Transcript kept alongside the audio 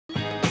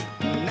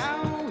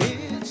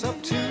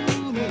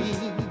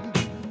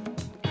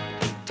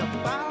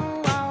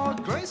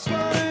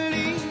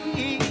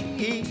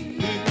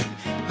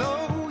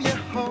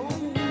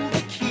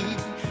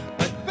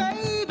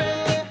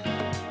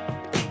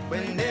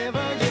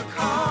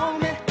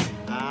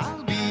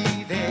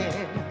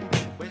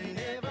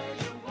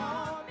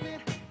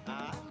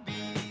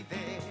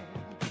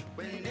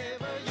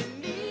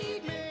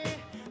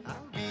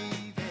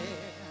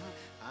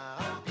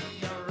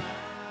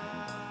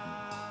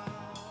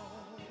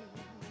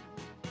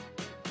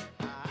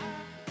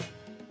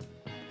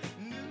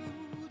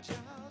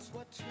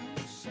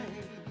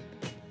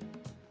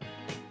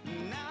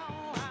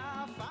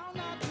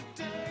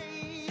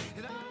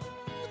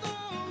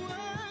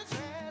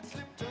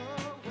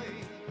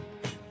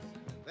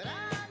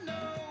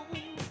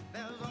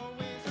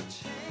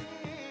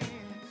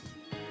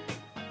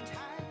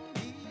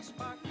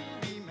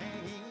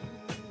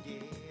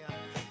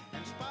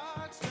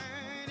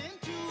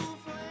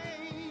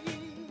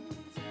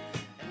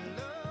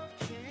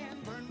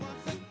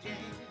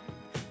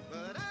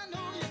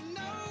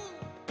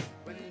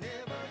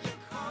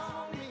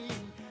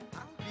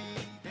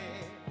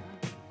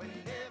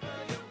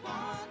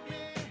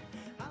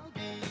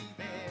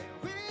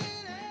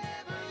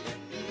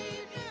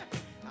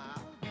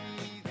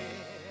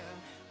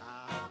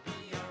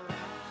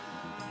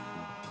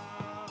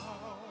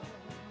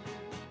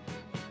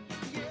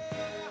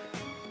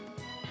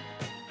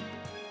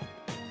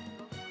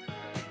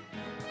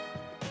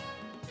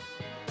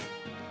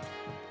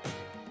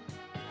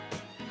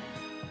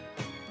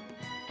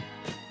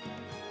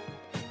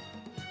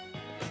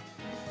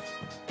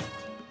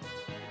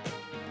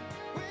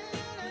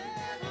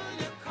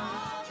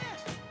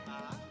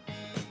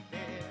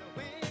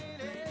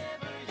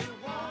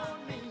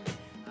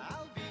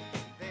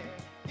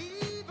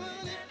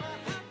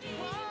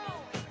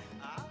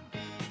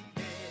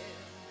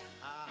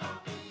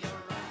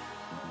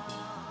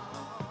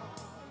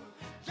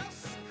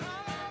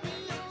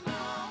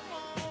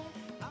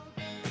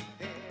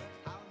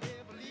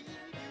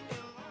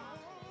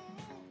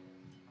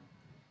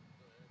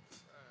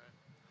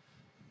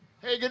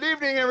Hey, good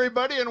evening,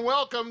 everybody, and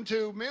welcome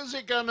to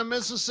Music on the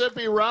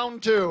Mississippi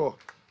Round 2,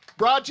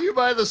 brought to you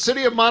by the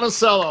City of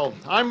Monticello.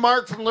 I'm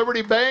Mark from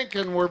Liberty Bank,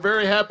 and we're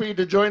very happy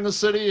to join the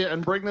city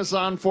and bring this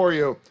on for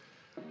you.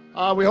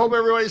 We hope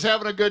everybody's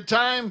having a good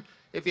time.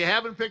 If you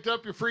haven't picked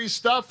up your free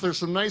stuff, there's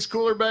some nice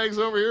cooler bags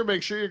over here.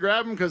 Make sure you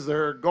grab them because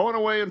they're going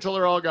away until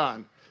they're all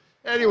gone.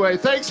 Anyway,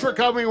 thanks for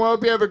coming. We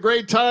hope you have a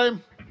great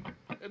time.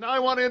 And now I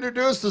want to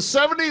introduce the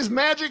 70's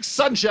Magic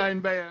Sunshine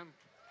Band.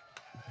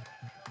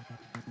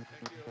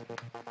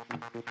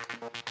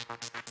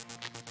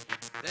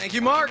 Thank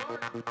you, Mark.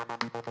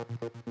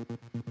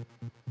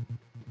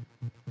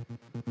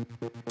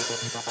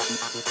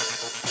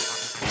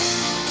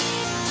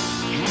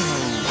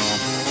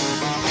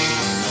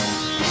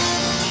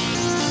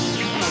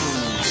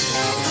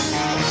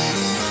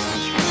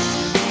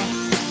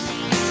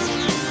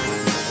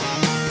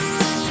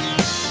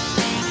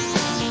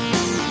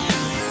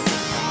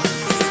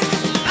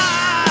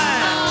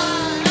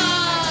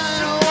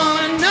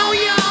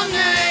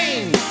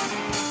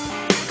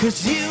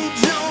 Cause you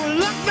don't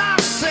look the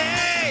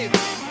same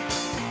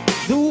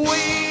the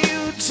way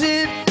you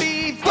did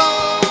before.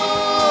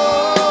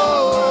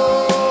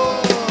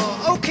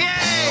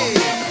 Okay,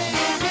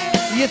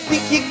 you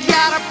think you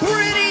got a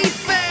pretty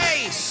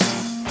face,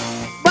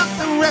 but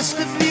the rest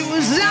of you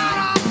is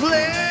out of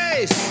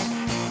place.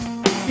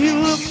 You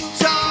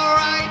looked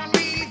alright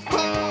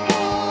before.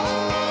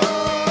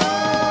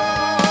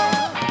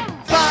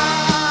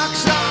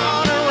 Fox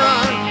on a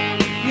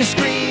run, you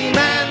scream.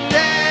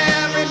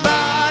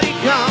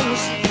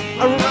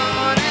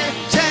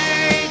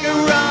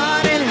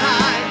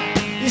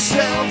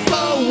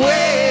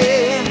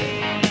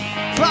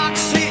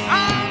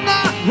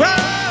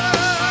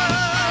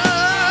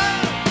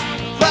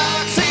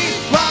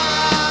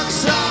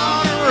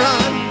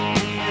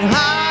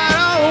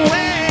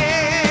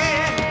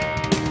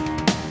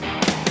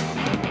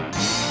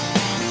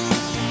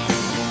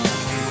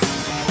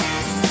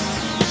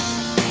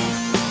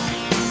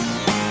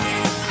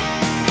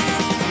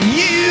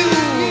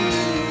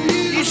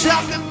 You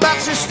talk about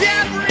just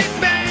every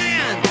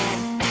band,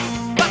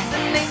 but the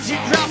names you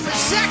drop are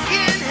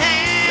second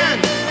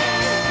hand.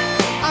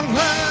 I've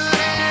heard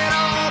it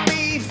all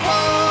before.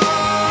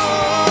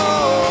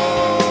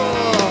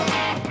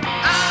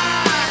 I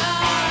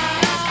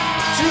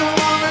do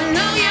wanna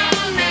know your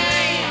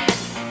name,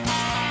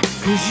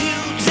 'cause you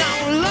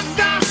don't look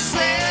the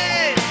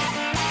same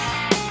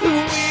the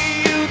way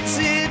you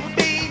did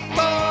before.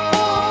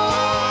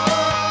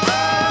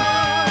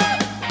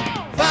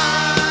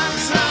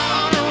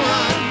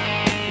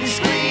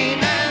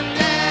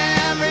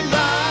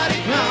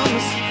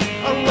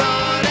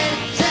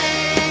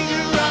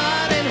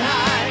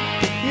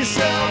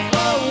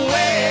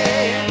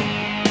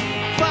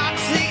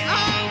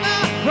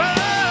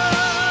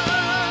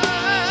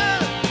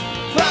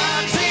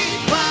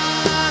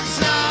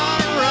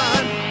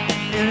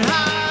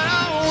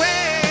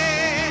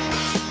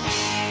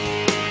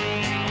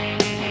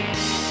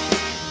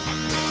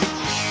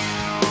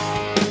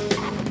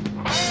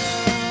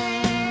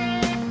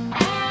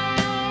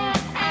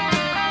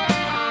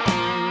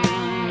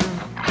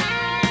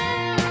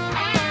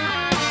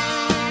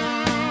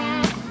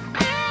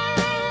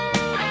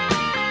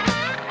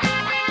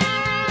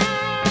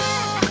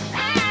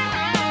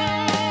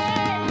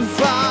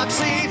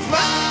 Foxy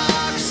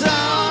fox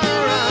on a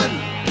run,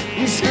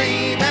 you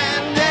scream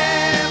and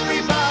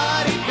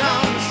everybody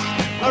comes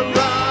a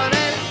run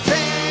and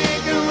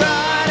take a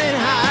run and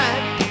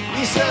hide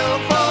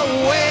yourself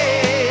away.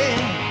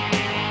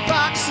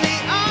 Foxy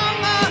on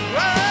the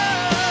run,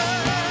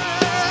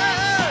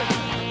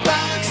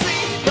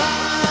 foxy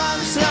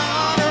fox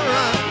on a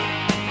run,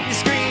 you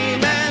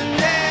scream and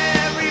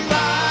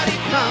everybody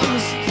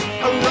comes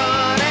a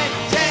run and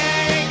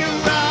take a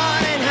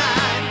run and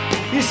hide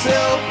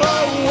yourself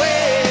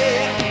away.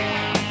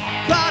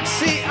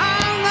 Foxy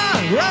on the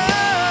run,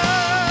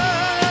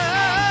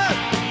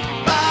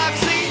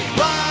 Foxy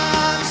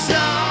fox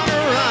on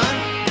a run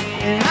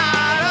and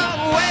hide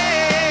away.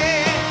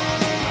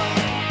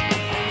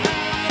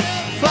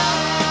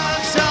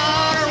 Fox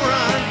on a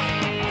run,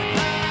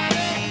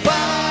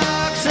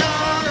 fox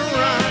on a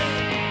run,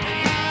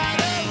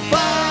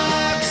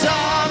 fox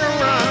on a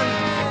run.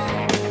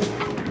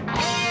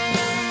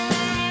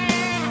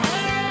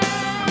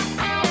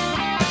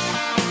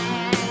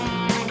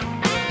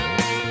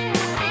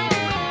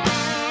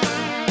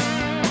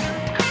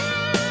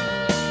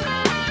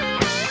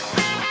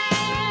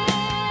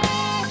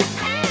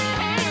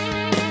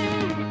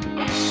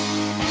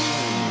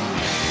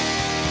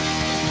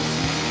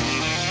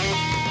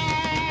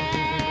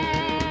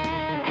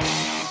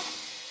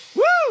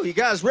 Woo! You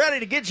guys ready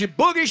to get your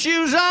boogie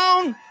shoes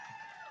on?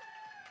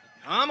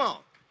 Come on.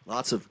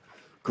 Lots of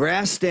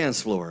grass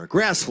dance floor,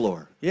 grass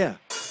floor. Yeah.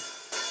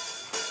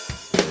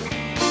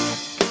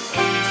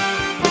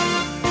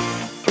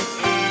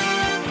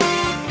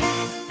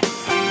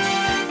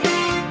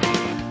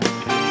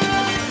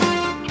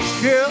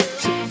 Girl,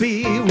 to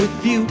be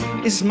with you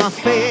is my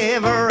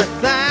favorite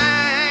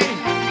thing.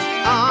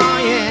 Oh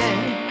yeah.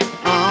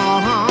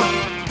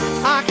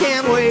 I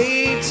can't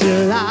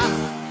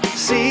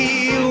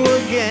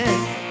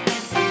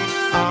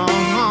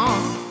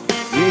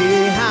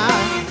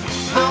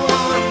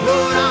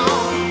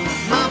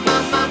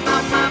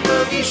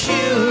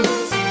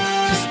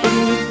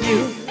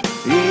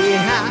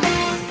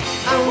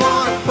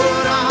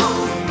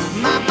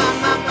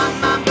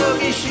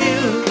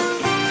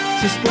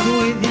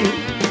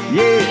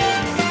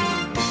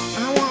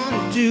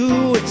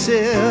do it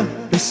till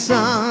the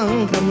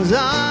sun comes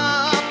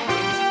up.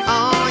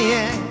 Oh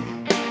yeah,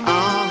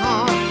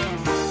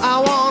 I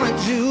wanna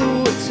do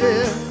it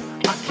till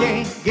I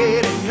can't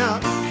get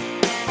enough.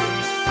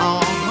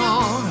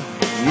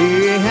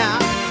 Yeah,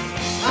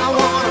 I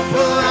wanna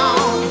put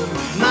on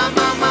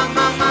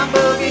my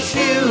boogie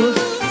shoes,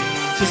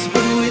 just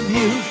be with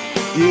you.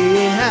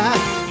 Yeah,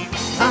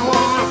 I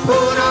wanna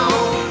put on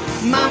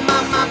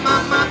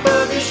my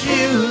boogie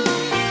shoes,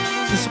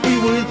 just be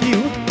with you.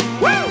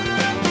 Woo!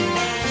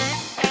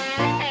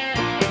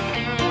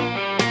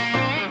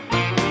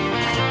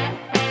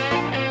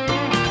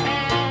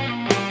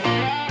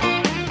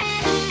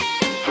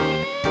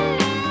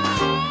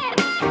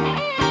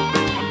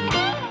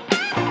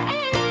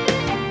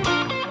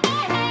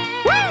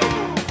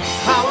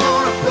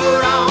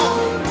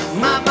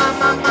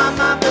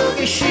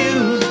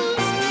 Shoes,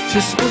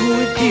 just be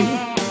with you.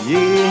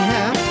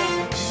 Yeah,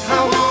 I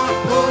wanna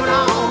put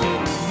on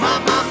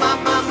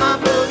my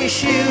boogie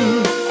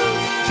shoes,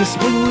 just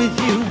be with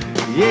you.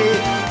 Yeah,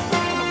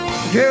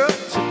 girl,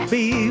 to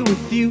be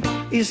with you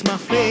is my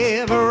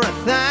favorite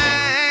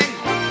thing.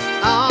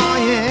 Oh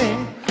yeah,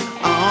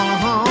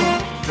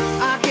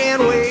 I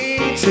can't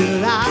wait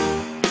till I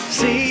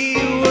see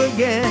you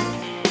again.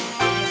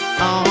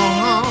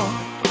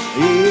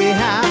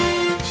 Yeah,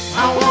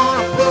 I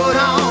wanna put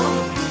on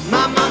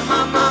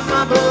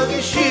my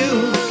boogie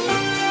shoes,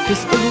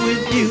 just be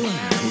with you.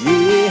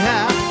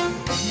 Yeah,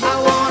 I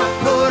wanna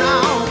put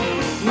on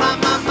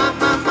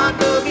my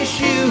boogie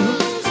shoes,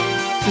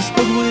 just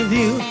be with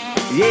you.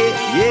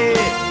 Yeah,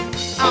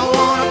 I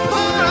wanna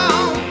put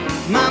on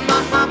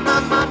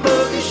my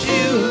boogie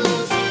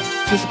shoes,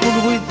 just be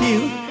with you.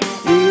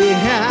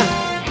 Yeah,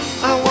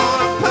 I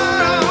wanna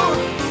put on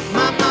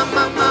my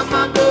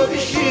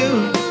boogie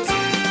shoes,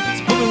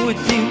 just be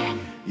with you.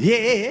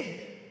 Yeah.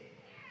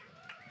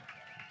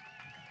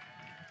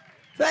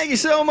 Thank you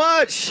so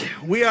much.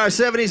 We are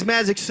 70's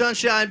Magic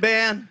Sunshine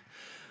Band.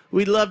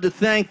 We'd love to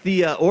thank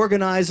the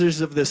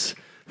organizers of this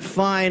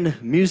fine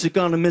Music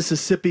on the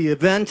Mississippi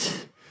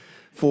event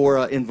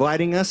for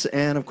inviting us,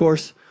 and of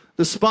course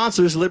the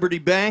sponsors, Liberty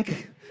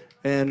Bank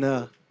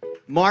and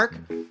Mark,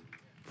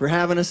 for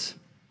having us.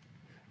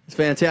 It's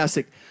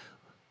fantastic.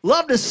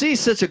 Love to see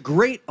such a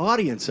great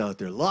audience out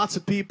there. Lots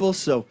of people,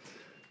 so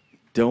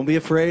don't be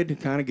afraid to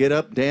kind of get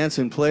up, dance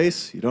in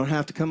place. You don't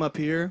have to come up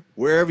here.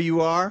 Wherever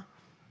you are,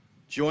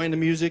 join the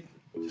music,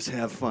 just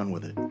have fun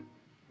with it.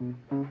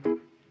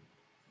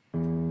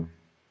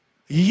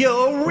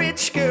 You're a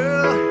rich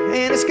girl,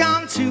 and it's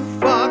gone too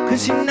far,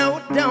 'cause you know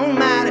it don't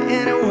matter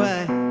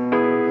anyway.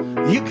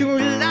 You can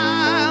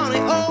rely on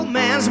the old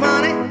man's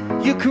money,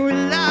 you can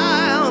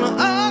rely on the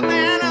old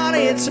man,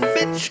 honey. It's a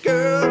bitch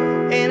girl,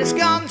 and it's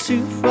gone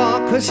too far,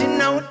 'cause you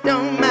know it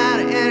don't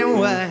matter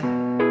anyway.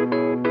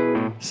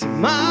 So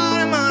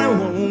money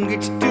won't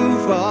get you too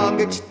far,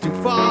 get you too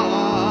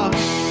far.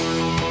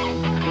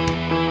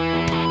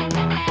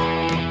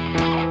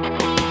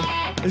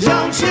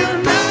 Don't you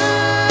know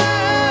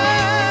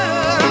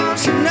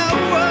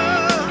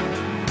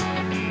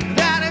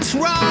that it's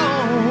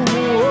wrong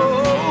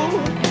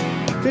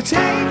to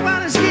take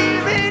what is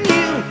given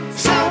you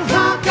so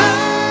far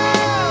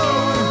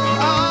gone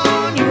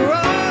on your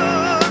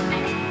own.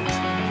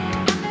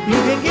 You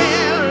can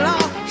get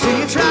along, so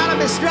you try to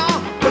be strong,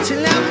 but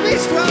you'll never be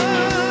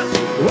strong.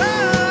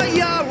 Well,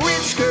 you're a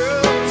rich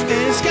girl, and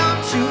it's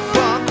gone too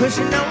far, 'cause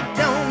you know it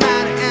don't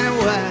matter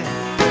anyway.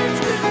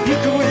 You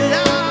can rely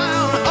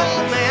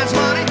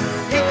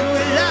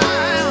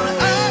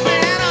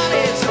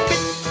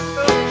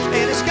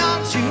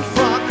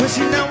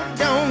you know it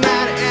don't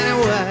matter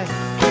anyway.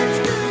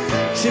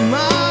 See,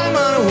 money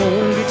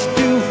won't get you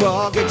too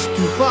far, get you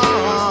too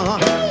far.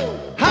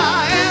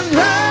 High and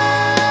low,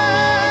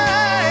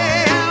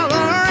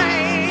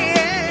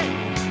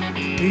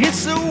 it's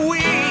so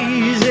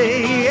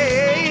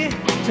easy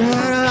to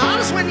hurt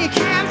others when you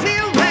can't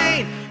feel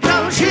pain.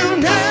 Don't you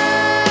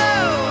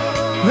know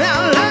that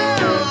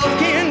love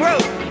can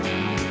grow,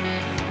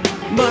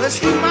 but it's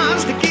too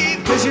much to give,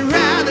 'cause you'd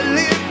rather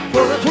live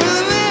for the thrill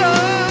of it all.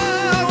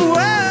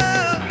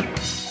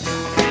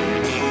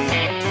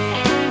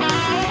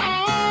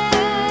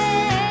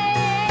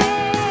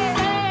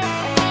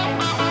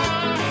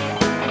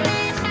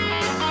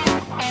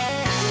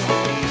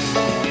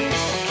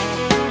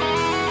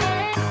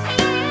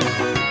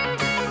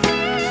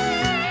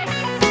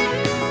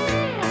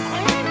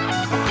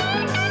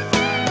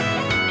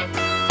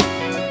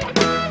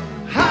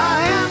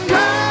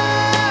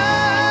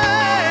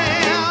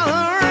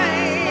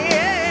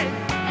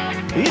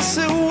 It's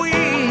so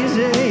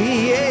easy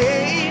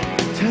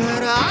to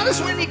hurt others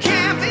when you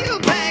can't feel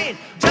pain.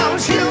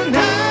 Don't you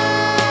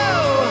know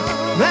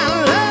that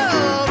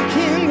love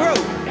can grow,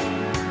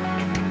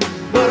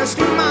 but it's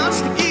too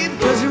much to give,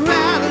 'cause you'd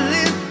rather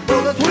live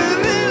for the thrill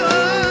of it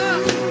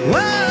all.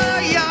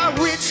 Well, you're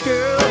a rich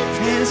girl,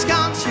 and it's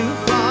gone too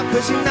far,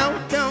 'cause you know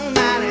it don't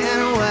matter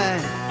anyway.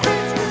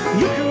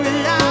 You can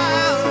rely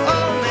on the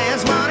old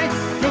man's money,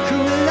 you can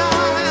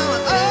rely on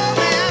the old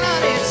man,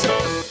 honey. It's a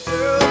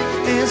girl,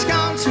 and it's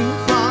gone too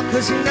far,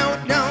 'cause you know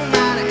it don't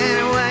matter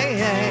anyway.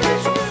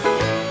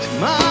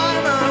 Money,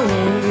 money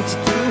won't get you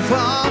too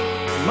far.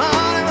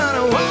 Money,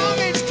 money won't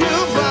get you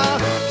too far.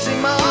 See,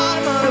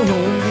 money, money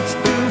won't get you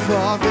too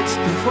far, get you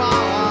too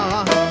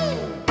far.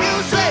 You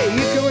say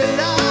you can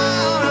rely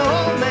on an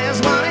old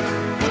man's money.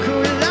 You can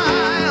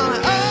rely on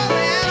an old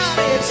man on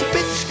it. It's a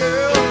bitch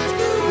girl,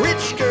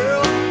 rich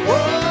girl.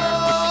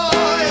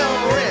 Oh, you're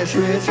a rich,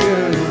 rich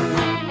girl.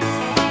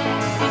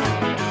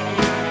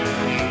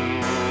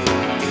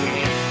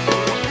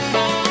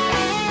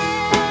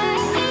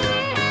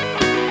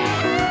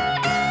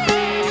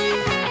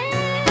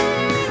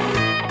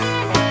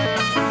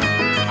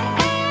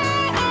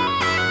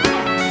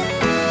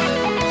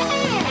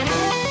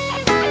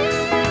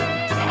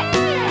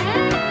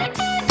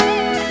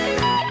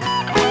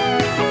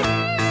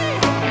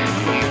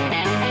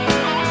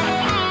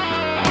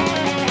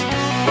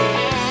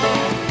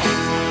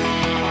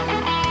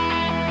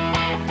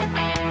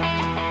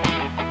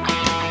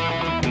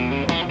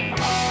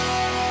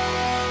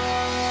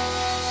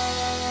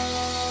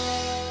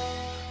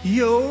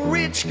 You're a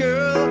rich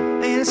girl,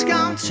 and it's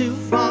gone too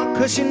far,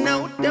 'cause you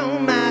know it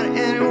don't matter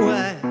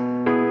anyway.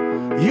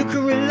 You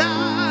can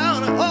rely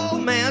on an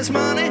old man's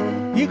money.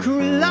 You can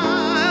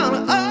rely on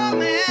an old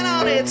man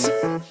on it. It's a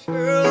rich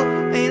girl,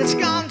 and it's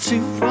gone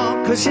too far,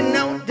 'cause you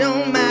know it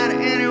don't matter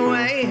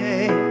anyway.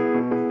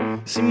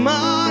 See,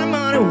 money,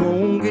 money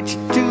won't get you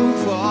too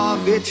far,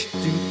 get you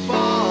too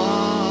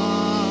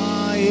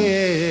far,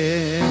 yeah.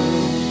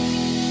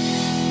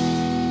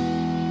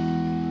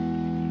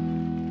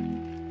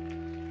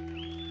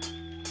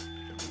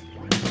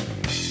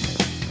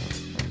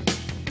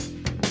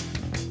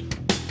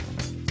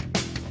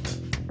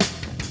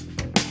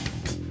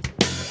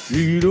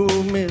 You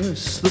don't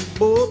miss the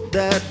boat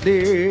that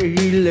day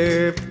he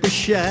left the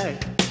shack,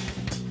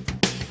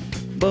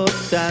 but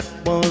that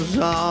was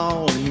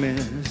all he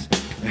missed.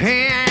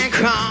 He ain't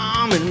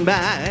coming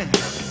back.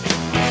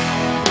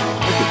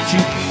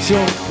 Keep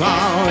on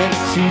calling,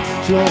 keep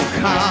on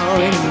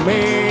calling,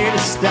 made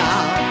a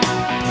stop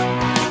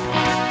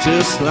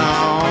just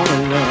long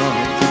enough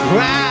to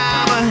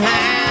grab a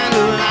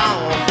handle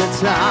off the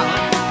top.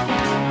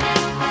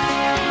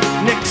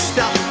 Next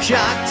stop,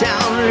 shot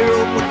down,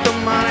 little put the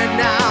money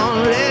down,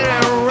 let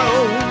it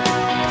roll.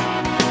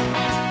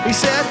 He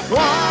said,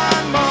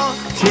 one more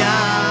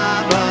job,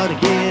 but to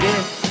get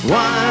it,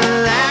 one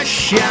last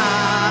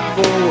shot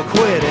before we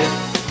quit it.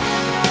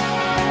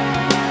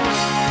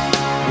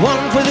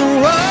 One for the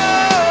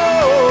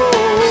road,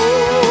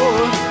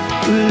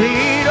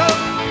 lead up.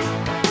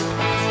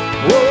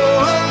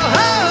 Whoa,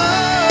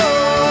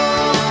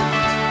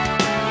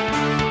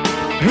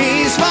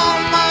 he's for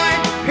money,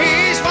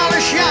 he's for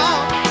the show.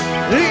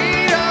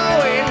 Lido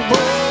in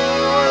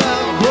Bola,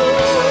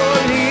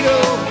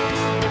 Lido.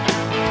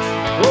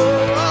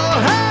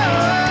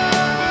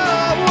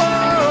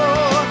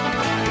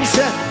 He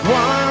said,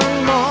 one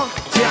more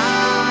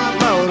time,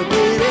 oh, to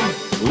get it.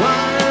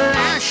 One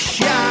last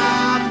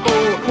shot,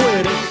 oh,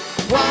 quit it.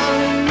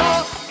 One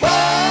more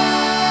for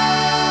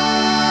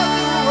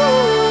the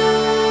road.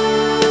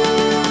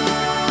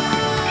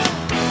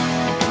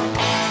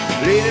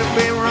 Lido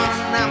been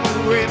running out with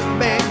great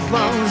big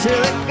funds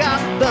till it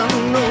got the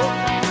note.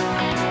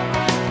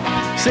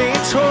 Say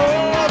it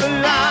tore the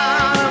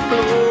line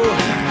blue,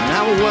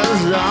 that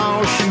was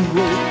all she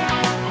wrote.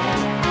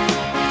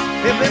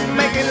 If they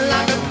make it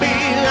like a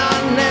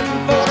beeline, then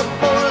for the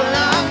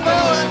borderline,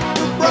 going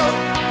broke.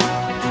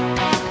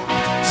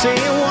 Say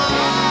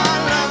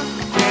one up,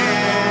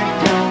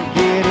 can't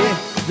get it.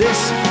 This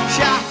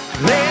shot,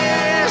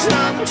 there's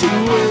nothing to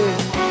it.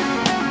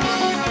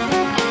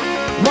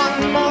 One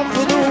more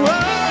for the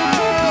road,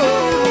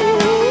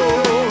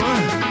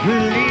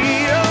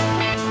 lead up.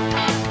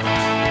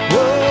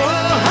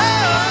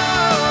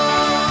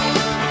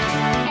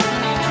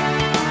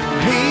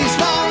 He's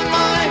for the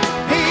money,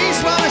 he's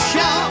for the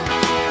show.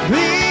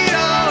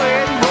 Lido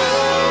in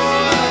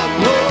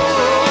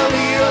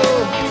Lido.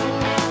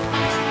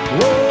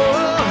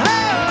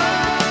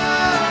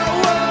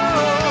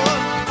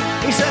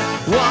 He said,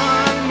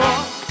 one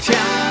more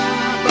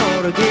time, oh,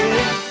 to get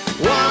it.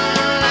 One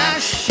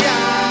last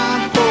shot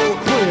for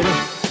quit it.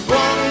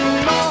 One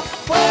more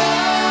for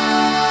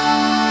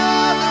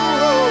the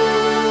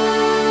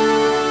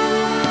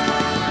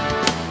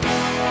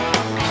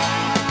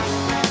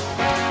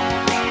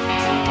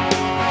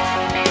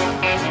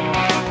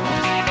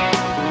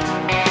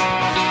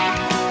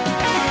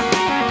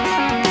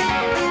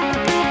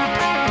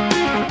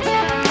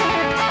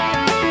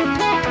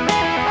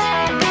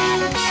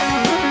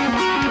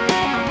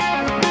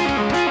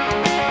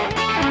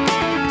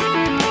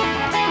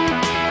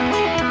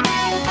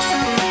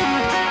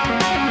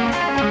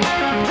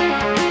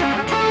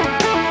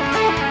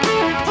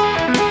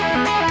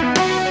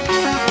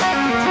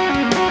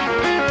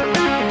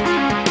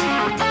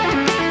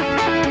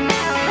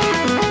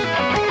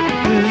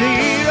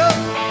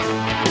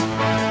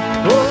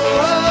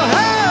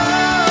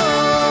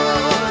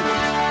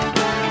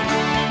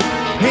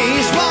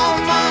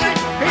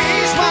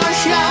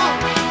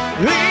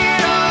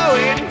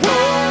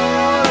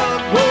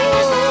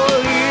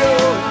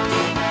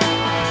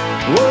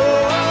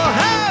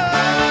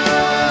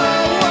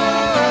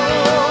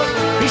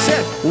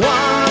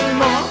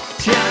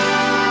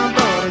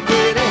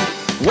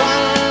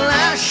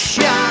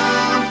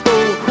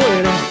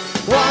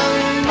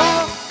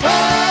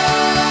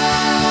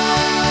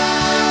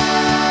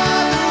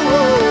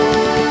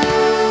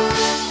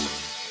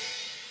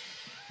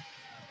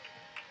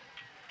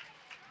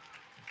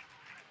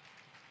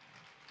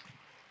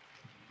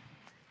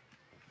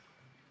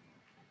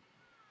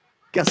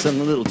Got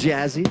something a little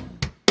jazzy,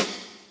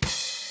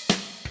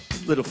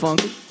 a little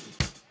funky,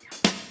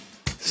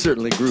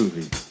 certainly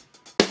groovy.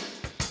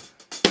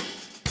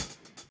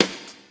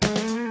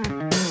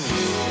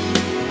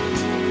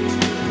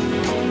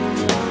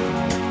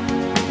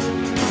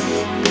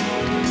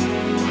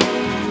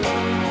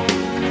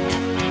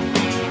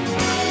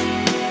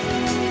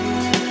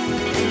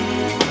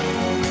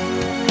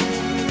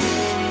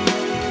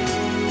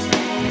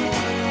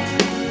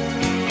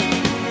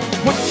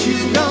 What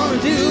you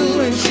gonna do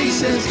when she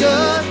says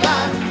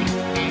goodbye?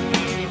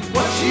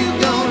 What you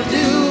gonna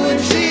do when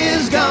she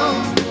is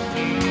gone?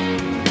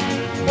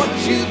 What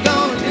you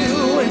gonna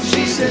do when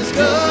she says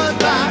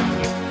goodbye?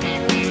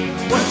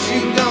 What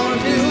you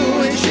gonna do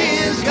when she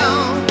is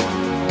gone?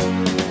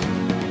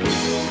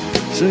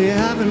 So you're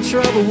having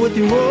trouble with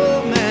your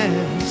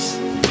romance?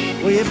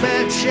 Well, you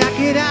better check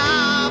it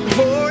out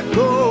before it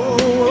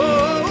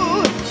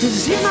goes.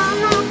 'Cause you might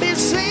not be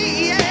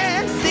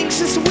saying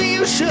things as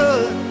we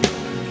should.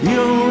 You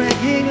don't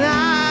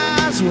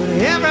recognize what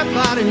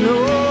everybody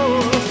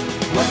knows.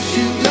 What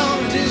you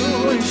gonna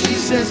do when she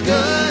says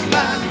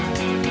goodbye?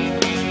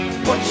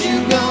 What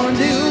you gonna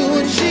do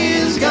when she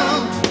is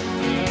gone?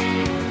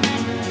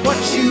 What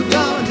you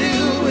gonna do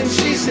when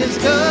she says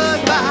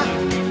goodbye?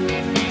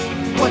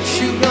 What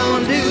you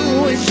gonna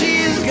do when she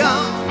is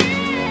gone?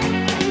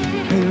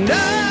 And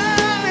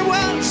all at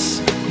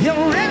once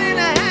you're ready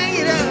to hang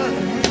it up.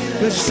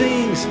 But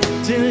things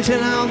didn't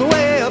turn out the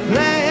way I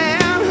planned.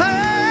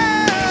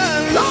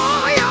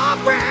 All your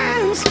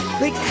friends,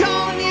 they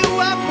calling you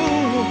a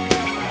fool.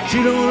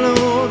 You don't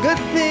know a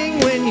good thing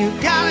when you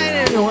got it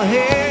in your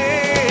head.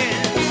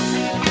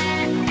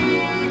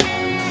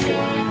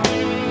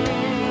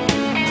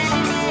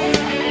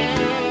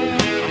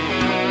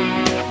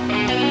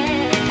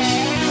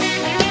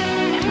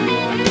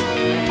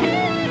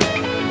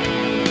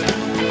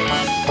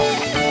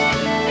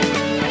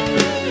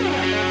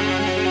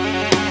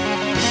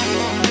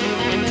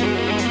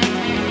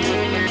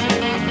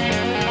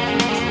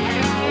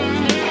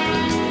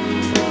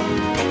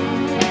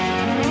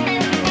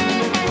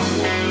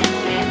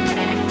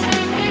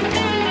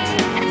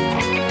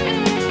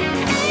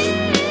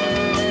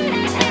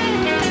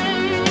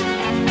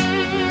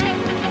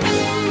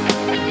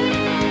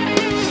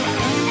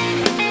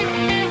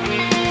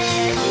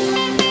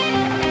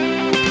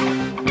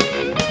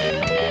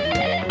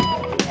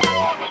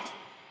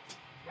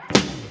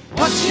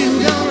 What you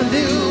gonna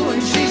do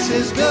when she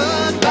says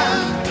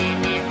goodbye?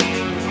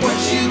 What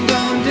you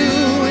gonna do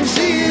when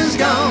she is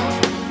gone?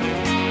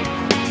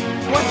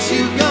 What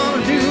you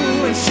gonna do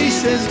when she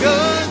says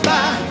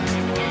goodbye?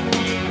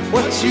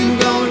 What you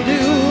gonna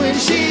do when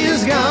she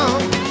is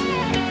gone?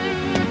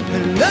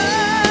 And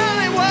all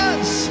it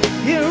was,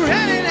 you're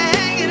ready to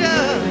hang it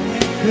up.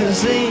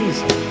 'Cause things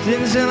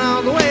didn't turn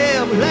out the way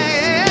I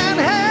planned.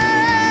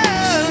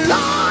 Hey,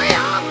 all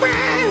your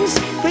friends,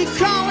 they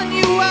calling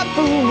you a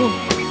fool.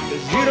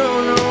 You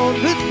don't know a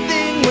good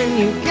thing when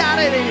you got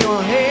it in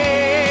your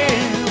head.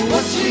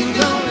 What you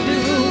gonna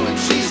do when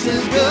she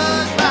says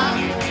goodbye?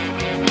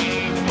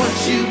 What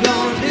you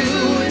gonna do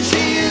when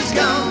she is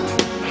gone?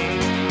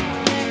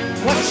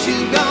 What you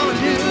gonna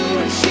do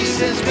when she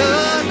says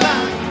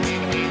goodbye?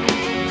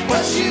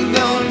 What you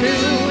gonna do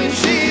when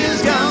she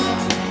is gone?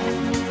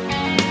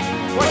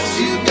 What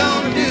you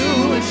gonna do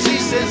when she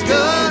says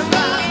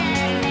goodbye?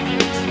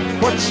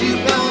 What you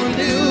gonna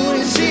do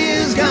when she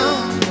is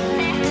gone?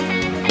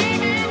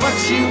 What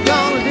you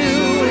gonna do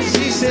when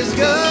she says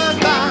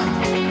goodbye?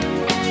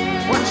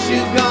 What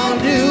you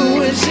gonna do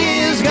when she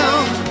is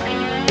gone?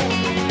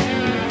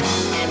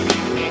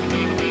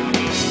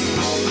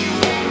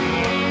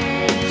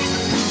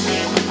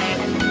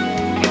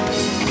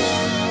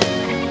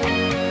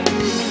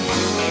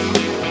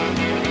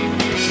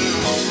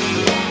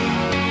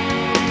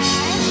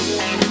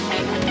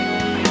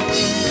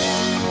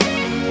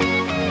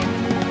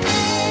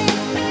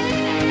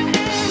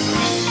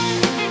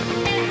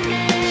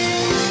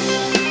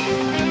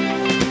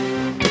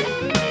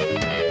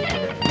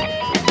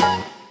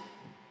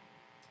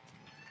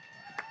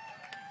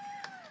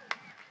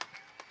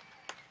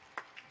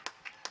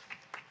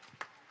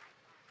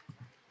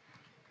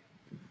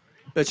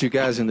 Bet you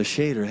guys in the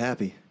shade are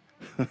happy.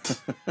 We're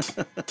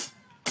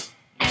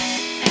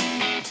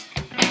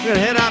gonna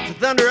head out to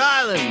Thunder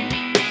Island.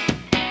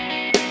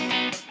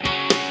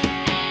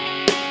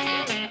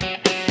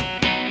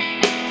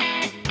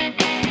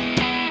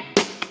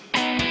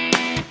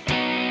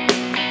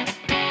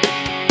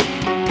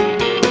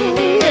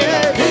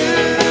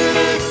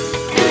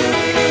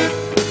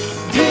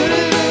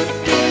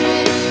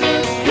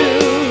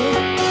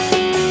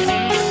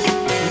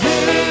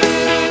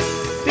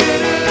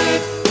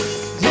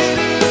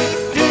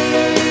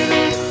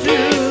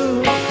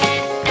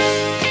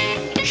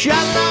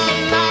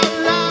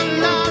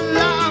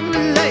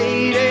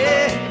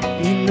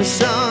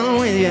 Sun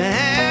with your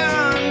hair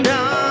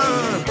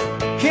undone.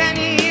 Can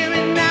you hear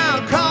me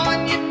now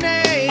calling your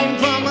name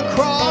from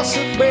across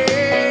the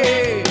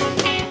bay?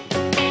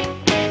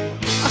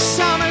 A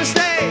summer's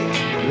day,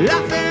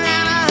 laughing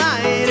and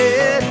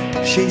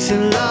hiding,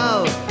 chasing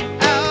love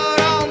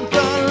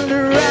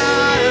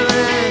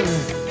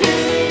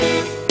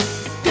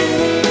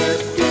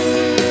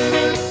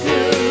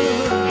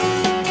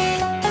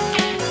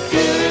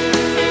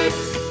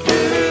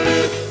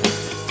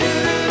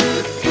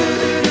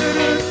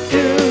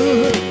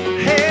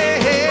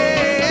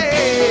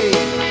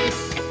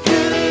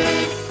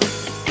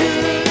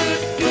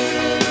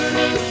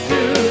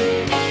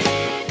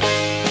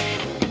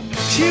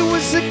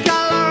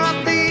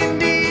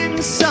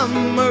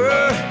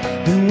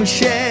we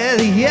share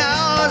the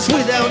hours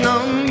without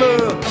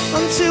number.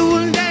 Until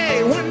one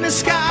day when the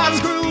skies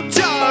grew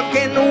dark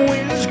and the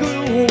winds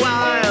grew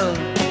wild.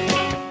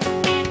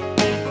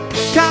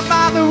 Caught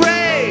by the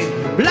rain,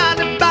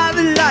 blinded by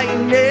the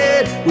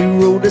lightning, we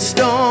rode the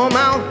storm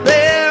out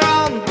there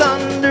on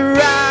Thunder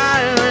Island.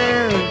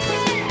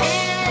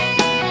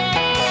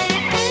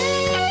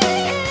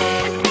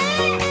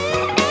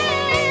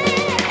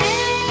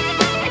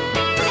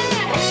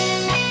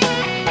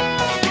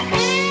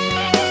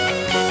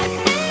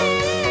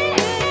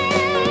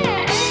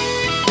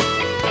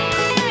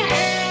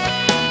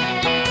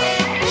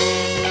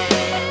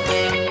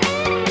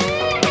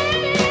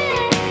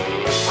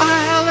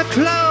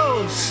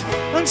 Close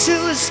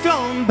until the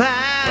storm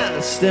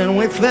passed, and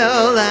we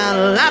fell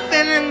down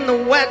laughing in the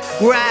wet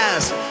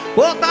grass,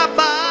 both our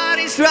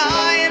bodies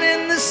drying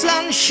in the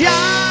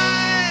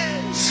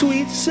sunshine,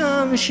 sweet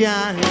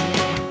sunshine.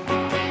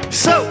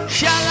 So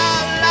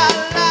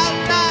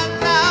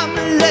sha-la-la-la-la-la,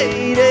 my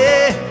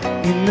lady,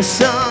 in the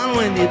sun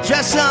with your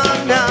dress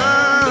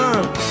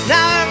undone.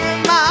 Now every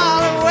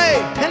mile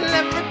away and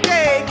every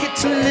day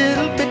gets a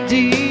little bit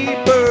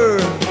deeper.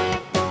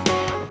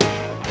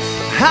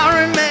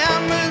 I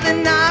remember the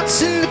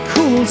nights in the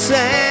cool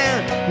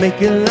sand,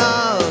 making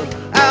love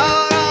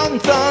out on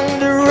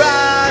Thunder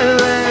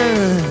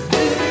Island.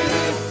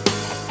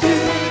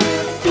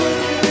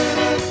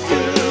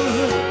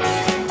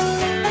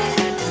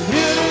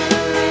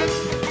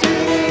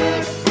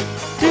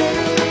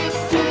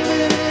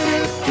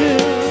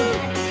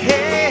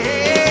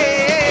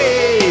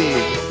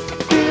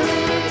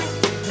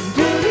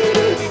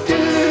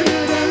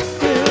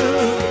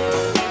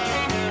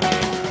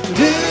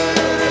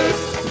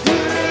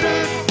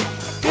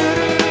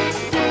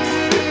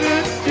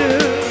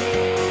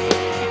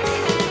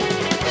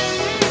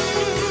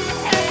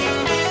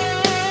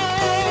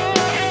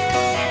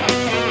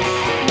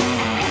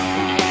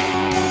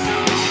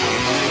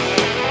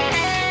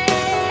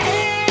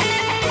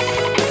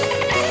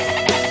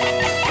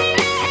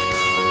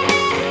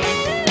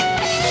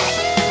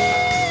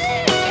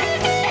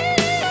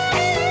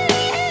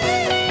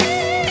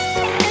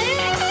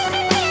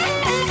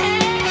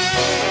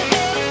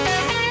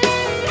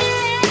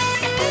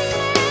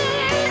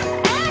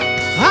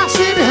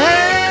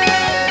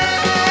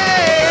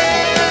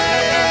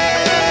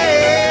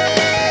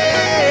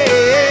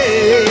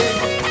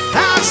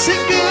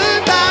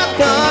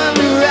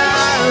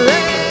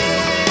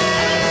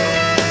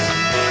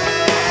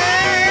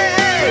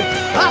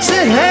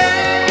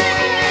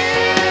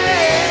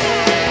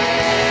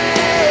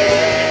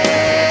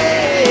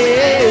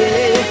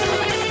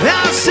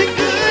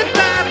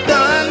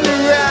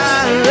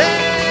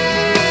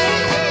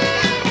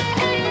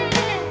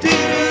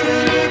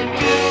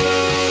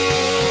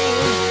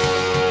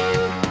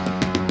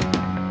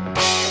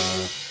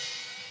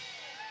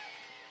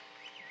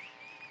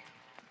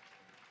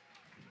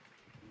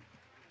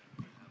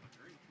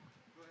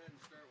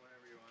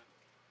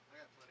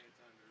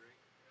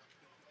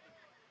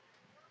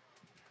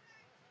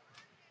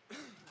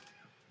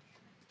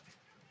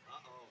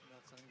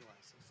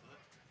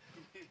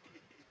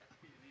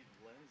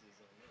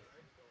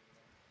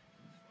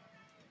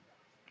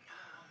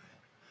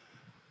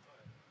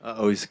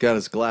 Uh-oh, he's got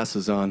his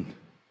glasses on.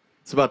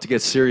 It's about to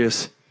get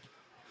serious.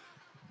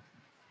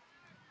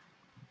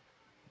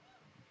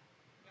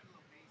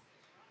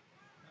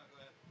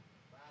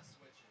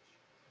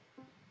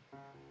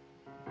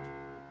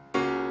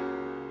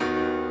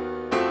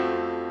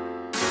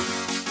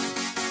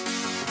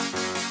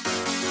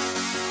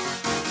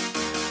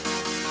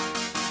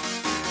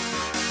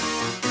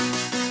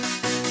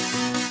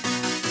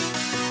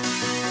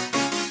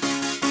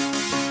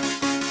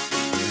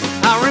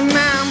 I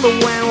remember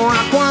when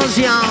rock was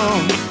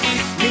young,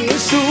 me and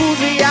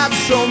Susie had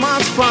so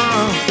much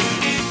fun,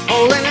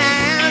 holding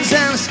hands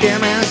and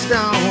skimming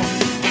stone.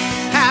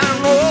 Had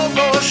an old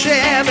gold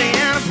Chevy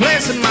and a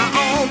place of my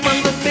own, but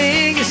the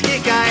biggest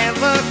kick I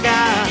ever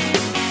got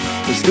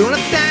was doing a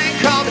thing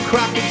called the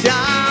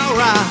crocodile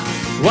rock,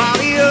 while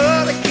the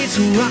other kids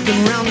were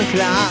rocking around the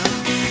clock.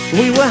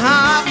 We were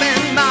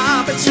hopping,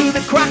 bobbing to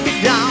the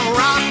crocodile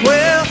rock.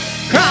 Well,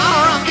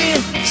 rocking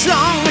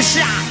song was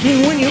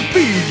shocking when your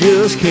feet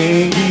just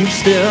can't keep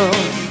still.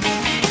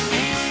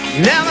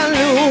 Never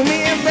knew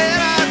me a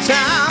better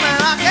time,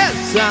 and I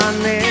guess I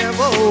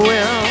never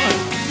will.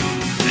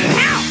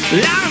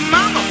 Loud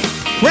mama,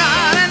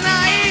 Friday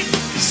night,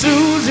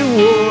 Susie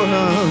wore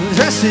her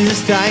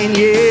dresses tight,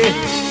 yeah.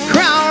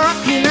 Crowd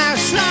rocking that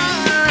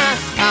song,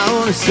 I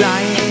wanna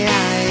say,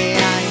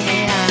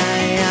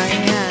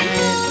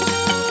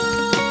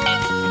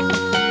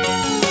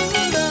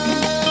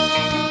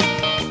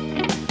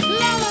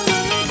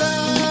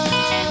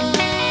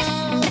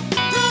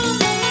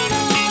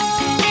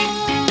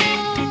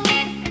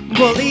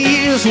 well, the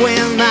years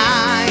went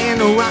by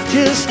and the rock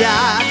just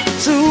died.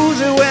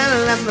 Susie went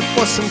and left me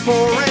for some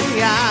foreign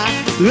guy.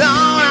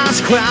 Long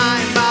nights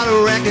crying about a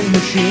wrecking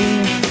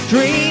machine,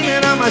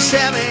 dreaming of my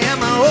Chevy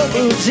and my old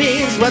blue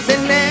jeans, but they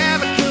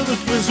never killed the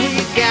first we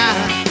got.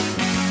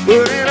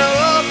 Burning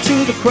up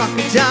to the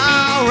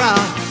crocodile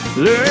rock.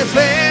 learning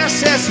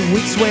fast as the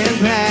weeks went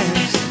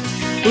past.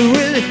 We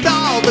really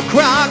thought the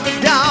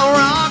crocodile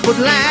rock would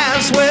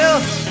last.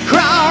 Well,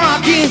 crowd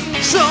rocking,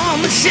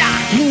 some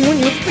shocking when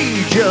your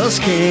feet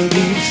just can't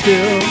keep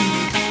still.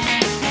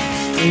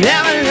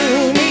 Never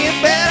knew me a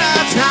better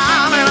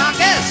time, and I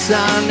guess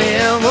I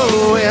never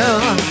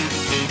will.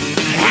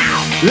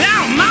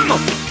 Now, mama,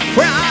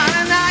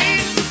 Friday night,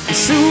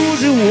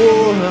 Susie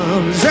wore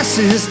her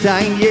dresses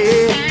tight,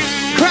 yeah.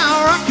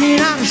 Crowd rocking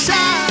out of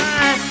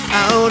sight,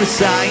 out of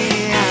sight.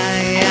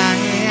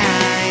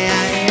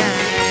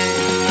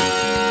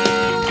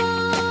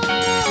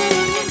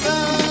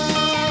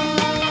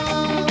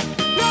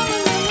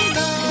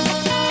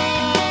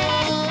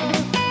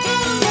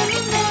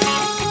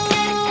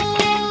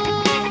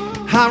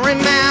 I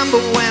remember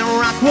when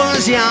rock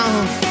was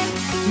young,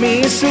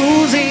 me and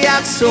Susie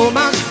had so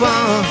much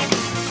fun,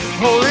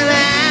 holding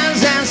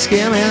hands and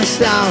skimming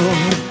stone.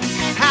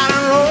 Had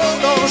an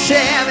old gold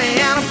Chevy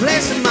and a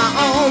place of my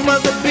own,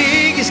 but the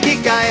biggest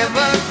kick I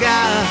ever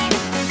got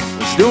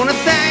was doing a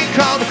thing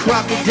called the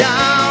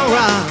crocodile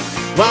rock,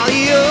 while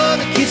the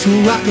other kids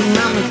were rocking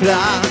around the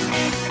clock.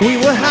 We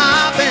were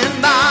hopping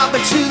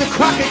bobbing to the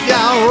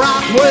crocodile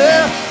rock.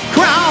 Well,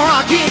 crowd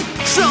rocking,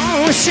 so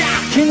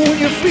shocking when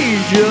your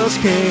feet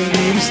just can't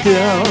keep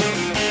still.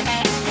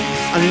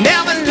 I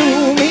never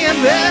knew me a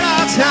better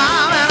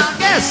time, and I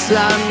guess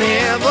I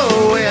never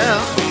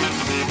will.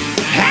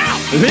 How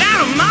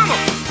loud, mama,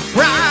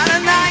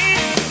 Friday night,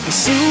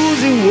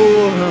 Susie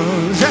wore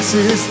her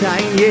dresses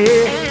tight,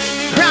 yeah.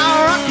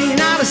 Crowd rocking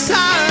out of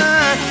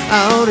sight,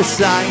 out of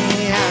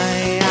sight.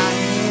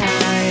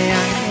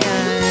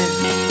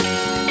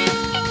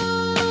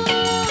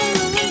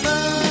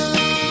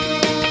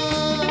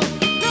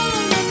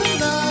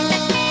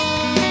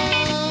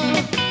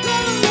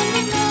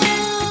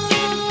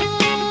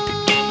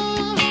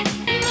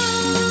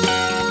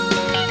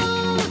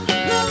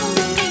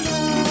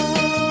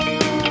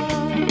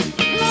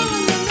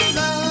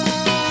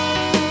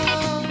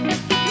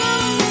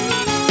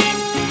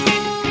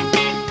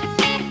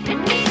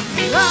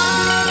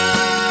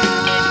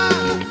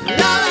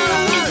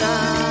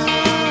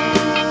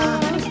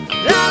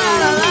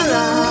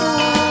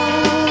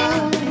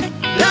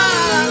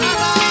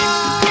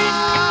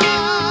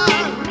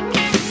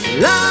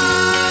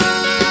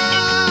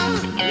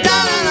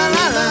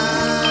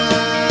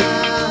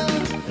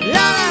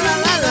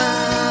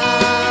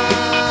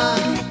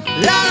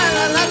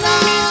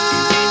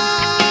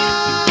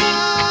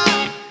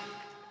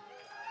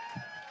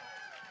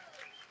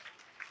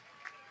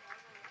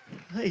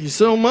 Thank you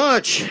so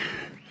much.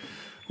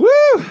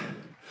 Woo!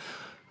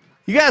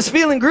 You guys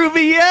feeling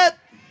groovy yet?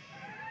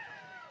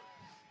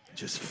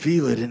 Just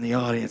feel it in the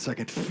audience. I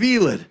can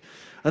feel it.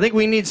 I think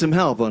we need some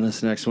help on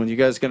this next one. You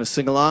guys gonna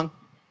sing along?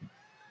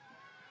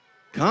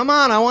 Come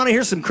on, I want to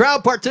hear some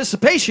crowd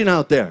participation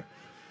out there.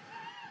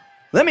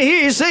 Let me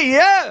hear you say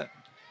yeah.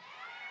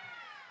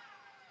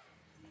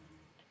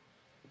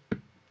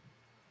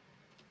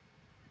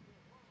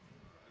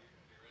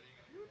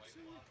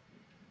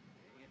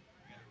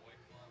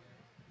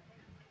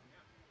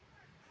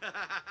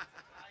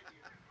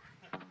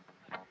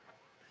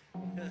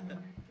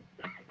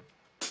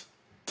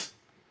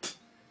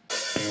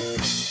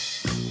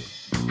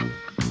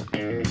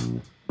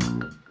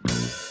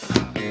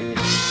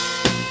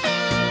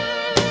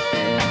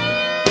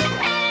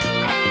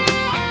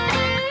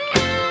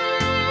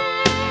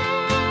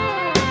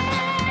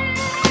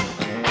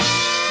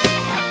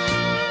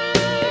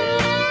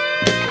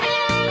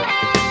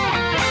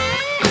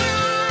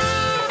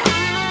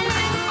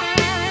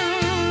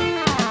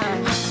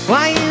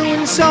 Why you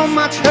in so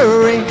much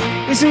hurry?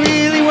 Is it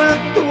really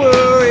worth the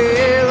worry?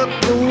 Look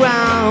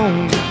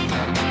around,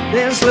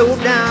 then slow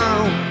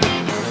down.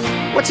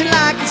 What you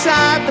like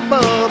inside the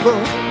bubble?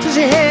 Does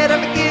your head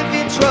ever give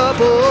you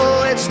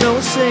trouble? It's no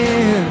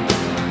sin,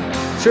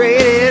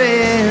 trade it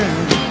in.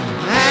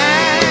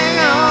 Hang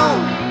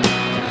on,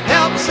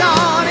 help's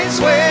on its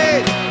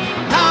way.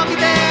 I'll be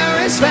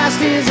there as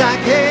fast as I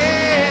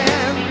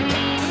can.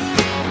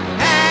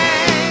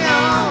 Hang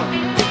on,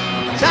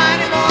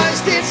 tiny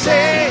voice did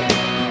say,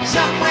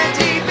 somewhere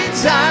deep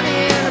inside the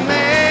inner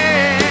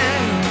man.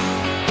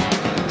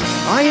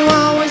 Are you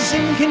always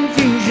in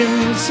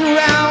confusion,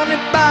 surrounded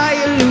by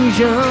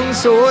illusion?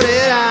 Sort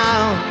it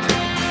out,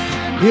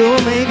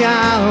 you'll make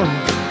out.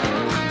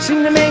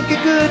 Seem to make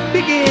a good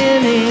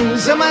beginning,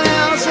 someone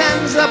else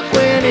ends up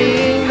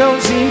winning.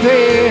 Don't seem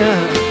fair,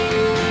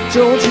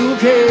 don't you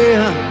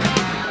care?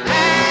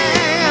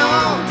 Hang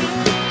on,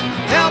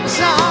 help's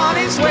on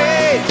its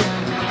way.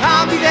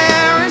 I'll be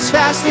there as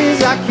fast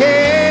as I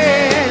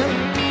can.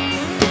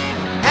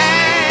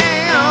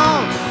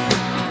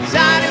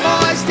 Tiny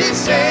voice did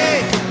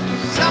say,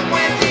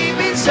 somewhere deep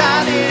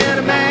inside the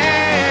inner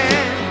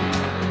man.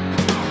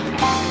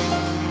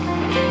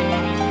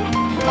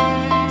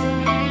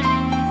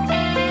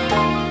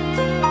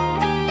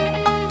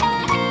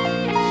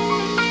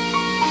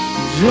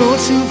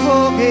 Don't you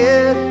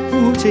forget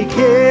who take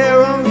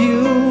care of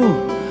you.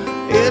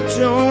 It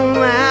don't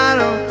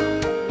matter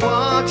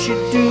what you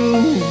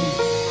do.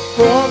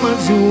 For my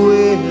goes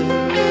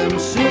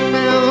with sweet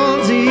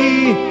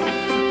melody,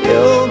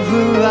 you'll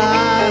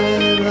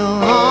provide the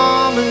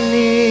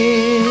harmony.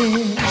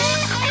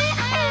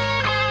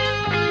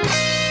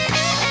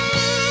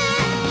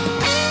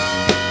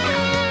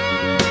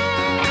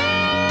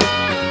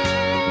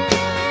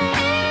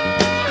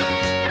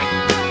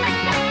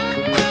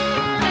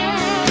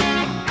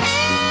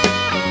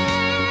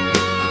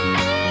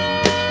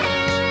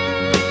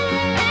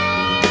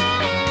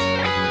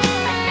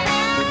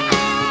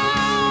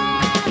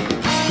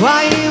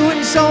 Why are you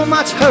in so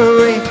much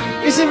hurry?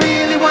 Is it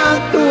really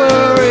worth the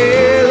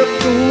worry?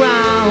 Look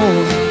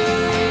around,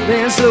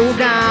 then slow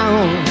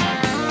down.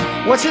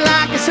 What's it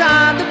like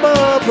inside the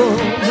bubble?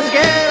 It's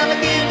gonna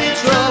give you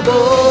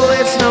trouble.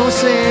 It's no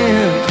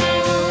sin,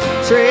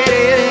 trade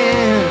it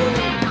in.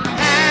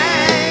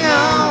 Hang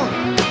on,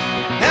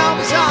 help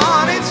is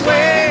on its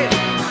way.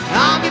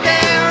 I'll be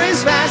there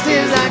as fast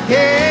as I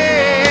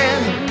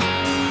can.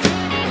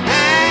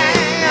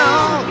 Hang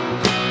on,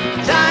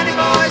 tiny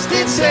voice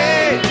did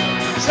say,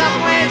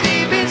 somewhere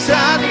deep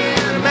inside the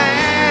inner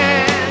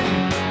man.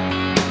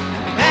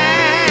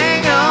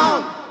 Hang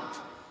on,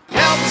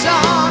 help's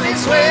on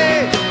its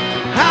way.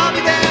 I'll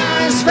be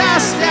there as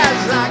fast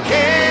as I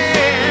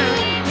can.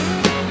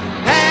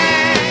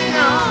 Hang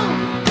on,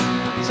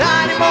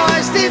 tiny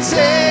voice did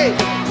say,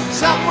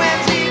 somewhere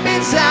deep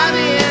inside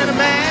the inner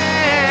man.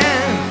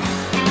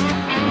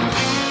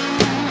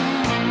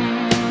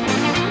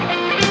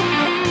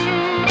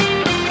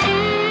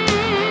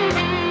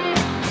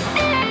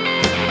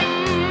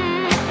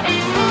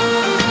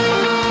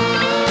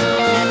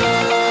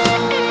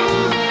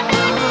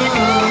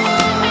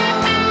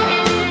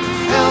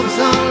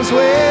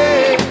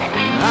 Way.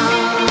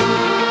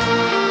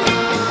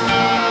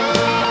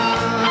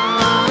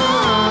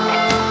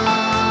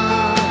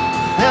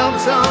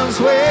 Help's on its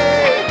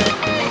way.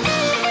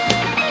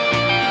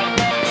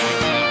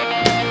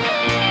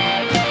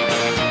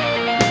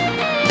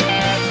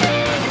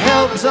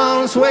 Help's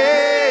on its way.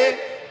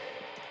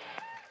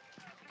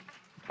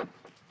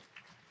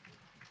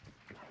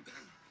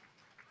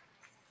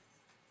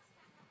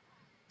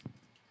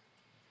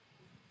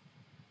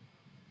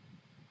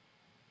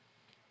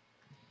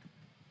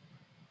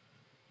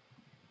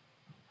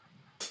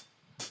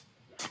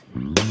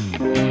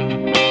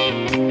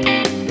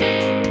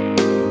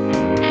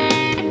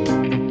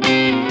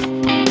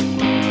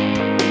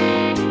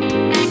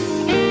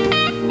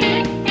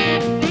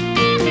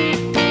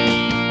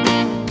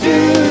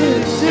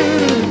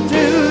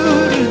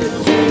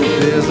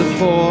 There's a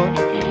port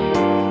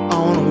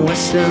on a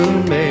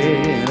western bay,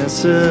 and it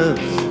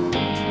serves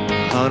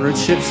 100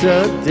 ships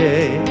a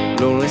day.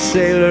 Lonely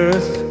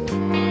sailors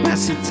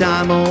pass the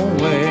time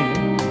away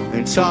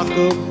and talk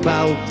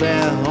about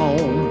their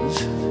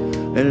homes.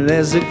 And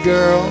there's a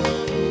girl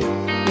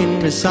in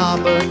this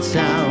harbor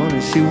town,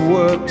 and she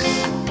works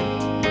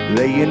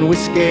laying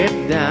whiskey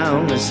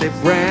down. They say,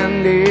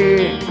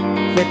 Brandy,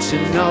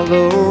 fetching all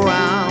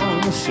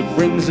around. She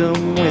brings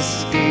them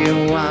whiskey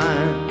and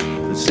wine.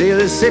 The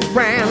sailors say,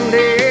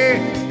 Brandy,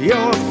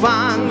 you're a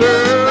fine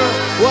girl.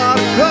 What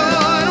a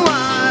good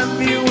wife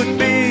you would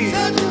be.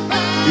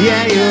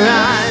 Yeah, your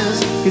eyes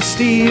could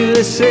steal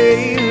a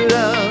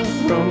sailor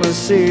from the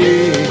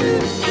sea.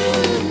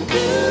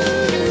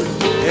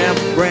 Yeah,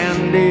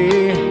 Brandy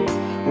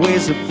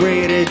wears a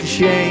braided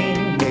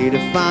chain made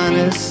of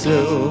finest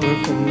silver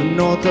from the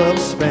north of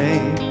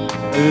Spain.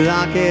 A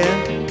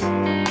locket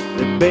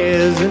that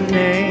bears the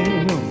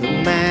name of the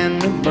man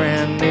that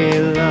Brandy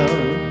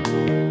loved.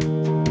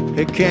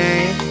 It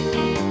came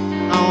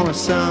on a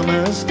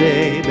summer's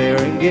day,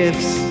 bearing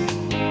gifts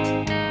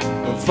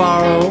from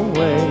far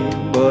away,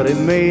 but it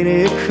made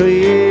it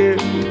clear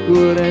he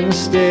couldn't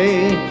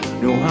stay.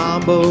 No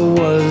harbor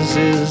was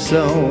his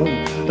home.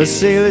 The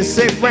sailors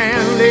say,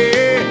 Brandy,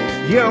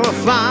 you're a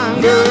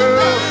fine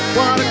girl.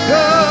 What a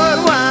good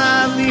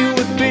wife you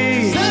would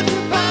be.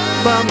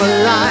 But my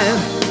life,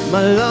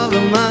 my love,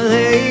 and my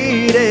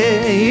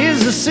lady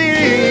is the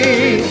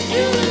sea.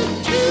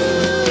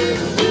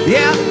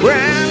 Yeah,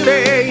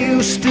 Brandy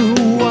used to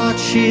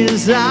watch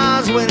his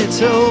eyes when he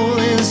told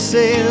his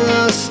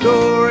sailor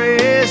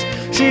stories.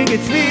 She could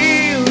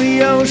feel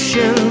the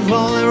ocean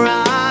falling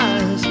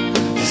rise.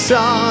 She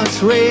saw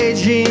its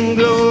raging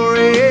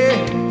glory.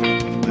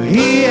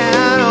 He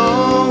had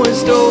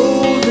always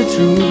told the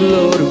truth,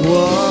 Lord, he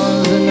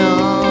was an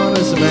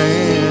honest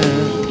man.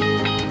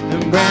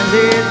 And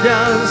Brandy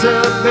does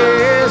her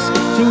best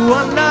to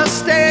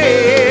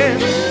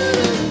understand.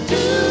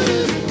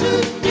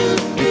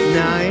 At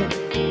night,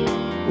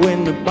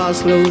 when the bar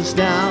slows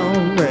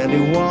down,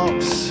 Brandy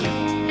walks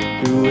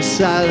through a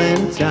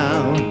silent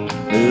town.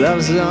 He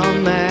loves a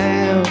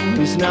man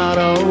who's not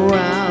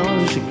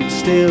around. She can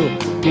still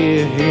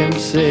hear him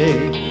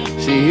say,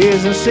 she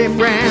hears him say,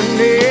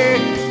 Brandy,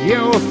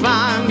 you're a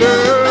fine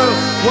girl.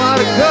 What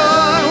a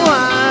good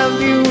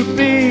wife you would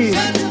be.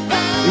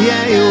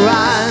 Yeah, your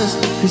eyes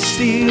could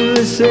steal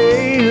a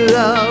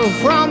sailor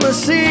from the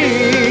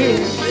sea.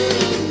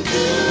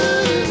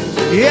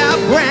 Yeah,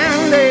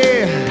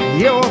 Brandy,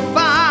 you're a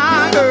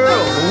fine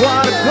girl.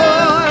 What a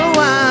good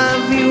wife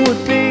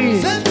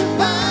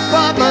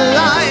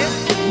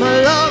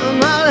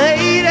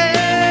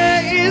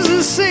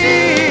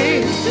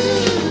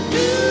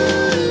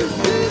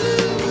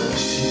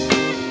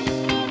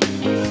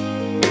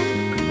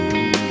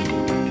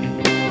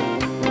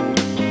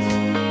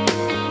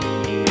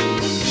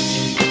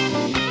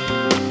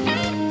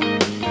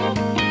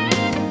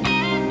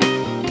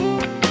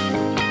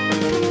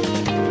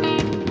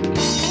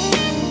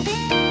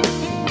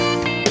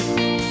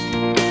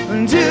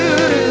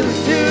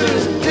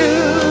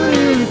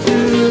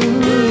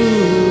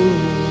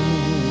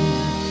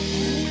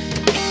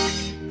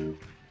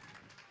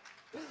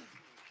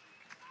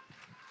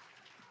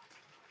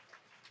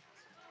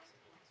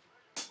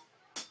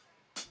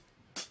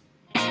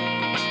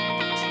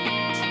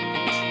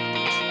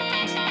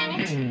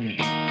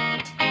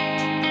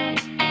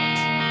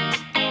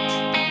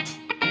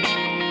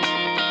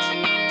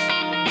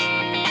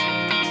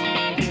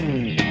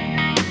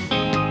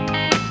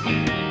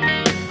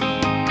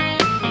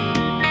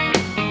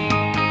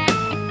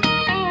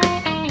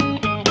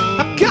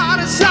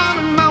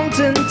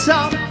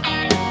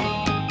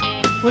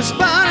was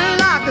burning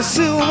like a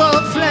silver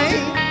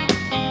flame.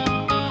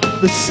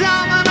 The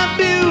summer of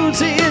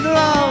beauty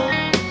glow,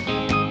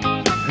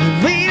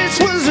 and Venus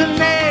was her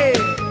name.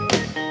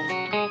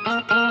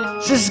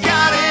 She's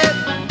got it,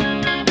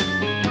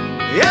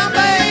 yeah,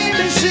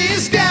 baby,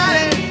 she's got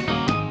it.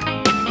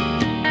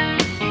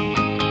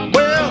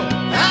 Well,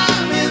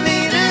 I'm your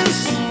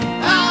Venus,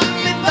 I'm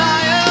your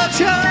fire,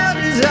 your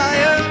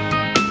desire.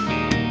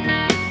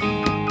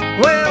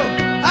 Well,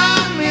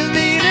 I'm your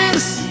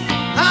Venus,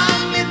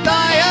 I'm your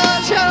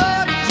fire,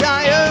 your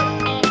desire.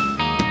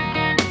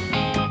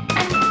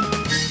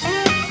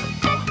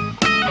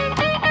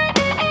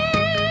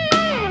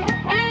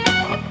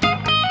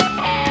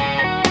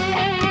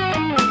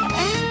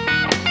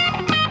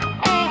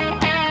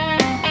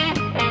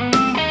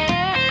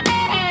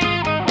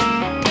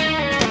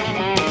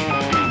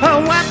 Her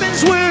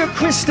weapons were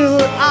crystal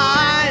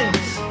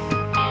eyes,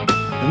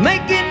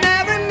 making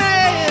every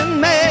man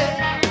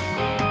mad.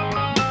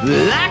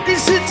 Like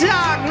it's a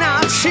dark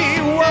night she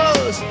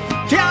was,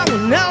 yeah,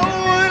 when no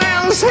one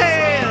else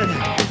had.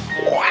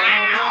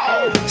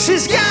 Wow,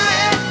 she's got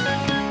it,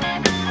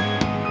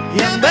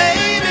 yeah,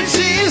 baby,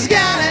 she's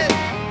got it.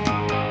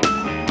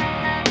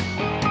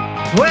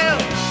 Well,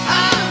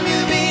 I'm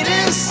your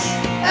Venus,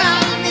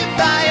 I'm your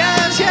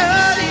fire,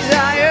 your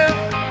desire.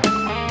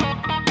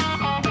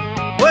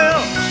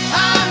 Well,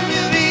 I'm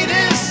your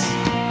Venus,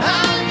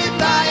 I'm your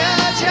fire,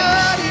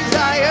 your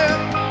desire.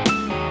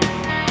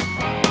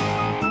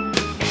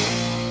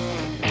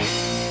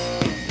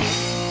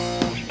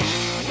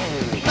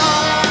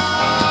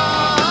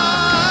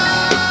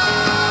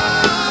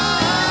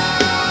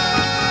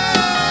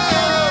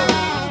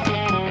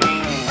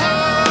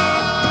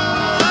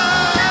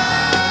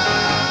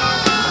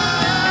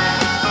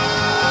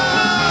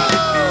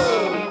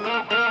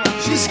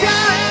 She's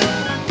got it,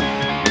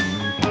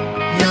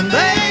 yeah,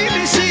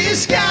 baby,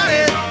 she's got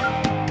it.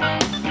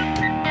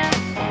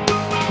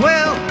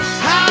 Well,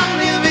 I'm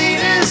your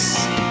Venus,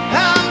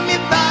 I'm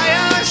your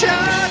fire,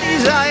 your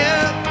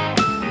desire.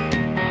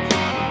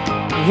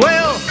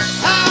 Well,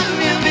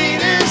 I'm your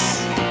Venus,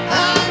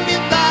 I'm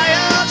your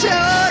fire,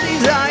 your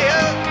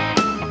desire.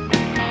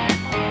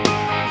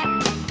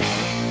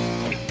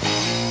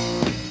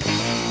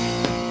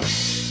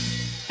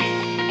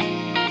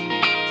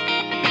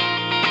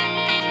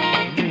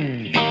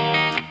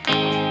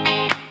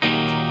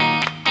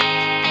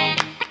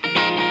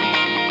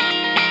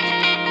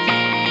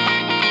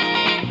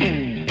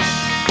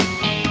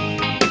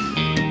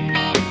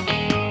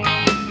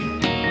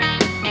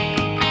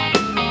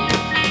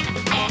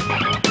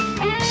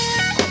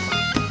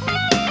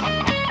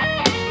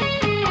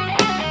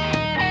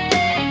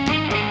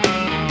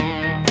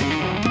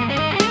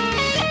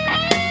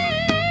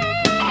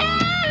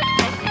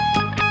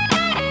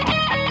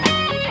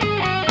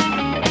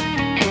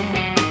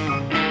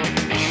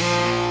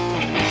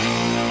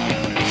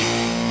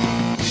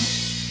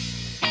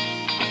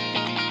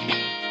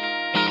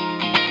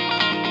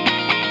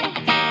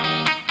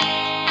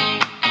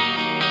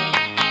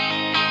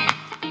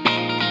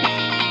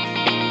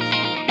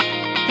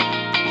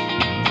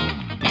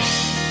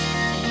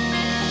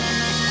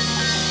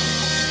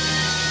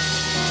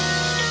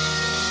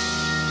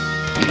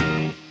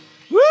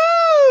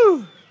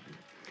 Woo!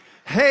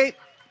 Hey,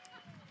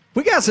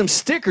 we got some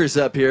stickers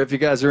up here if you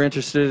guys are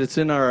interested. It's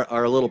in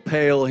our little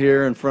pail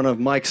here in front of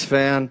Mike's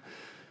fan.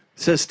 It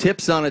says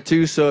tips on it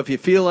too, so if you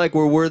feel like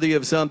we're worthy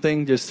of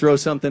something, just throw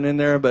something in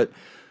there. But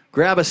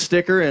grab a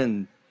sticker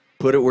and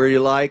put it where you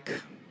like.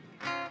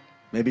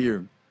 Maybe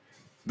your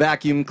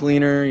vacuum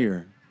cleaner,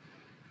 your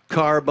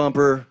car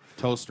bumper,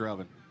 Toaster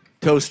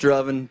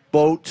oven.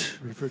 boat.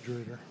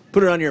 Refrigerator.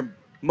 Put it on your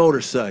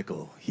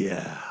motorcycle.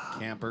 Yeah.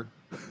 Camper.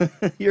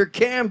 Your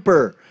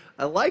camper.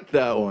 I like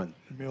that one.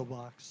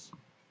 Mailbox.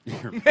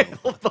 Your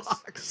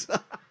Mailbox.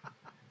 Thank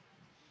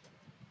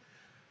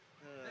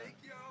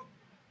you.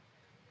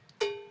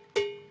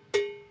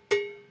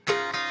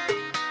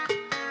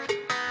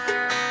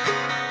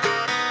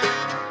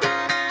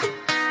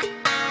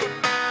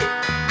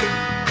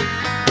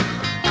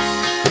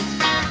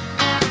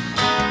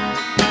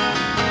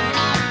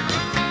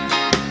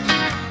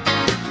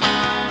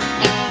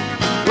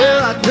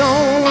 Well, I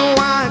don't know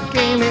why I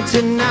came here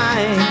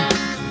tonight.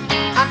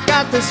 I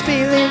got this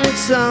feeling that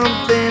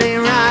something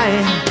ain't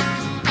right.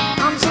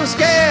 I'm so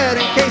scared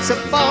in case I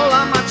fall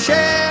out my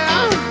chair,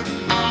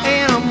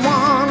 and I'm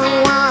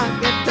wondering why I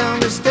get down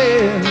the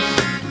stairs.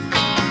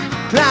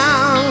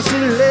 Clowns to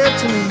the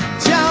left of me,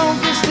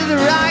 junkies to the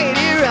right.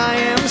 Here I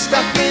am,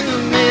 stuck in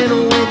the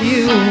middle with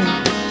you.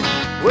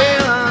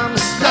 Well, I'm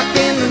stuck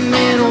in the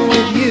middle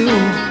with you,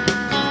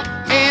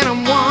 and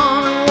I'm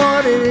wondering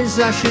what it is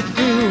I should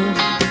do.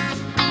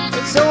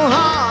 It's so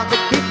hard to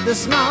keep the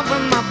smile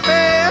from my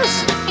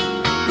face.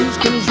 Lose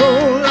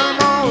control, I'm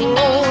all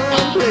over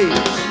the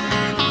place.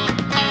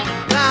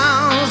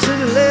 Clowns to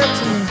the left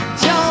of me,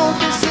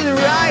 junkies to the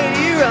right.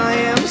 Here I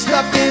am,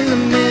 stuck in the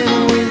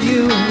middle with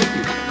you.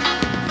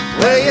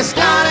 Well, you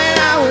started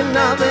out with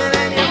nothing,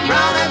 and you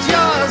promised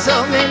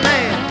yourself me,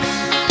 man.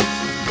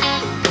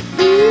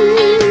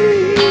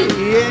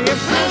 And you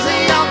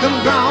fancy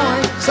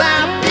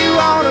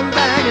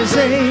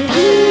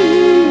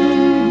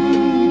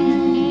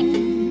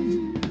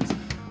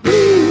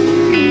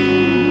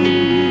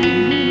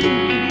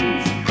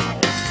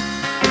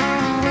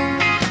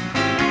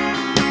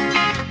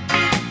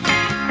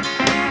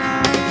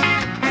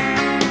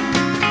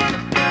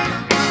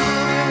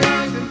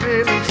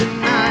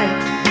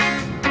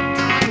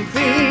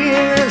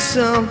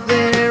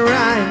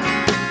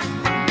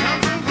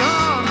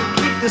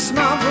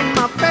smile from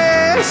my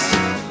face.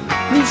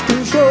 Lose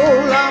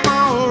control, I'm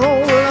all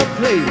over the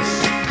place.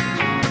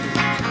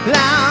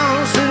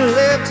 Clowns to the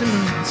left and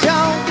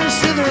jokers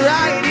to the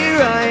right.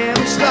 Here I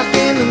am, stuck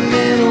in the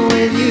middle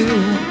with you.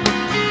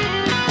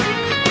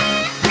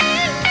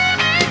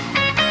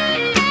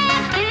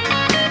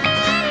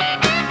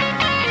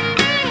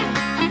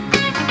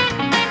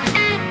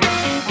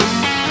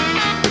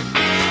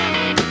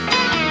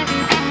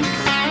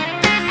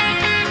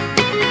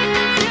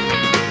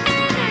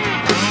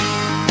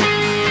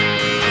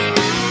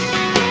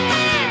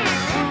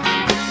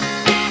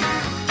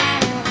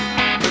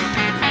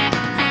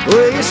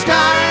 Well, you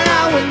started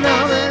out with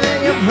nothing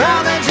and you're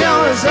proud that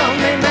you're a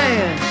something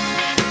man.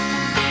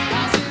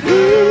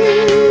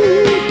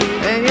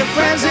 Ooh. And your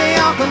friends, they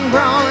all come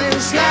crawling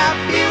and slap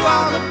you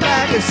on the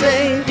back and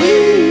say,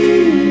 ooh.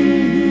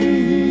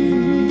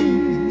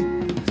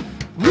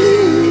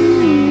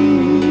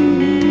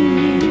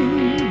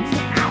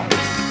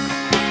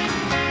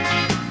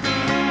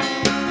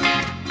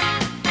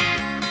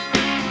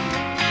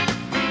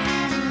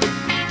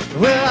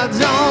 Well, I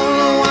don't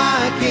know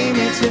why I came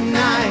here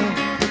tonight.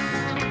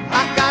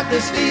 I got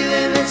this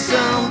feeling that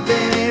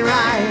something ain't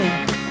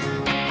right.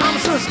 I'm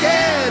so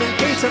scared in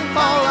case I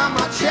fall out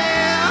my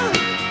chair,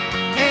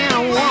 and I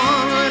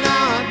wonder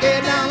how I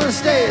get down the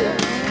stairs.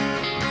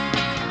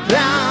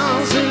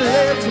 Clowns to the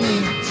left of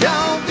me,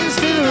 jokers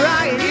to the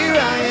right. Here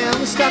I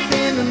am, stuck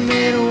in the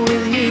middle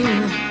with you.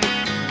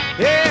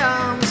 Yeah,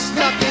 I'm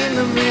stuck in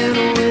the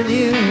middle with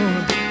you.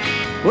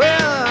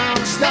 Well,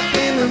 I'm stuck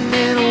in the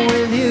middle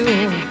with you.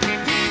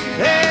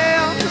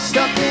 Yeah, I'm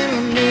stuck in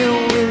the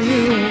middle with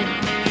you.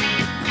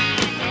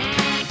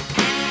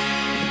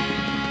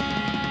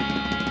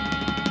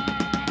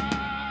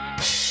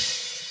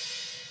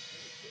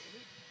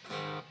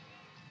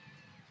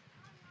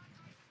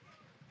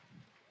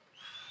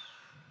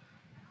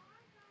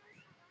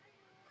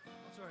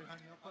 Sorry,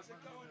 honey, I'll put my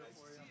name there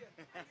for you.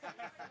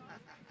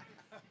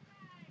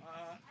 I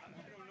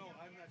don't know.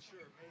 I'm not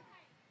sure. Maybe.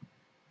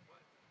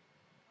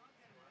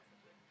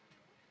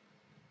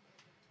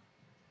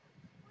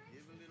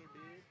 Give a little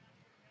bit.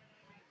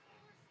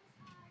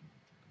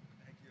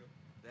 Thank you.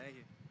 Thank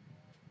you.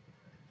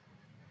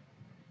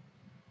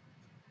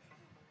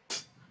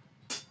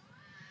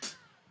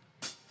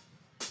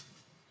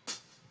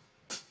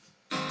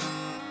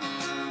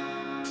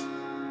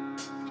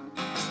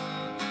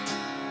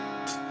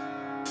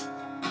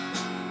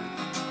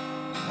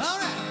 All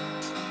right.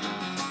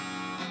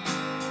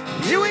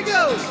 Here we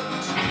go.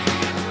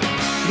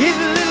 Give a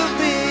little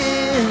bit.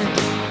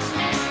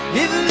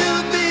 Give a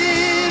little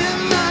bit of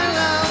my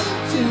love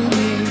to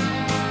me.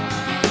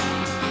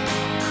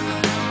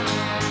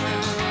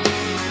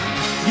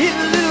 Give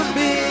a little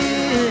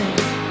bit.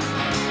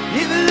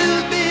 Give a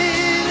little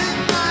bit of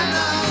my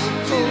love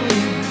to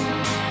me.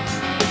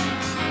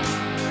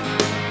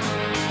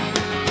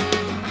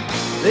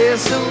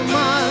 There's so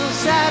much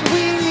that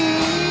we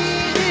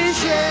need to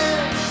share.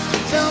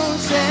 Don't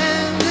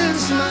send a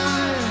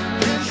smile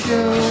and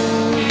show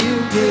you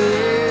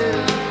good.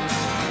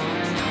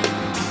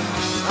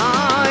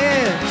 Oh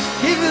yeah,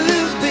 give a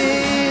little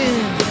bit.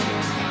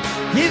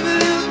 Give a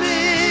little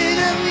bit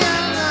of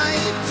your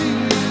life to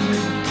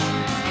me.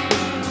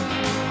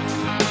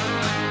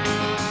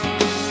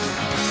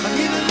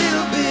 Give a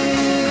little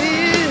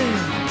bit.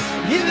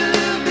 Give a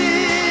little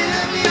bit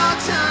of your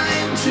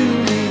time to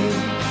me.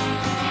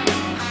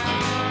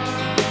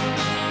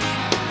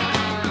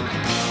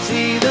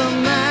 See the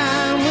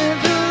man with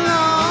the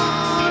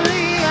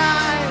lonely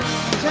eyes.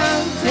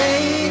 Don't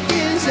take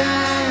his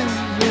hand,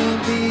 you'll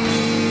be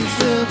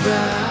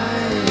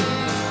surprised.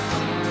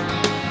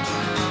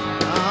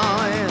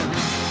 Oh yeah.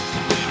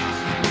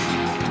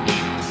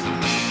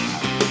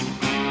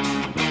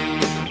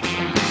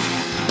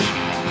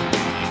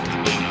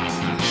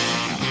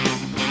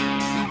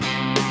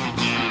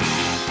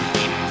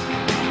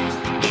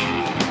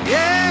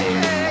 Yeah,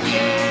 yeah,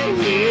 yeah,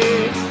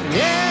 yeah.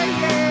 Yeah,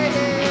 yeah,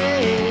 yeah.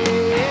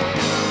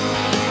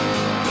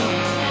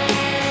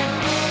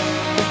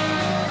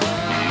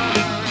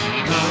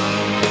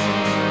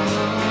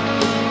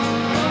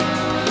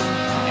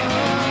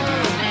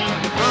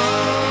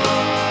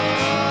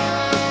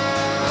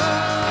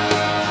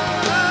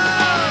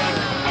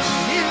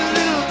 Give a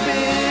little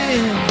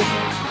bit.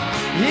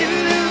 Give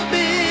a little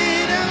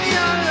bit of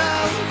your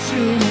love to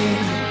me.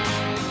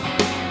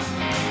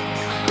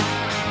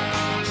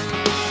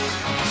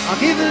 I'll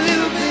give a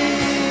little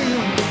bit.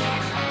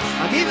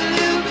 I'll give a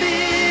little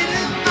bit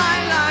of my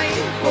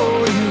life for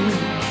you.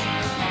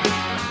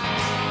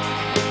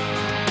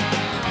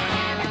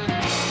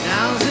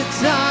 Now's the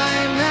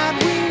time that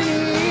we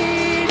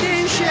need to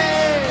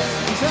share.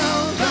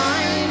 Don't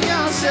find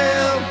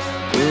yourself.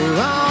 We're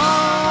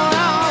on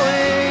our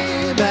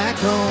way back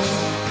home.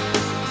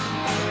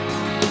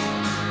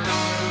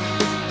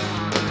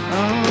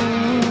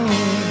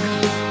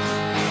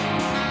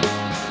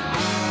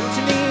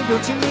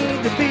 Don't you need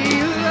to be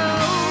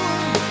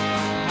alone?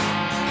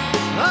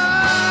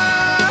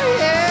 Oh,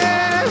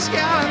 yes,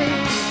 Scotty.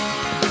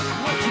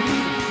 What you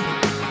need,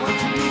 what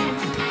you need,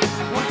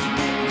 what you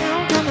need.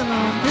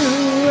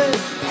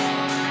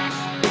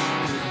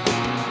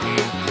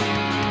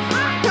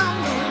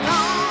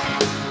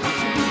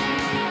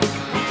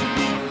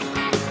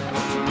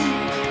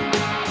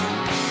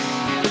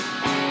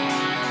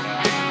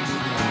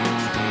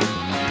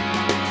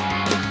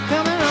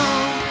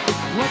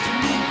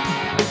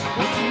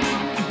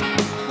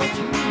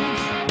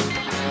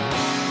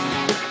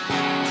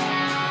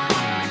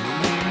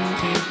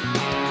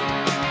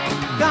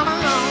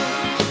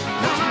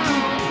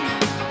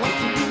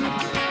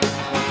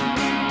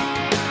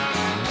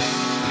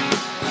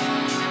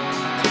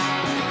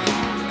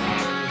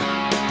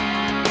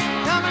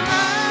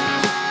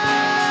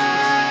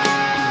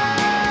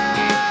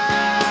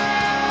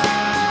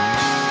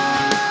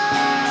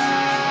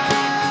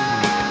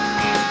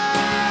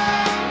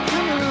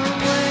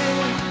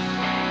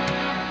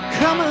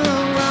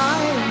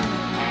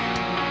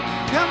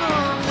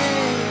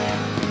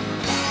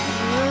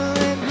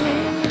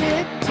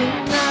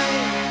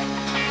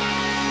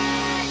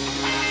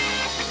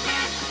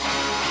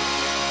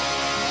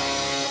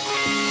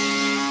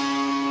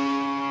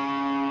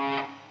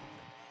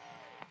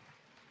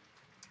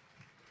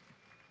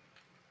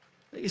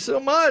 so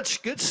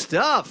much. Good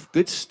stuff.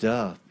 Good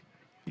stuff.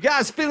 You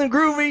guys feeling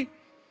groovy?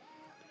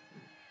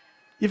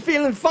 You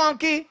feeling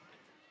funky?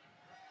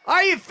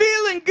 Are you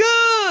feeling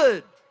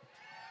good?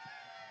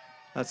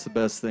 That's the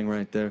best thing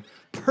right there.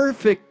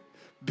 Perfect,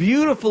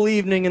 beautiful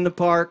evening in the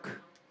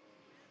park.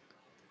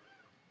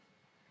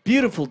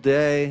 Beautiful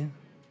day.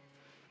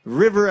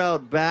 River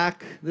out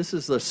back. This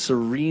is a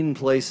serene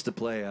place to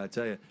play, I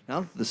tell you.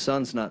 Now that the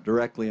sun's not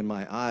directly in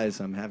my eyes,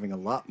 I'm having a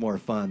lot more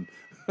fun.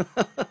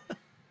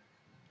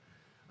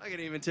 I can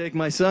even take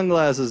my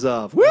sunglasses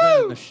off. You've been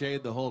in Woo! the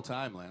shade the whole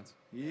time, Lance.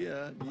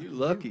 Yeah, you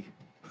lucky.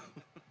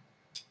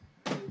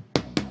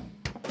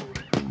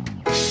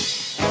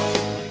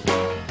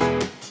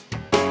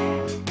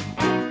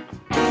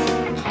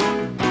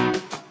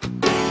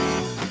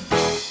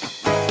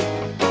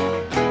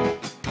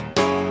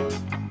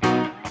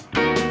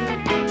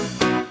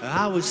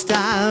 I was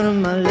tired of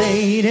my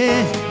lady.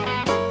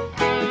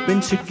 We've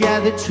been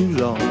together too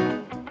long.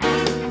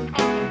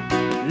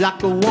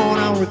 Like a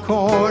worn-out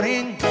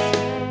recording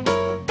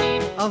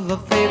of a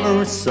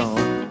favorite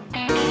song.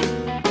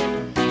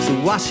 So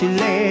while she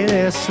lay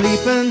there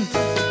sleeping,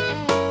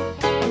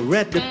 I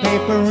read the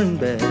paper in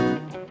bed.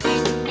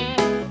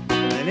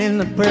 And in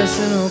the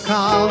personal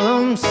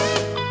columns,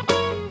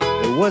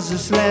 there was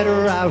this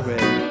letter I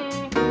read.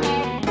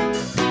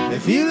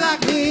 If you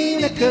like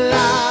pina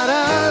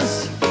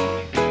coladas,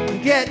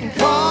 getting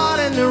caught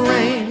in the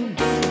rain.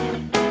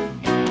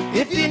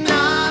 If you're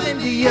not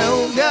into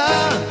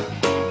yoga,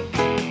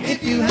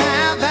 if you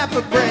have half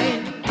a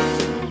brain.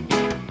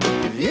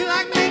 If you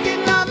like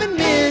making love at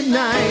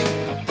midnight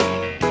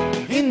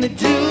in the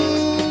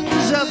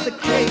dunes of the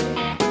Cape,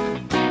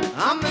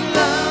 I'm the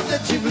love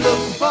that you've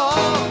looked for.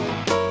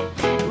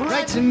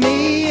 Write to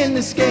me and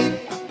escape.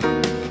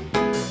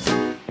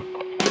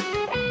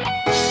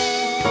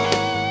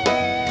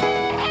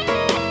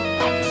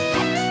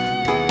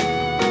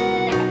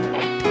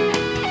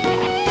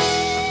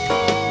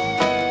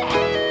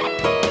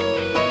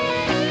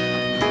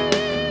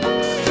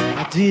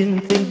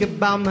 Didn't think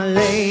about my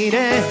lady.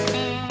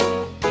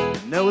 I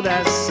know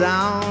that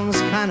sounds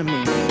kind of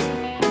mean,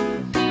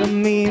 but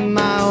me and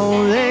my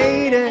old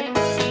lady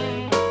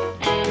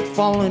had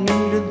fallen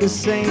into the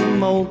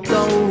same old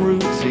dull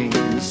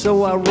routine.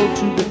 So I wrote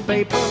to the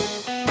paper,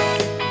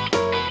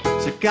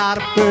 took out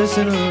a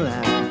personal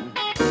line.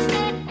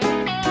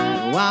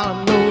 And while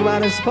I'm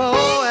nobody's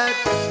poet,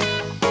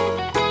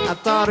 I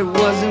thought it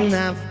wasn't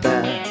half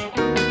bad.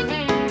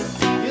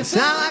 Yes,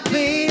 I like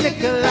pina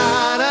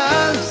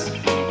coladas,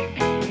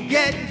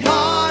 getting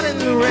caught in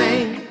the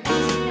rain.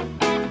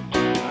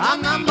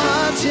 I'm not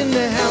much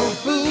into health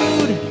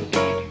food,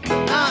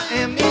 I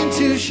am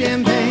into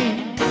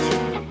champagne.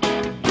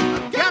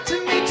 I've got to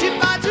meet you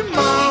by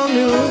tomorrow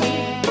noon,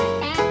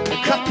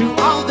 cut through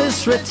all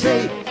this red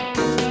tape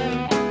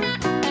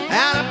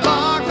at a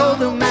bar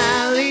called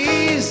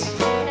O'Malley's,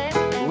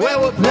 where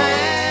we'll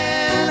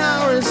plan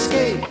our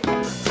escape.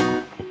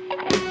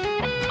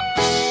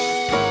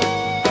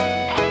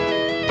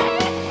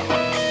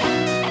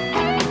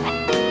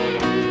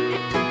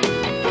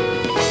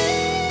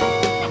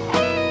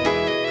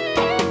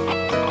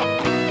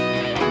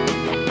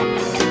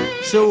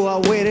 So I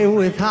waited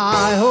with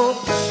high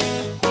hopes,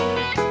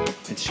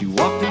 and she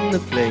walked in the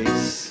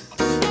place.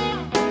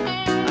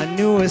 I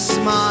knew her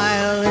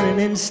smile in an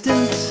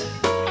instant,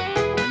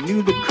 I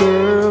knew the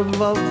curve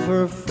of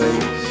her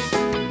face.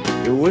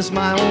 It was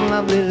my own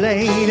lovely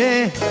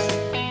lady,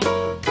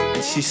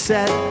 and she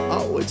said,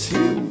 oh, it's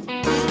you.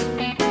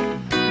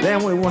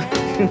 Then we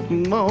waited a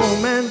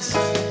moment,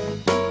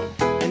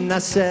 and I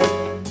said,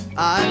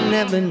 I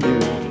never knew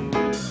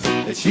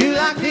that you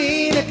like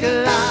pina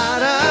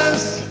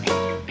coladas,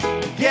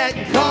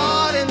 getting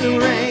caught in the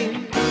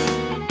rain,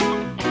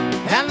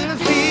 having the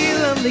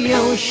feel of the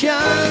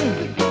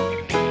ocean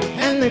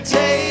and the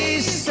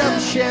taste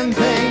of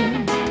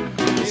champagne.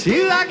 So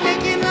you like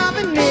making love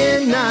at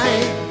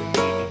midnight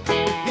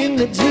in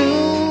the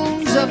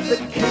dunes of the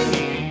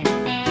Cape.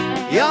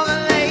 You're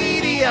the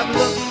lady I've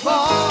looked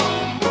for.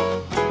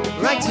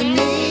 Write to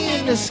me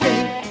and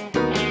escape.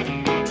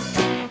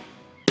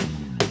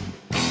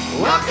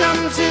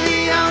 Welcome to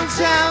the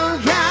Hotel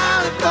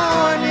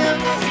California.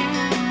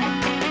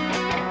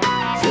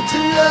 Such a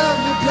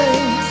lovely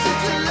place,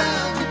 such a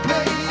lovely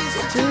place,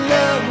 such a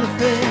lovely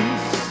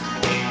place.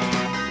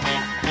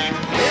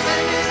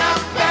 Living it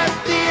up at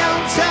the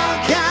Hotel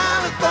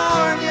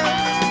California.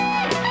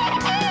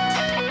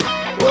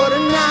 What a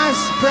nice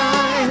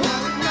surprise,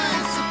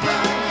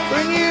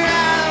 when you're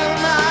out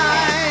of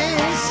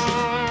eyes.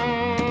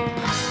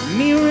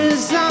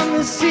 Mirrors on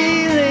the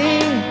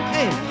ceiling,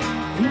 hey,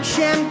 and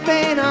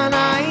champagne on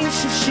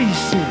ice. She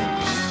said,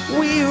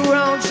 we were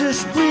all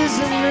just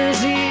prisoners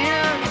here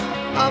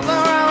of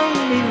our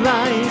own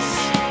device.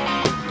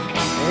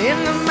 In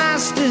the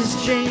master's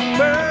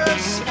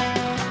chambers,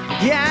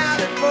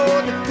 gathered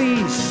for the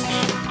feast.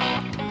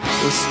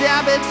 We'll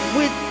stab it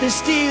with the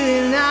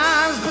steely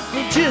knives, but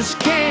we just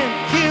can't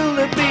kill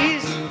the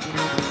beast.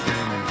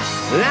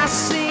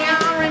 Last thing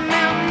I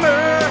remember,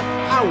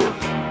 I was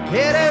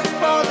headed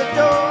for the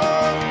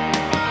door.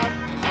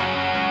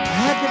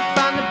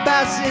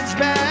 voyage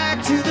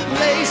back to the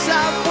place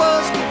I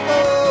was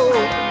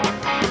before.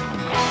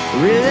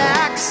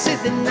 Relax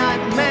at the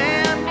night,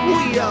 man,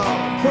 we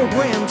are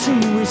programmed to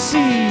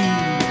receive.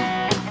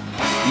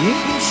 You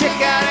can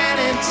check out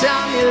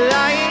anytime you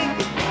like,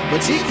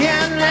 but you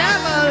can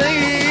never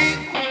leave.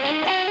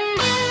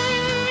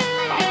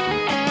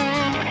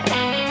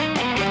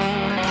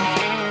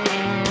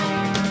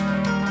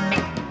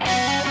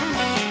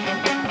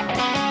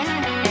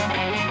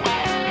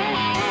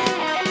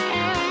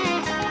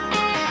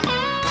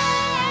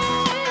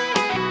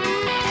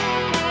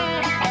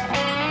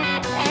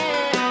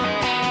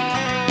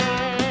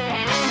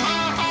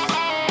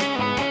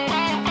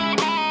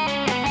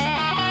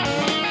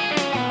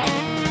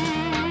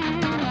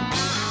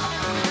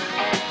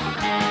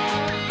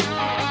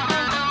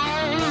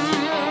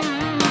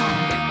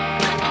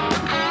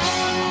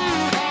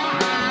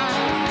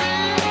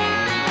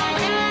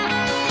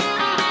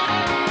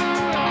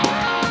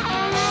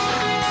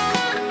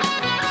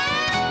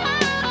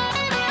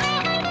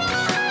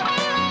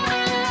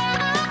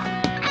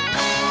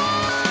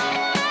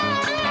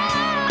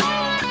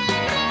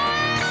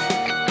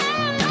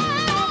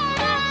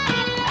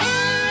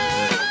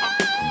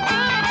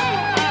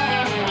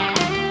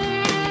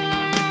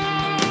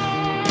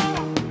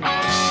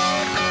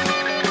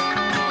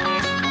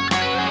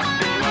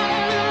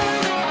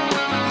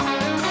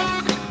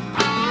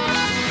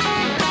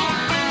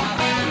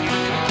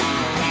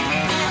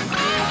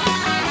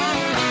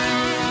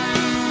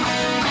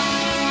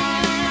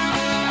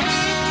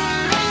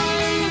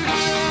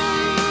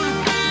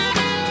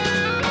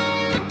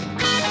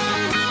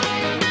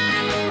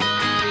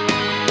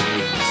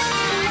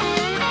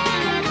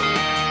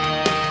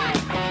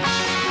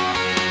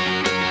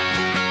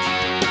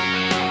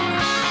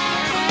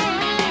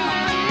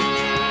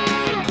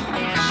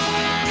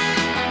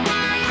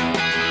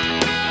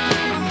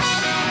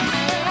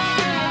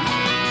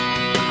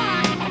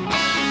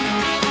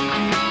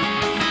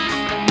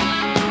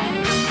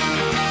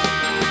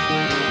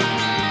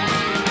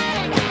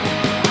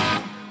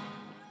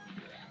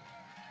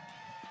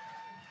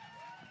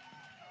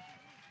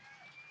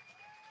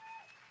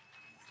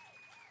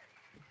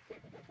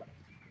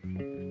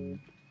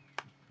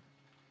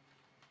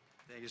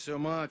 Thank you so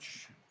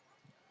much.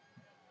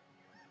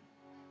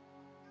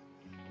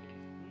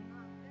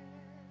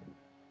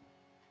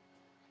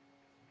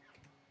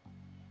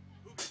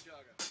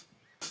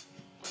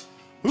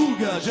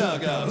 Hooga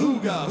jaga,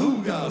 hooga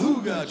hooga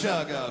hooga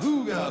jaga,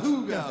 hooga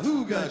hooga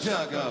hooga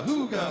jaga,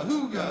 hooga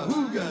hooga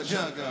hooga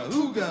jaga,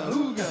 hooga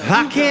hooga.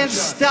 I can't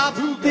stop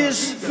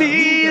this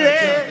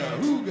feeling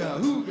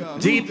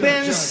deep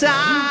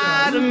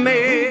inside of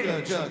me.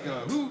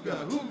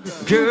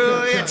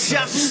 Girl, you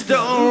just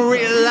don't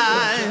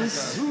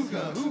realize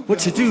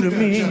what you do to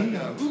me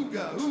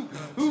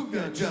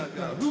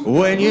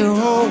when you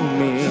hold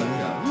me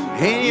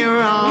in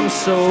your arms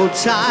so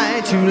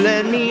tight. You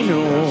let me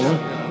know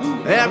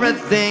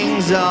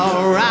everything's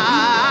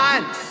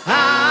alright.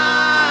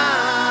 I'm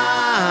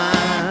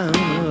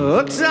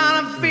hooked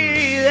on a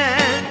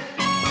feeling.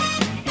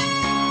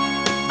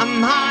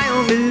 I'm high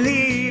on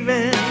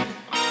believing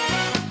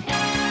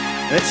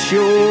that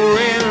you're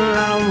in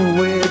love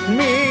with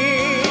me.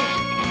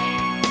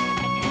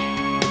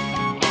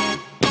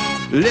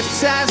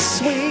 Lips as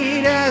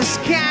sweet as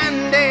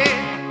candy,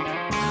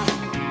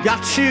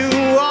 got you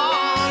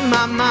on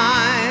my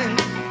mind.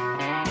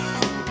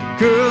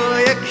 Girl,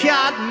 you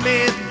got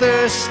me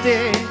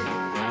thirsty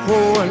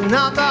for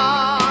another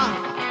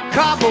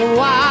cup of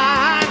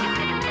wine.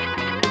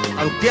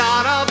 I've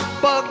got a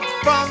bug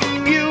from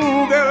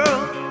you, girl,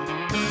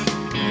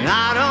 and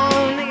I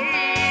don't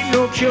need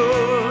no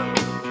cure.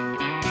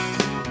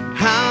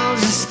 I'll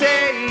just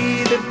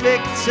stay the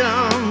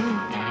victim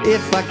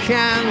if I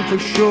can for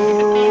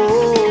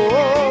sure.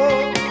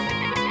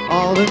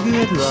 All the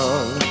good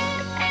love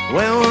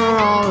when we're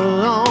all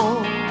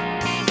alone.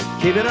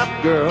 Keep it up,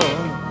 girl.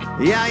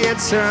 Yeah, you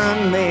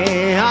turn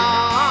me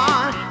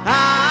on.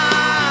 I'm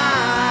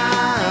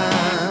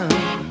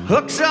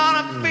hooked on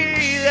a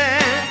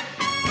feeling.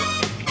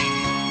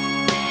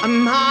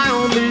 I'm high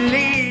on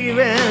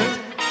believing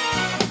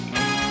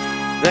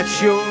that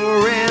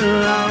you're in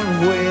love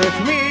with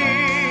me.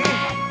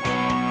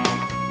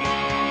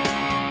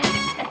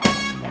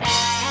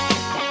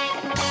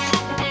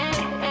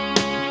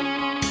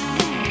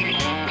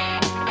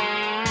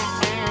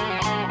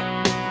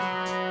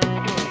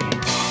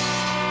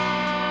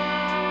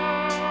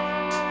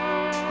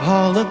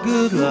 All the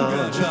good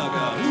love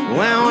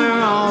when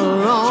we're all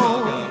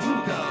alone.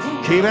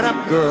 Keep it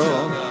up,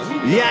 girl.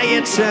 Yeah,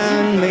 you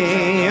turn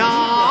me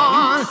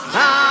on.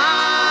 I'm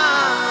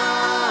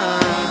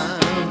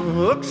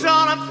hooked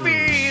on a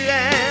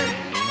feeling.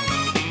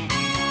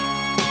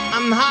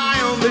 I'm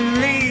high on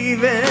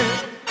believing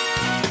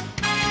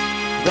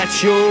that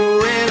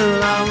you're in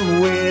love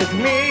with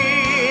me.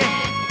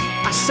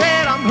 I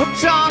said I'm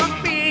hooked on a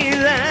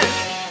feeling,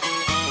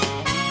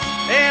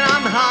 and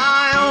I'm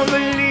high on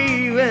believing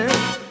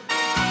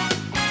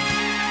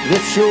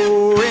that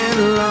you're in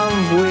love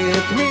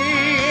with me.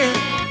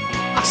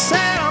 I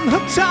said I'm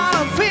hooked on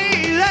a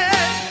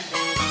feeling.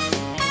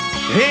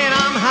 And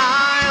I'm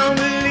high on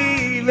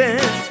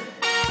believing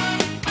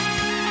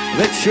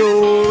that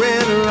you're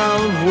in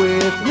love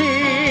with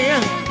me.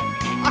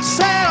 I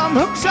said I'm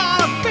hooked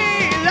on a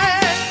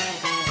feeling,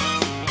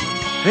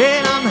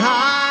 and I'm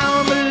high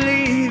on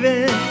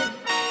believing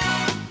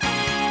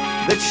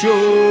that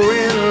you're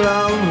in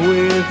love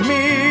with me.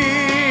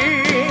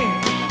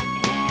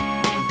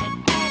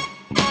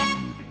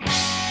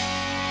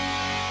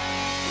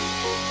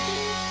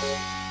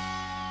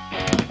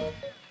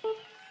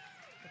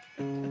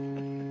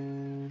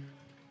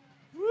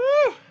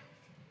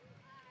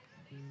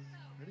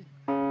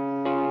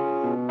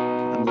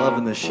 I'm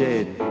loving the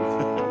shade.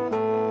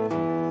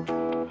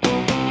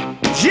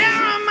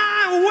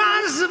 Jeremiah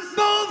was a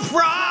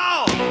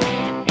bullfrog,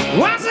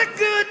 was a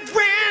good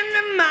friend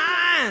of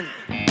mine.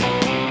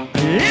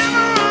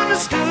 Never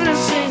understood a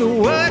single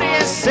word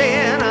he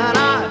said, and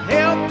I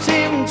helped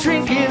him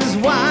drink his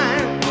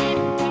wine.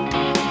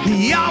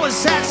 He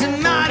always had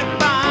some mighty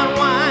fine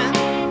wine,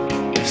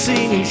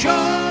 singing joy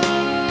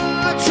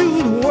to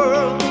the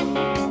world.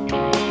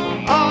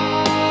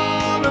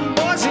 All the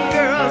boys and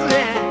girls,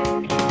 yeah.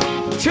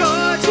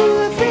 Joy to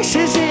the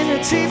fishes in the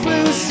deep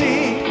blue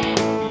sea.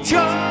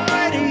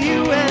 Joy to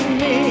you and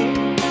me.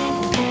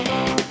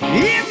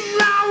 If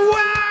I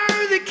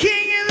were the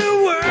king of the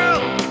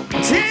world,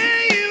 I'd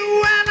tell you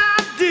what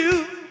I'd do.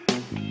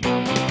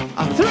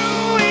 I'd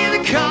throw in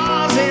the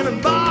cars and the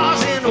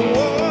bars and the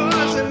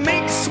wars and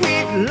make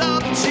sweet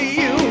love to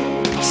you.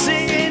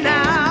 Singing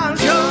out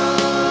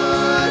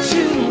joy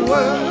to the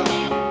world.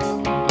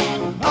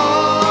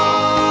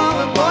 All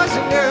the boys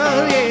and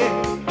girls, yeah.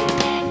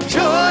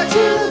 Joy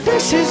to the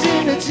fishes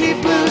in the deep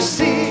blue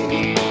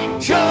sea.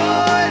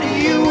 Joy to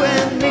you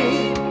and me.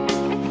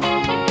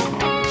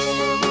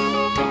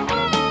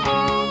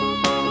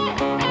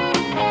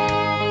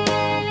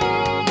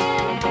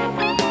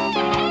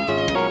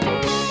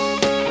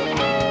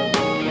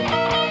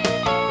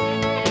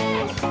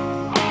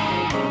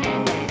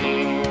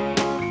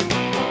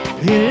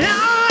 You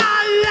know I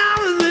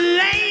love the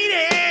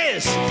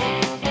ladies,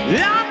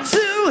 love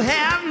to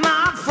have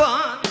my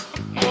fun.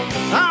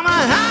 I'm a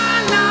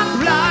high-knob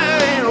flyer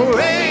and a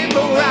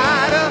rainbow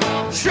rider,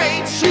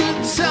 straight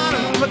shooting son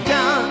of a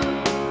gun.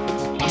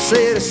 I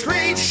said a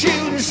straight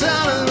shooting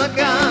son of a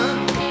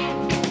gun.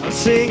 I'm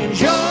singing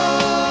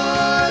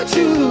joy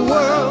to the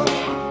world.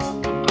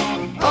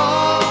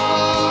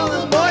 All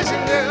the boys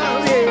and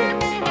girls, yeah.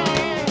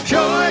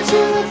 Joy to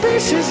the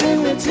fishes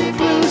in the deep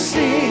blue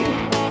sea.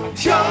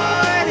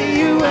 Joy to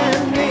you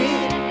and me.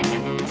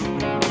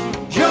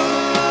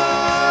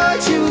 Joy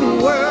to the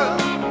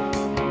world.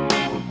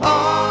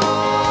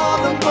 All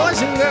the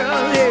boys and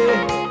girls, yeah.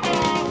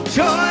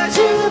 Joy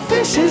to the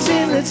fishes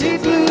in the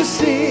deep blue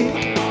sea.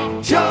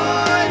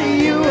 Joy to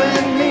you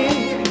and me.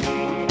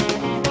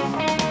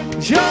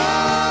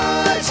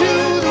 Joy to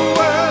the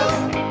world.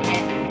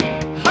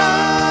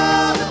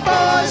 All the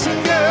boys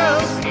and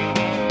girls.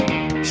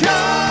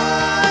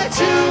 Joy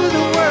to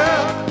the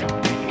world.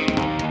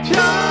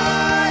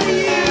 Joy to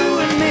you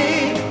and me.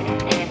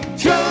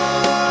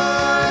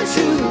 Joy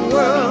to the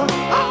world.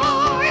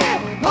 Oh yeah.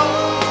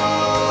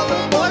 All the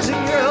boys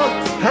and girls.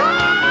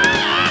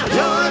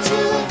 Joy to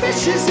the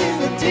fishes in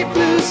the deep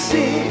blue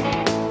sea.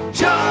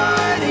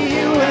 Joy to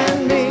you and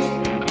me.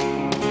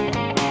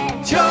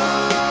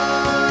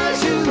 Joy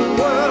to the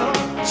world.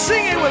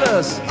 Sing it with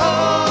us.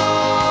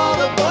 All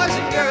the boys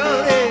and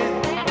girls, yeah.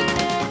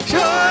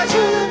 Joy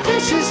to the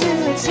fishes in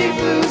the deep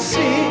blue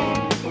sea.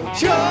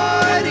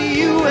 Joy to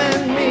you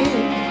and me.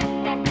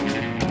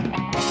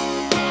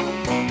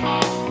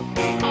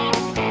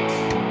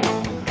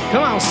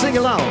 Come on, sing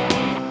along.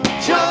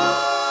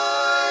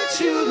 Joy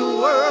to the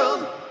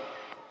world.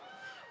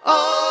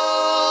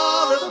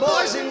 All the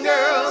boys and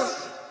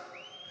girls.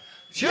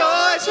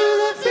 Joy to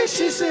the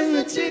fishes in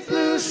the deep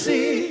blue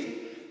sea.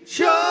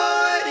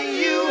 Joy to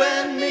you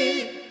and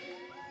me.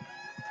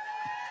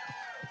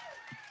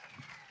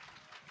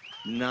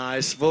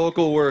 Nice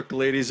vocal work,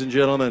 ladies and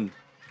gentlemen.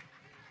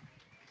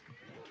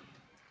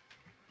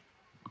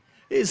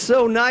 It's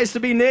so nice to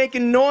be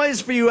making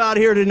noise for you out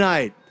here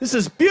tonight. This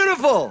is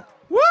beautiful.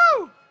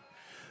 Woo!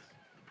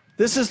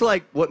 This is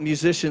like what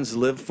musicians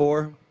live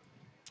for.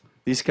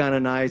 These kind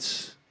of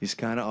nights, these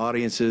kind of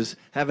audiences,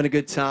 having a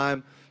good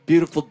time,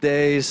 beautiful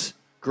days,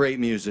 great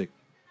music.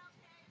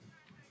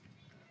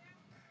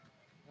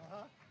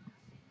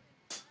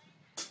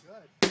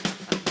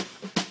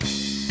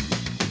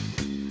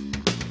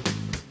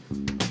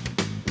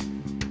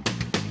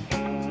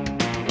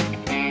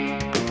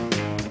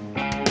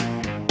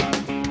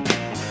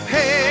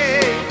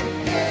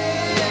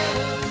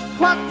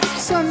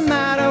 What's the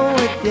matter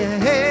with your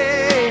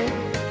head?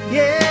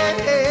 Yeah.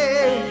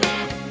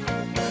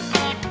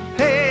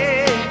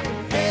 Hey.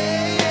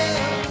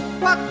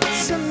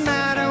 What's the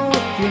matter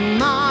with your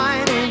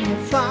mind and your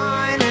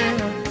finding?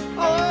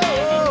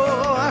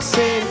 Oh, I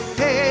said,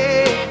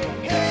 hey.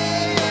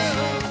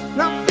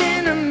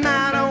 Nothing the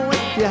matter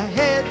with your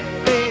head,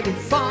 baby.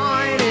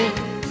 Find it.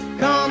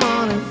 Come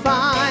on and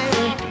find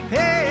it.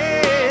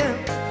 Hey.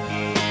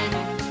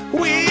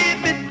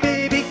 Whip it,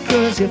 baby,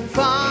 'cause you're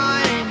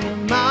fine.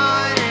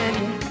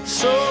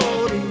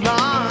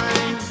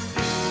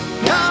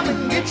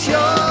 get your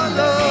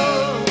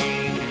love.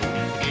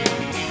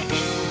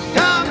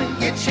 Come and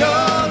get your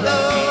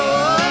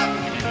love.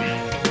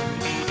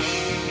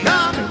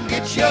 Come and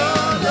get your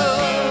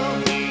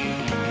love.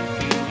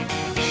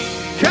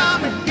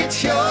 Come and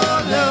get your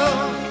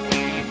love.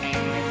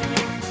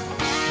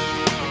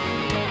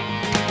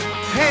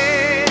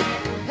 Hey,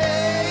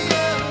 hey,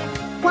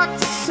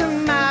 what's the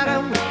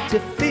matter with you?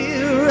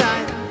 Feel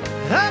right,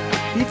 huh?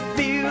 You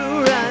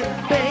feel right,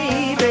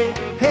 baby.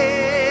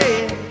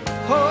 Hey,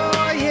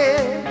 oh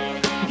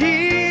yeah,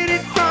 get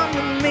it from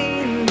the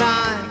mean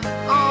mind.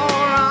 All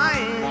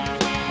right,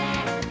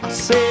 I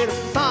said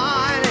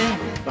fine and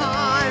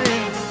fine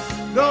and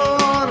go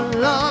on and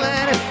love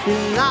it if you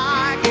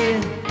like it.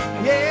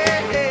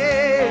 Yeah,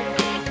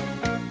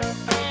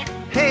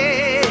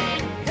 hey,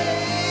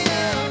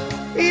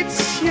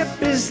 it's your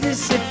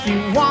business if you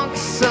want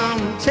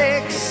some,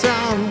 take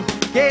some,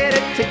 get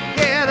it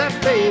together,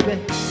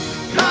 baby.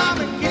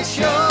 Come and get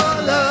your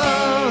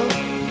love.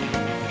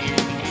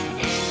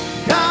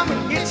 Come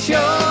and get your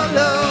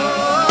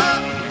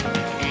love.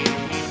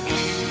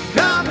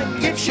 Come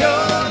and get your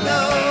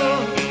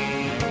love.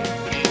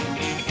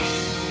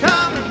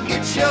 Come and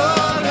get your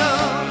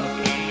love.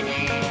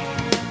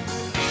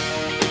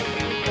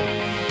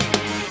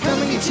 Come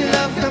and get your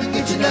love, come and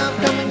get your love,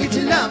 come and get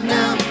your love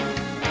now.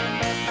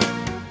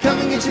 Come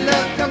and get your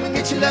love, come and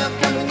get your love,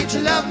 come and get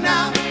your love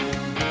now.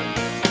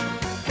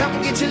 Come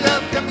and get your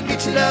love, come and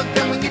get your love,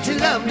 come and get your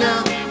love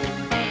now.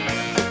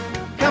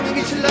 Come and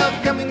get your love,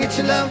 come and get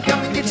your love, come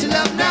and get your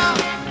love now.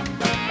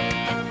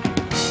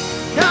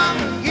 Come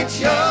and get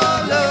your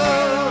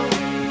love.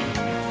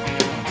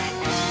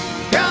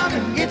 Come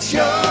and get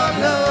your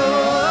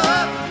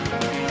love.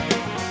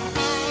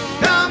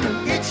 Come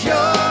and get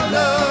your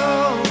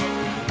love.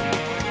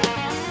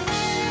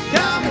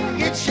 Come and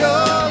get your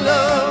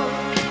love.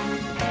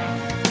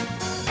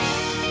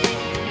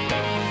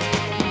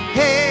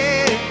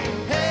 Hey,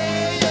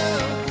 hey,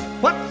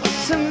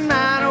 what's the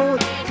matter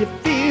with you?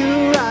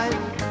 Feel right,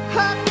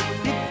 huh?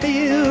 You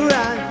feel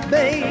right,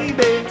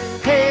 baby.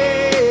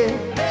 Hey,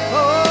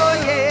 oh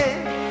yeah,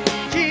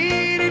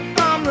 get it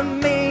from the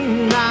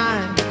main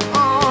line.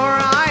 All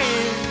right.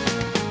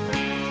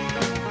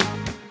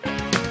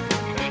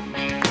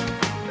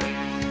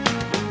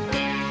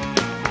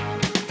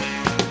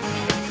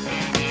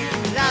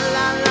 La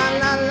la la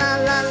la la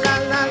la la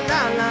la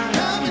la la.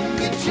 Come and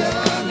get your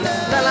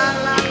love. La la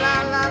la la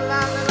la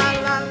la la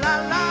la la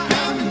la.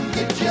 Come and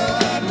get your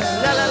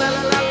love. La la la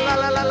la la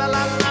la la la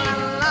la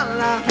la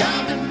la.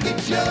 Come and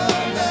get your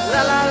love.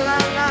 La la la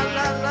la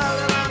la la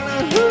la la.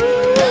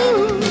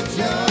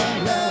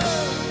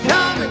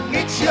 Come and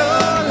get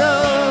your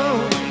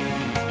love.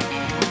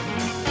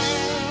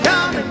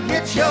 Come and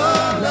get your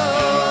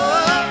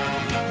love.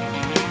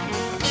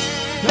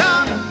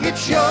 Come and get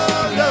your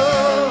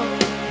love.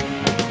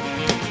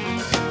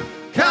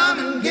 Come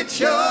and get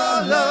your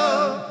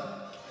love.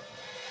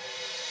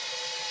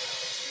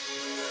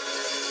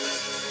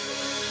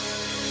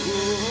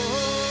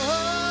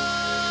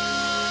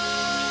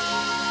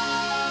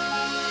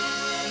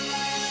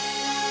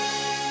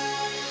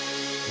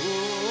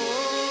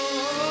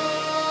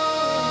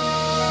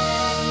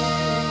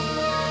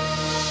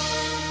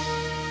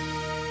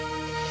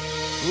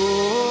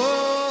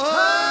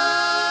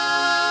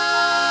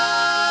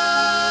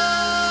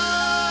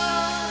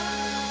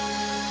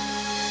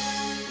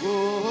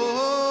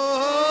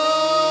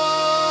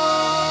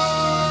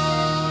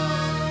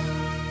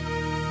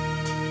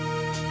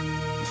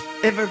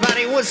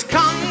 Everybody was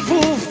kung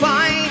fu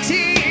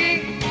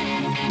fighting.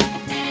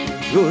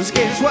 Those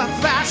kids were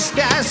fast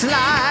as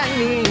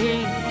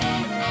lightning.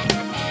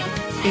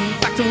 In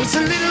fact, it was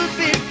a little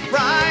bit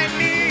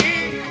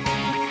frightening,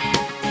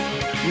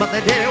 but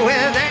they did it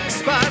with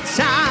expert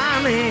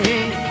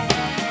timing.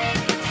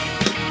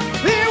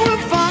 They were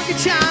funky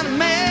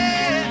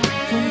Chinamen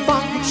from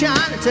funky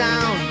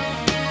Chinatown.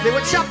 They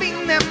were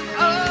chopping them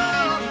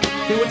up,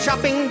 they were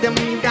chopping them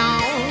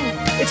down.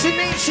 It's an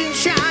ancient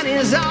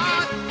Chinese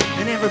art,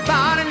 and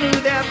everybody knew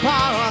their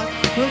power,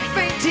 from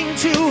fainting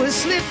to a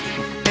slip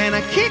and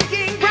a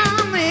kicking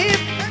round the hip.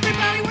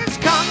 Everybody was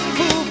kung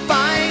fu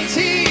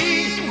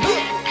fighting.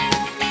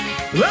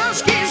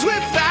 Those kids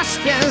were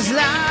fast as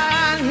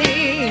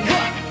lightning.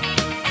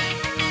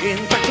 In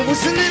fact, it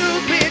was a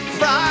little bit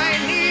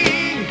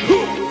frightening,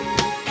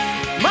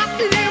 but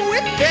they did it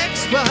with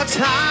expert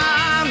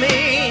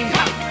timing.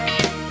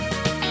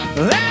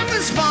 There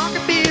was Funky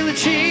Billy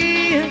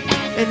Chin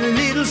and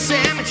little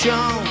Sammy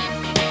John.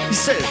 He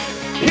said,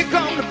 here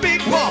come the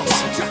big boss,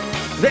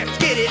 let's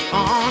get it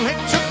on. They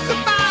took the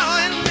ball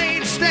and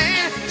made a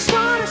stand,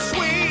 started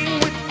swinging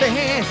with the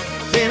hand.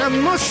 Then a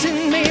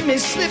motion made me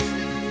slip,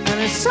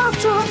 and a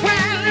soft talk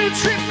ran a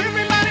trip.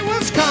 Everybody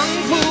was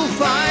kung fu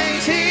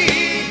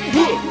fighting.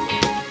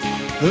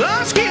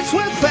 Those kids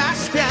were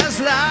fast as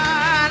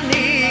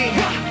lightning.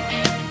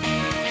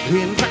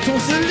 In fact, it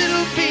was a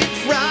little bit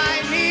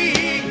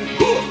frightening,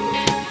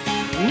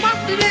 but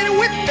they did it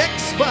with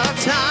expert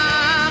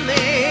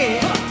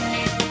timing.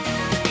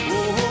 Oh,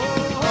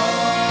 oh,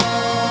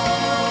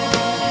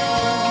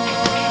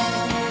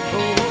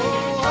 oh, oh.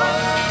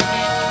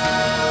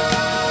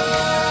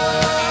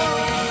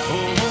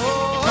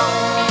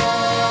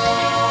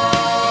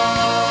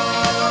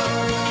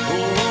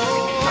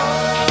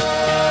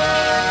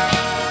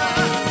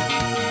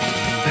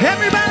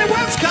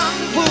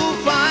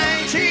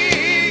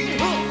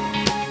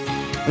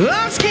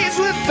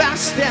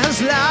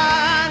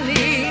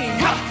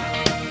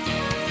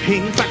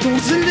 In fact, it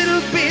was a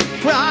little bit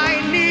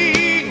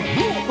frightening.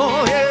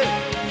 Oh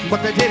yeah,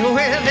 but they did with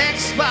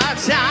expert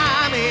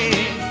timing.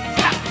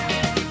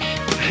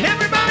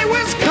 Everybody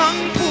was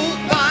kung fu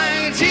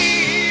fighting.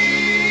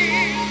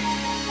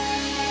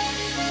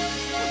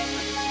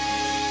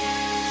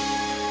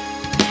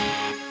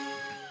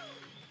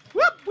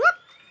 Whoop, whoop.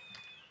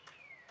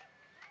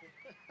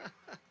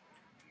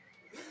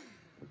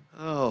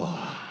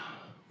 Oh,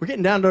 we're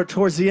getting down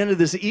towards the end of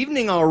this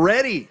evening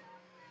already.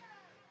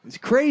 It's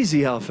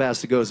crazy how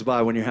fast it goes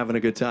by when you're having a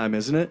good time,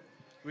 isn't it?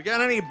 We got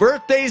any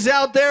birthdays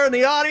out there in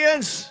the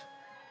audience?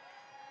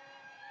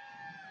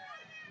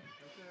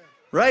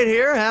 Right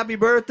here, happy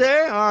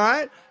birthday. All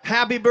right.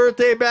 Happy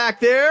birthday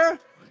back there.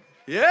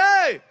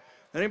 Yay.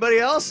 Anybody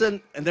else? And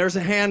there's a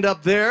hand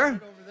up there.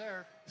 Over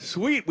there.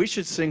 Sweet. We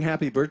should sing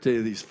happy birthday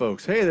to these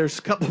folks. Hey, there's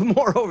a couple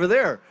more over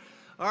there.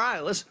 All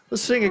right, let's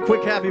sing a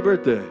quick happy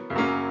birthday.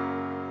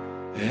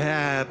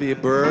 Happy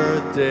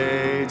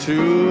birthday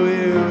to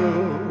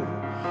you.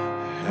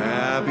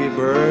 Happy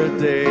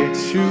birthday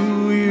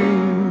to you.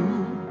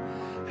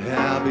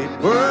 Happy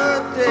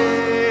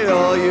birthday,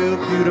 all you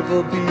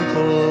beautiful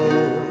people.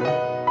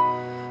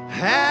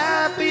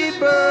 Happy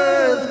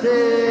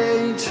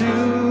birthday to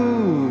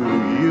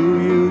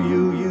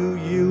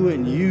you,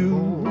 and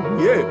you.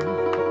 Yeah.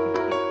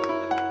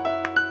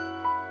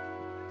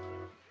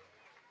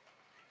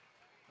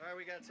 All right,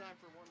 we got time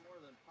for one more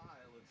than pie,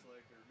 it looks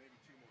like, or maybe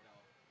two more now.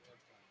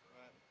 All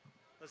right,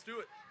 let's do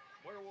it.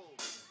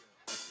 Werewolves.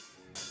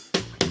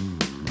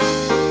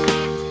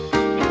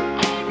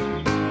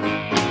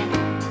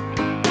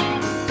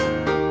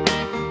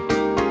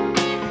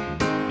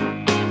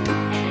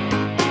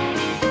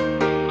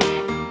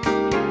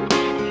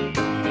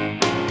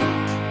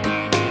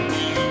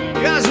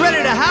 You guys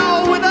ready to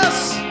howl with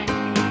us?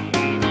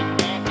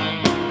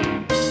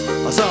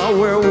 I saw a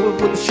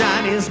werewolf with a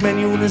Chinese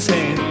menu in his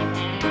hand,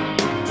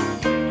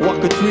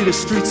 walking through the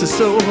streets of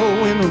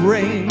Soho in the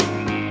rain.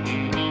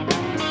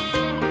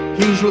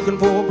 He was looking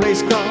for a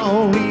place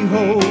called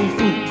Whole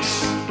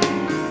Foods.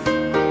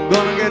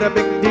 Gonna get a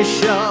big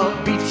dish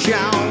of beef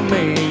chow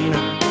mein.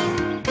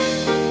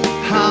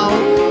 How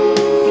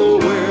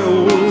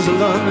werewolves of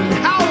London,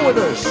 howl with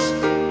us.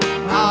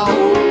 How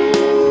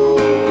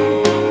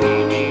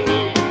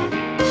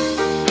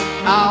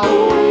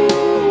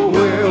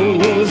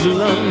werewolves of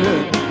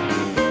London.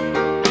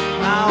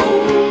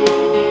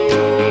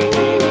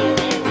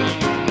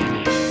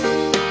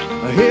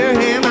 I hear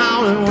him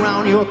howling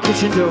around your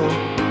kitchen door.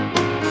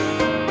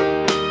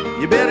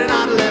 You better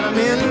not let him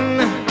in.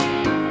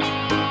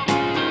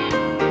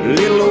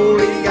 Little old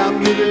lady got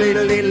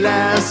mutilated late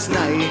last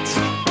night.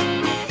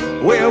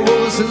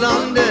 Werewolves of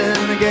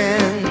London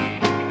again.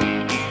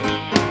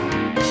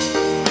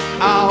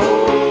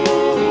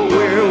 Oh,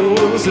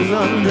 werewolves of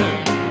London.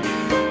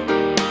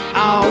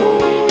 Oh,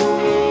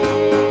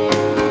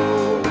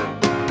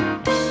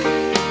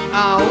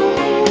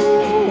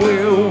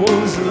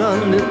 werewolves of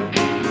London.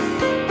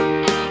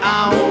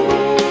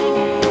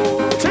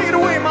 Take it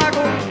away,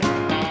 Michael.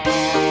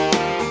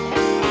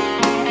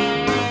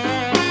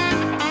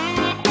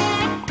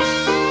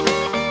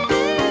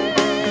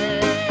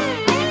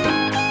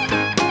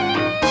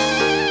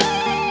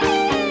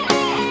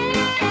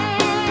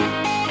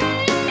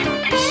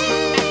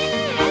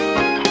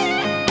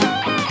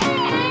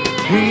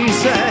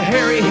 He's a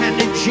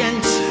hairy-handed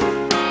gent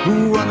who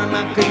run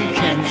amok in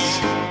Kent.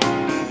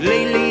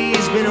 Lately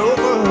he's been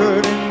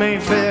overheard in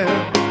Mayfair.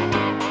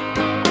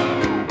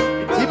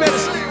 You better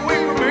stay away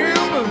from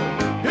him.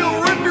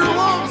 He'll rip your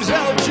lungs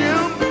out,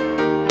 Jim.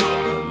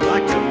 I'd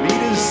like to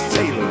meet his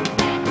tailor.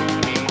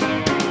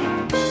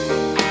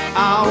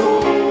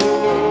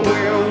 Oh,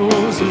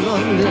 werewolves of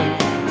London.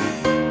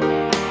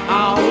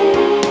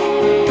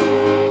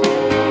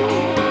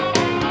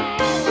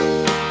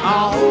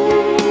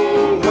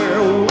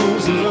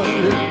 Werewolves of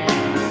London.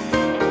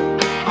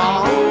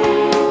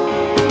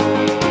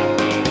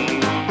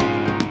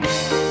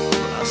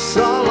 I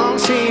saw Long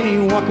Cheney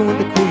walking with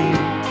the Queen.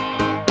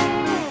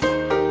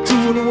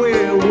 Two of the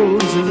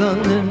werewolves of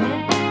London.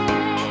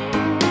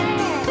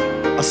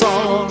 I saw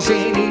Long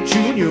Cheney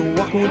Jr.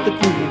 walking with the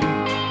Queen.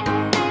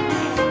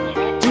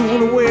 Two of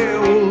the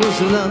werewolves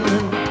of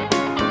London.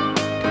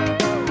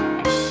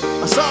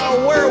 I saw a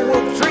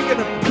werewolf drinking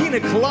a pina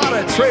colada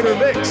at Trader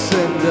Vic's,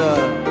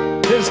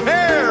 and his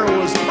hair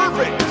was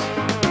perfect.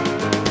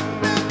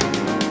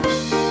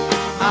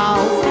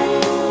 Oh,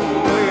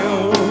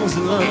 werewolves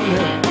of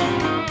London.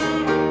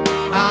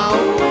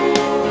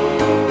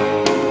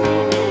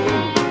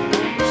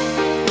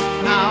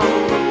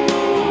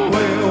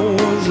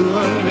 Werewolves of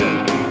London.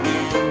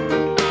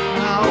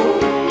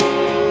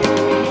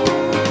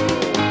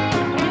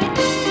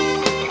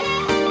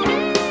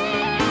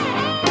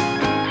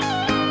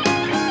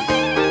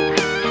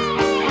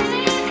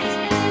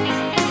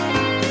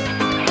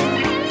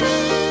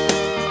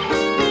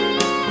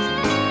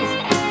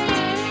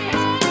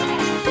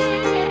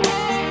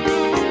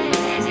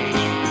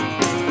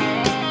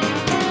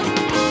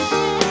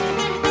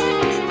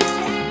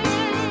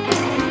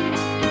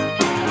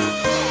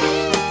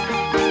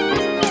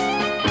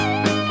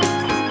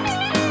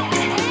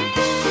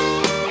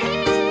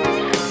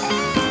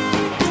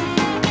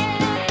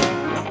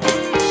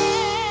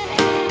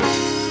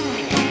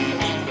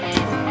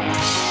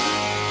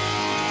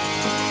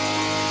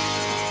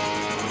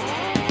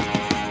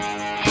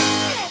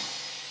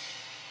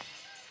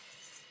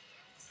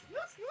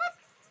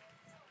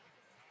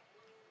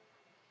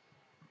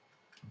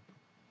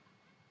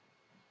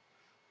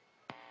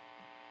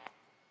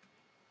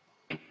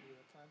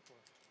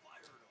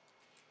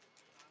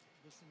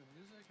 listen to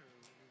music, or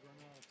are we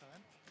running out of time?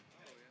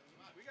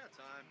 We got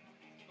time.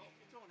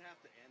 You don't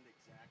have to end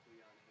exactly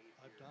on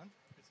 8 I've done.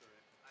 It's all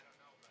right. I don't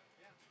know, but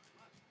yeah,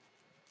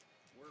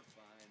 we're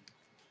fine.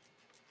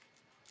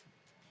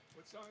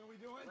 What song are we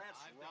doing? Let's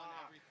I've rock. done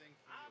everything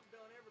for I've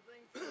done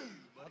everything for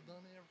you. I've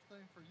done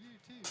everything for you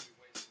too.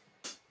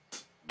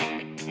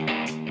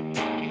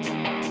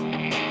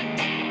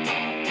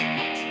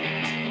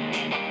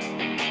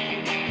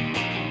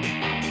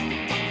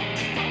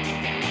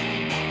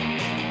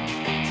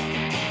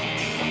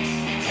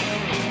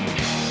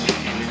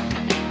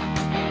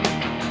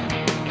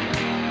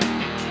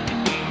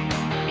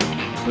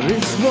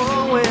 This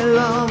one-way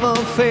love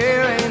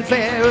affair ain't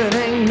fair, it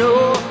ain't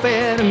no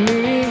affair to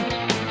me.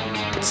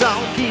 It's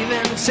all give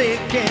and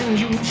take and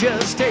you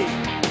just take.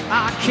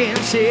 I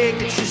can't take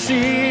it, you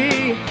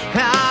see.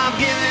 I've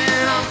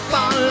given up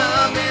on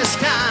love this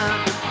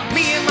time.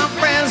 Me and my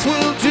friends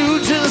will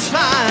do just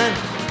fine.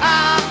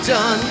 I've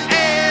done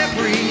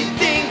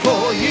everything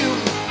for you.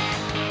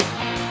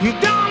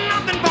 You've done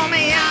nothing for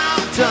me.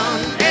 I've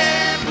done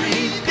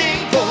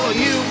everything for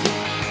you.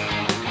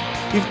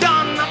 You've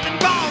done nothing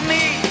for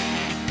me.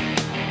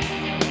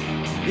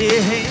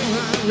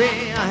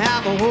 Yeah, I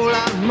have a whole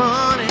lot of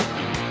money.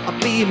 I'll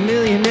be a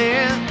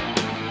millionaire.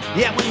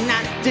 Yeah, when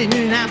that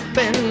didn't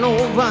happen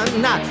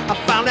overnight, I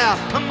found out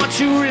how much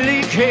you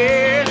really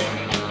care.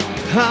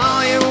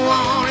 All you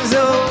want is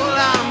a whole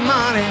lot of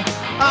money.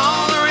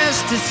 All the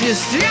rest is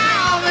just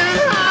love and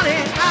honey.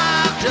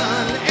 I've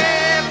done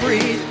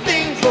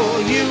everything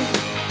for you.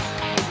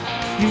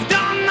 You've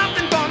done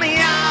nothing for me.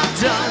 I've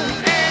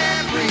done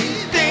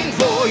everything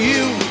for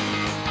you.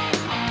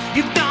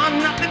 You've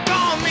done nothing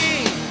for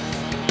me.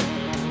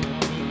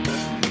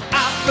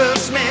 I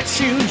first met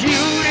you,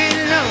 you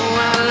didn't know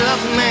I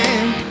love me.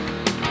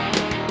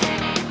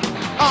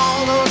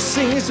 All those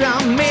things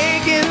about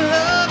making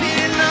love you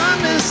didn't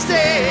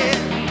understand.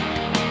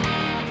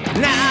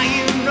 Now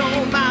you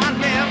know my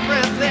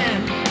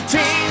everything.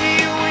 Take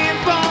you in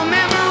for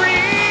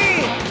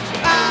memory.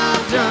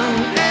 I've done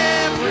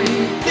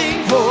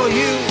everything for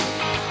you.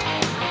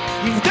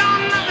 You've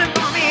done nothing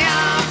for me.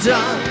 I've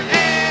done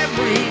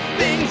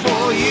everything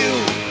for you.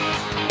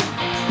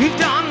 You've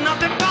done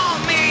nothing for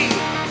me.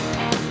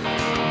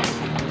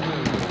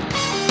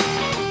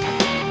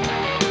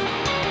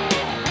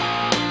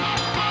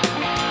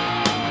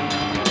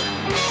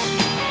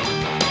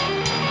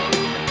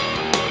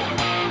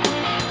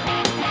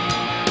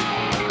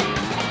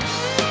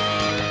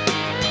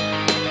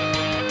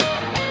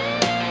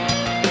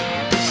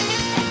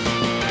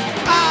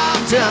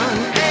 I've done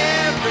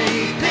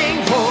everything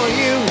for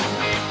you.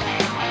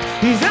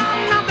 You've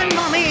done nothing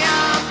for me.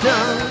 I've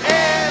done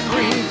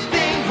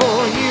everything for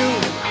you.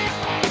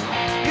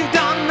 You've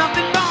done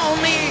nothing for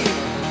me.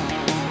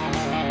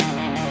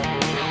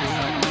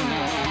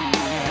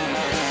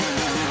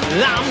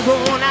 I'm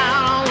going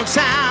out on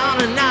town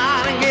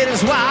tonight and get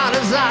as wild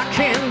as I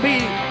can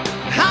be.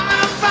 I'm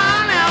gonna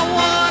find out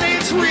what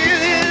it's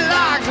really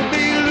like to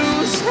be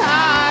loose,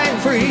 high and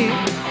free.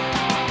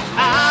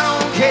 I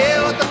don't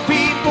care what the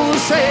people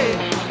say.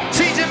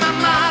 Changing my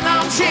mind,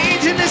 I'm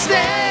changing this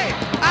day.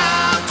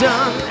 I've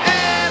done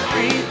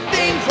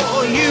everything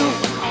for you.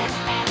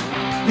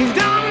 You've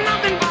done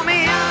nothing for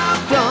me.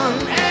 I've done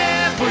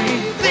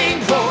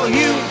everything for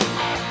you.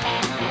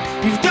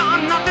 You've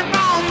done nothing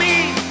for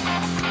me.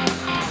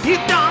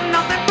 You've done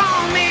nothing for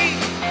me.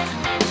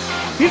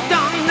 You've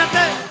done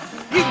nothing.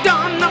 You've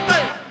done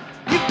nothing.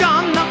 You've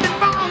done nothing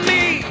for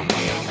me.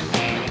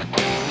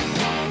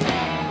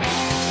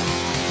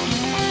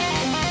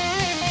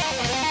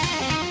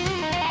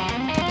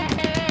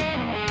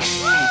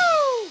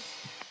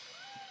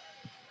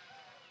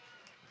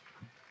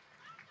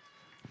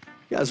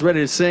 You guys ready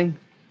to sing?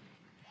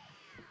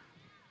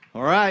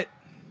 All right.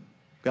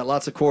 Got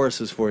lots of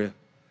choruses for you.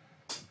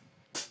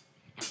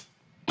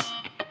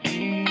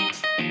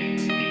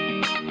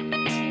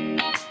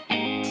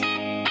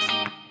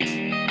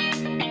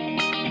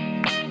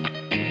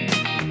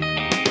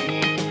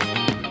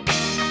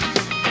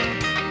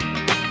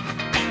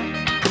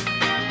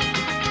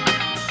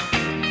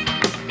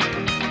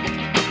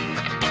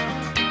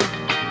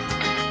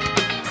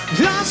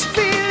 Just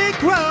feel it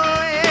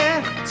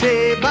growing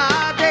day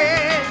by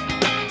day.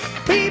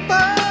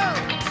 People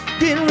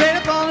getting ready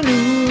for the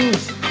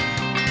news.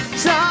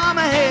 Some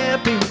are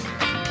happy,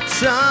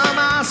 some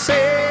are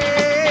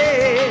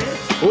sad.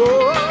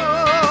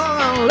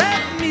 Oh,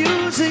 let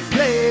music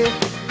play.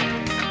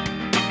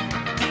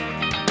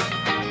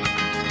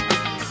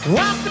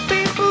 What the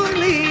people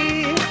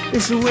need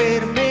is a way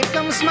to make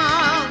them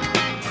smile.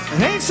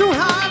 It ain't so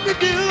hard to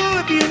do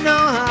if you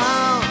know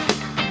how.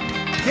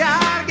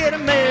 Gotta get a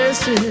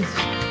message,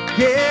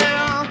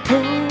 yeah,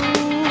 through.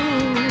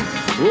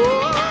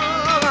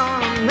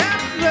 Oh,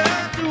 never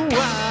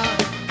while.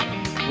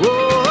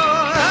 Oh,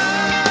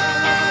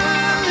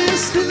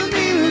 listen to the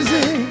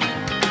music.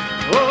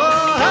 Oh,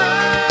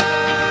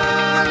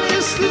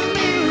 listen to the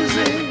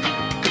music.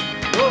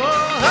 Oh,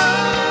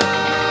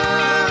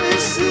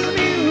 listen to the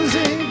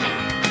music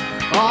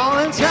all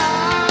the time.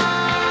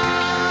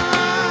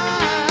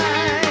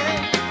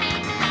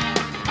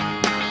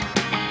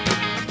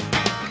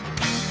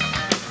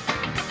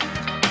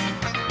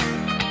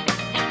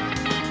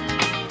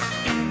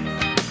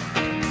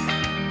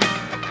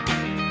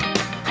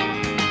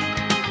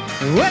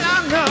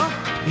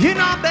 You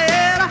know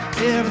better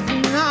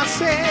everything I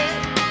said.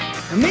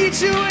 I'll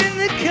meet you in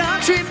the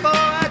country for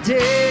a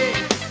day.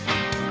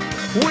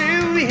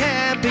 We'll be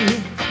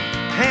happy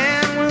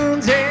and we'll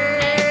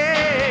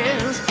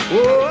dance.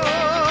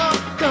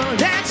 Oh, gonna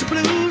dance the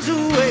blues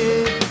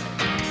away.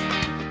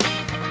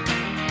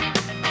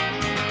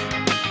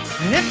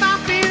 And if I'm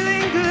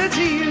feeling good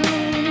to you,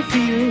 you're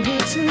feeling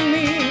good to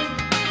me,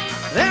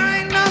 there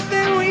ain't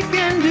nothing we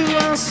can do.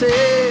 I'll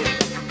say,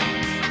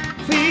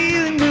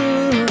 feeling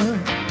good,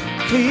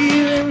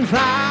 feeling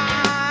fine.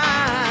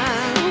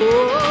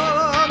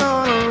 Oh,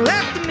 gonna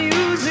let the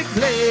music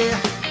play.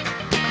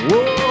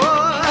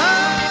 Oh,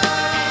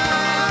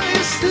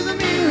 listen to the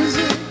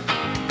music.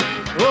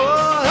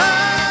 Oh,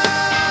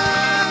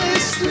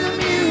 listen to the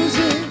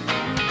music.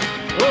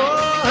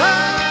 Oh,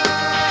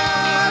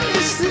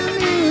 listen to the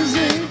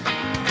music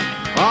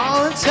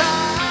all the time.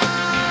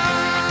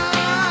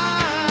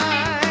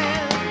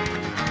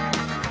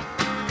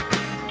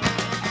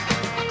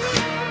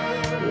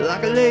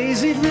 Like a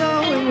lazy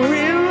flowing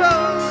river,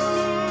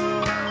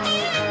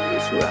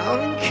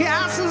 surrounding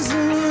castles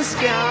in the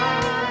sky.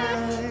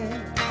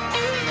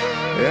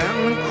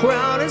 And the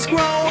crowd is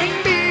growing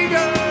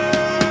bigger,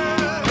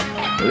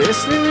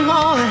 listening to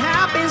all the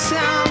happy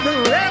sound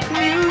and let the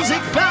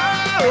music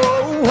fly.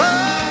 Oh,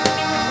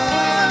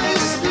 oh,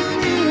 listen to the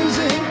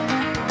music.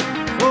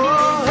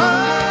 Oh,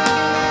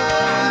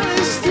 oh,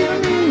 listen to the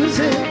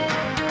music.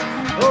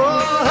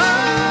 Oh,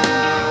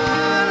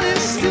 oh,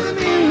 listen to the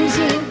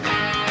music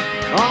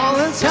all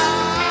the time.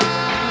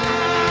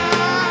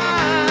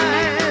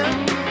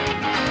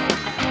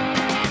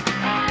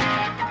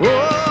 Oh,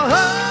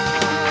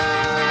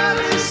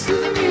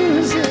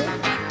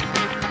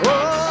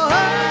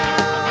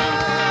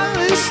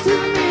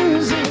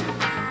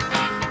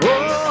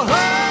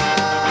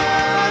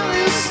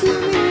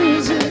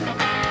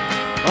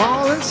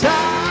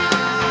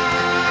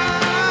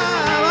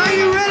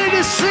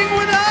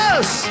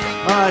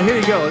 all right, here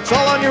you go. It's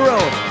all on your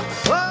own.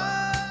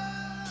 Oh,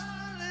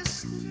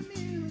 listen to the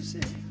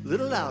music. A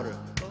little louder.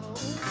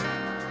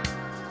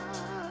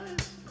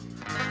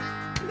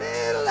 A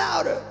little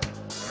louder.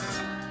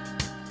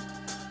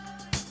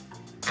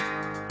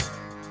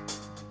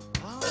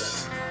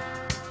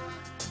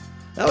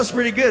 That was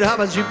pretty good. How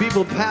about you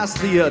people pass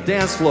the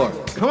dance floor?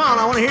 Come on,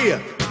 I want to hear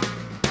you.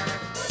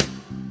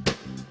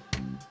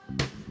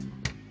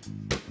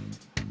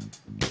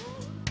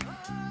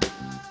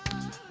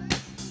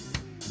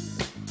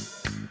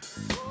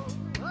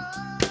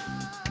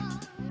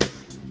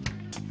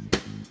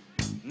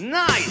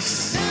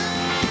 Nice.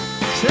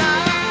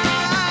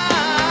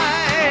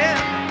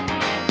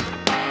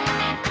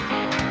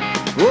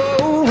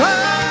 Oh,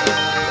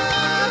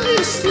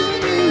 listen to the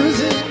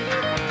music.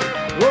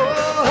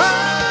 Oh,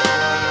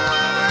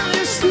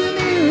 listen to the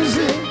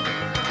music.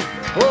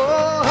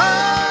 Oh,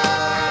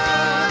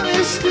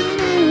 listen to the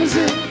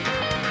music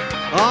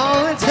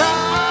all the time.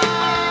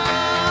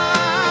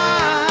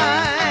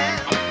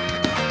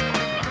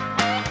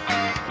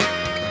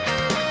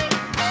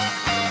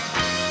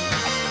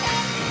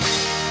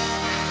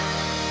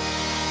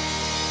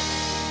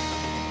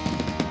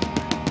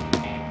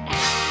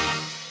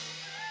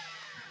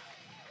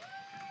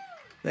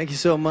 Thank you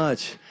so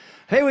much.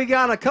 Hey, we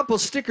got a couple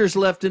stickers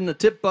left in the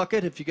tip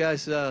bucket. If you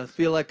guys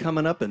feel like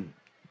coming up and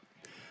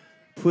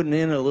putting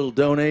in a little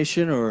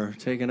donation or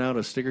taking out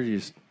a sticker, you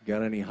just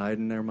got any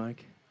hiding there,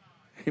 Mike?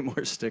 Any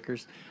more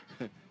stickers?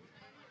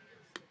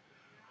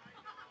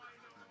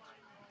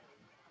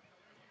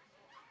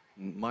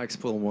 Mike's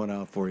pulling one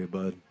out for you,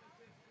 bud.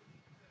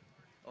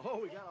 Oh,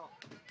 we got a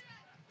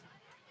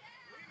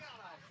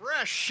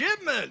fresh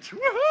shipment.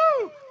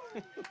 Woohoo!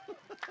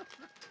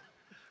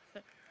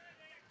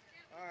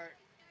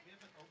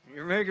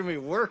 You're making me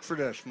work for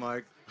this,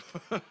 Mike.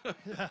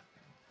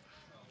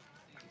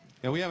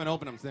 Yeah, we haven't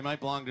opened them, so they might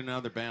belong to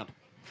another band.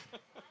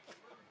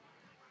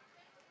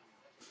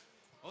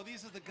 Oh,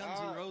 these are the Guns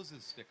N'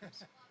 Roses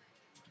stickers.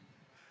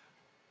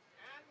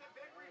 And the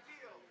big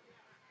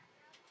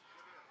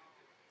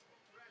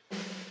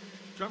reveal.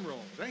 Drum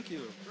roll. Thank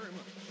you very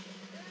much.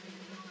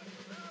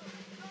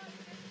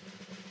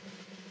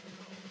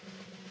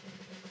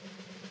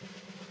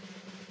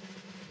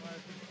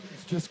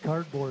 It's just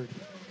cardboard.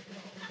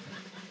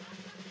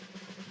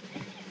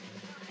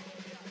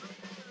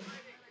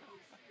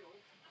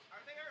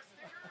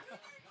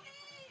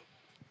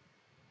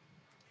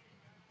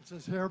 It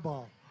says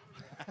hairball.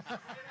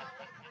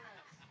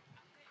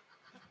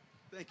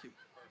 Thank you.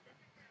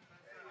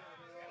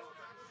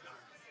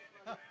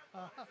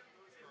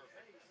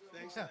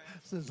 Thanks. Yeah, it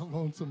says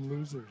Lonesome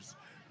Losers.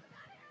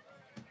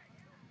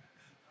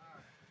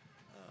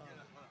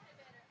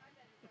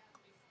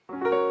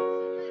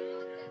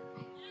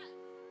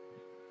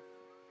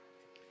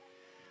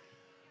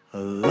 A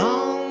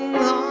long,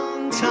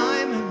 long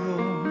time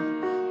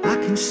ago, I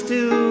can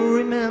still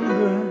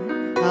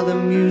remember how the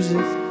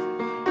music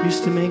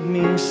used to make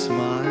me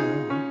smile.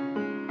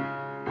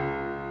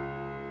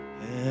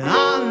 And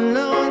I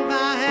know if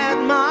I had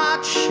my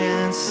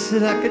chance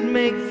that I could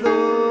make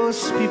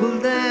those people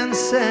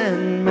dance,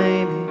 and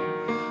maybe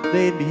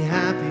they'd be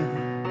happy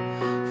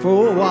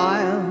for a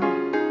while.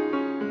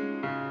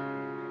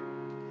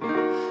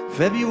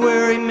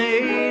 February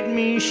made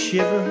me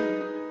shiver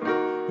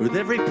with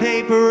every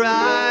paper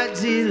I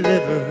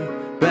deliver.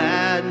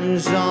 Bad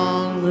news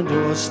on the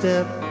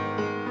doorstep.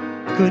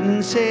 I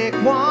couldn't take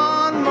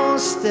one more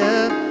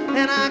step,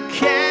 and I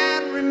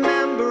can't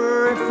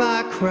remember if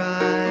I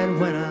cried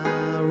when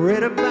I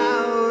read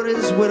about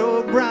his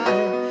widow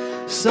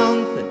bride.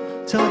 Something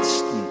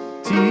touched me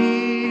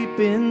deep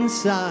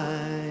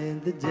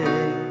inside the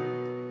day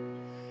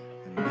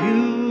the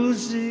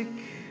music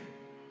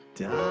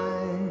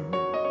died.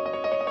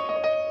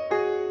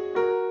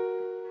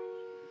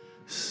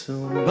 So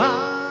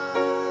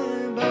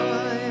bye-bye,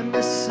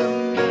 Miss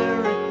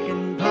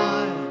American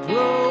Pie.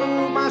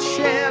 Drove my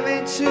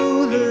Chevy to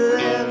the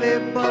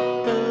levee, but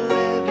the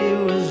levee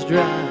was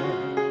dry.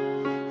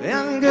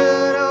 And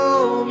good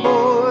old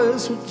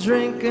boys were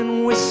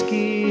drinking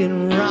whiskey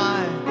and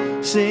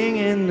rye,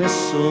 singing,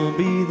 this'll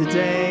be the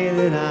day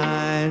that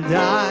I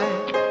die.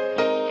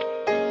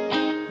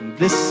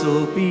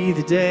 This'll be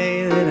the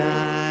day that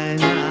I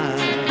die.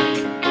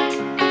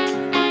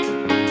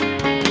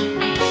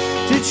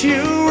 Did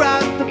you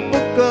write the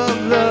book of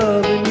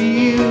love, and do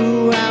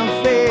you have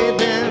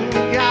faith in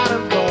God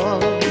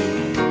above?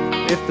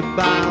 If the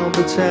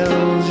Bible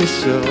tells you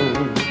so,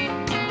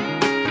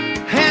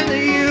 and do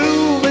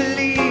you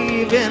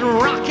believe in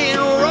rock and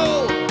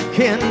roll?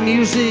 Can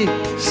music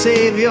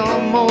save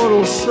your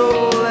mortal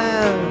soul?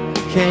 And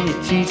can you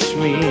teach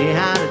me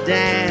how to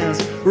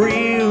dance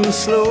real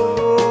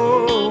slow?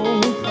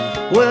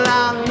 Well,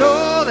 I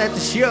know that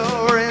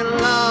you're in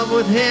love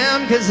with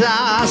him, 'cause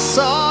I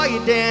saw you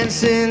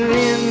dancing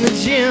in the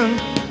gym.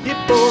 You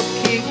both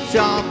kicked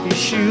off your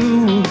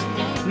shoes.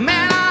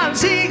 Man, I'll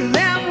take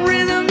that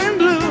rhythm and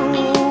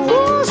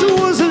blues. It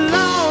was a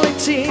lonely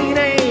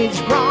teenage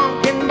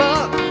bronc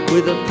buck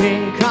with a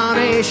pink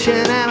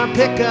carnation and a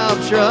pickup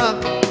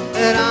truck,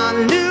 and I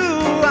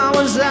knew I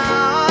was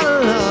out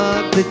of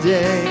luck the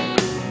day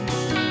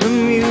the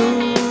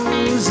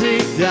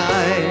music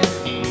died.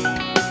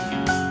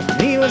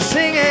 He was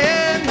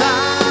singing,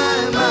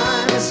 bye,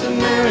 bye, Miss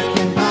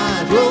American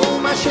Pie.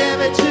 Drove my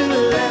Chevy to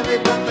the levee,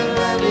 but the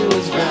levee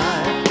was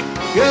dry.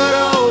 Good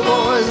old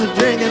boys are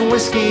drinking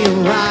whiskey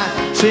and rye,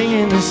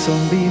 singing,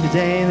 this'll be the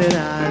day that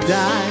I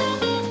die.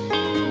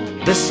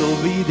 This'll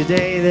be the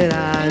day that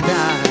I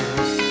die.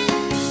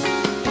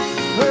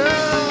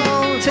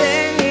 Well,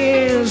 10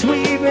 years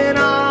we've been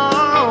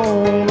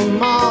on, the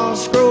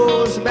moss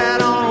grows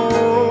bad on a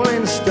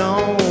rolling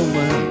stone,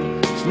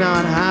 but it's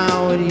not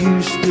how it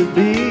used to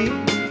be.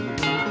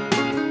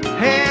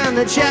 And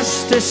the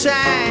jester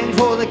sang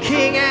for the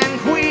king and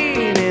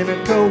queen in a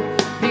coat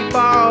he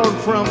borrowed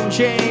from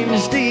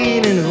James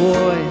Dean, and his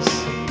voice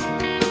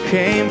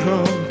came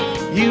from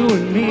you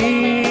and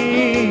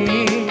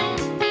me.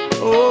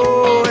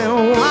 Oh,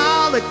 and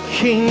while the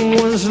king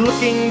was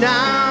looking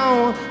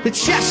down, the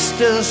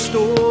jester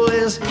stole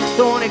his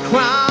thorny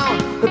crown.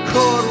 The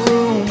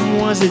courtroom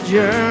was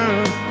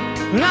adjourned,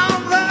 no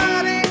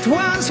verdict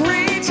was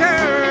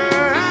returned.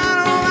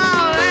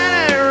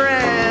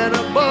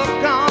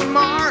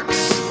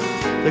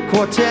 The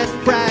quartet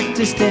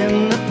practiced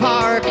in the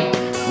park.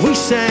 We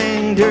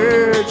sang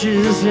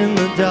dirges in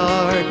the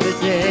dark the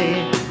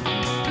day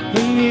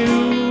the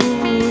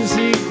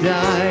music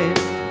died.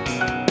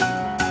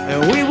 And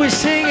we were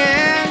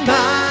singing,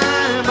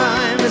 bye,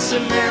 bye, Miss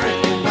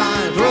American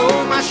Pie.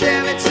 Drove my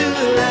Chevy to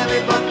the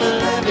levee, but the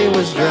levee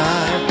was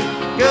dry.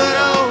 Good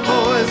old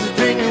boys are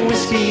drinking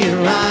whiskey and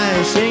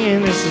rye,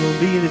 singing, this'll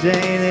be the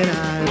day that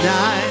I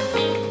die.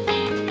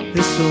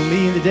 This'll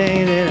be the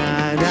day that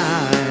I die.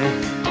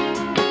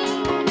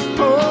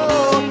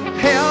 Oh,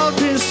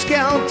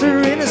 helter-skelter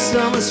in a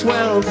summer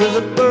swelter,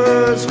 the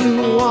birds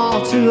flew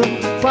off to a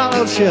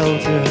fallout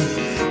shelter,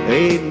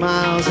 8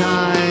 miles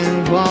high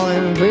and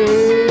falling fast.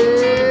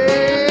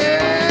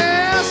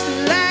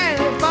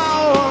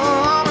 Landfall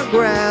on the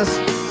grass,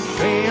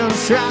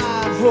 fans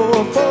tried for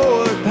a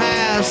forward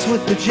pass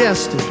with the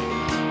jester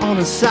on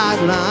the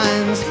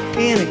sidelines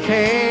in a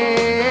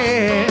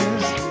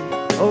cast.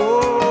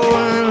 Oh,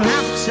 and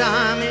half the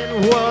time it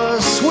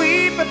was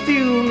sweet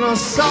perfume. The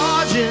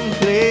sergeant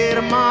played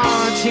a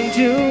marching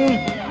tune.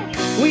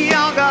 We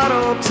all got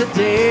up to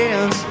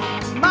dance,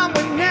 but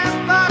we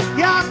never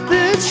got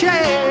the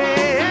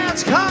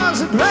chance, 'cause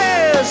the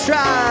players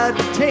tried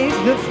to take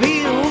the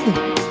field.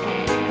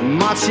 The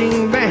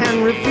marching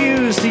band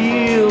refused to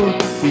yield.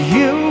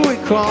 You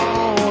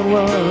recalled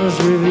was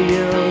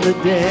revealed the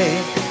day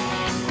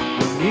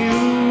the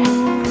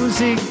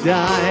music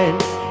died.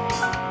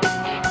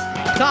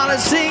 Started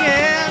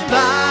singing,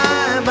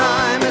 bye,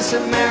 bye, Miss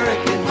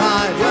American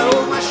Pie.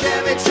 Drove my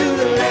Chevy to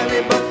the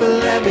levee, but the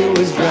levee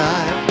was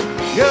dry.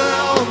 Good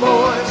old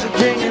boys are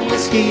drinking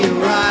whiskey and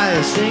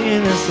rye,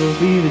 singing, this'll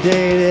be the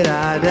day that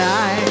I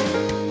die.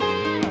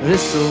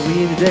 This'll be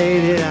the day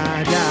that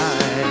I die.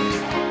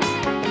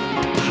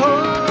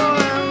 Oh,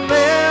 and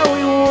there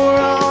we were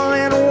all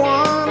in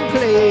one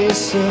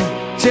place, a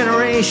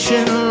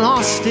generation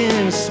lost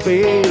in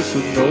space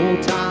with no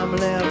time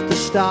left to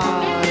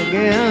start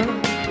again.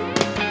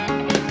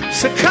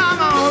 So come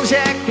on,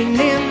 Jack, be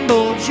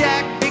nimble,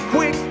 Jack, be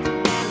quick.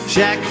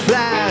 Jack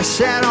Flash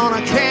sat on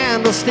a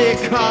candlestick,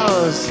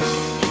 'cause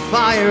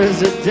fire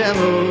is the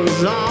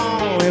devil's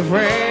only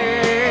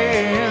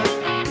friend.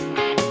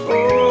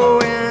 Oh,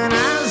 and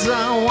as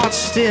I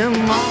watched him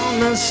on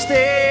the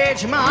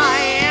stage, my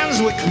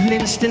hands were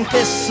clenched in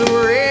fists of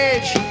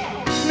rage.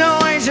 No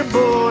angel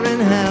born in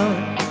hell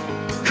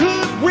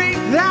could break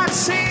that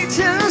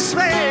Satan's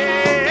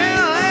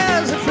spell.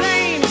 As the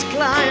flames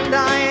climbed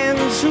high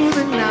into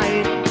the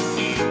night,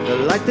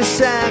 like the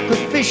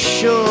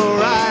sacrificial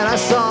rite, I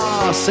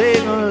saw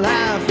Satan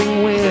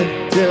laughing with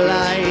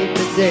delight.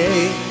 The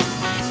day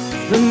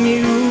the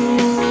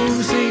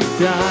music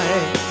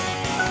died,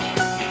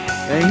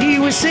 and he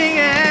was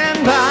singing,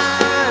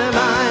 bye,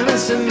 bye,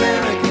 Miss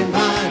American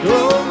Pie.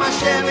 Drove my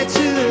Chevy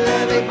to the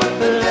levee, but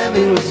the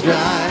levee was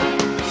dry.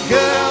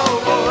 Good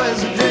old boys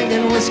are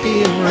drinking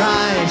whiskey and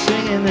rye,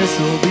 singing,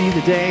 this'll be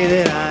the day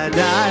that I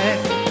die.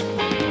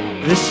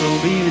 This'll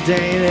be the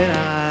day that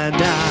I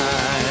die.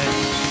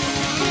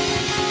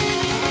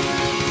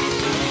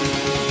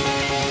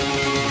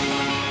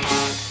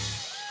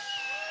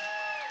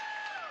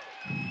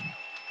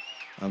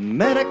 I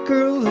met a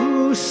girl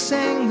who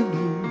sang the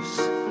blues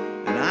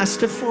and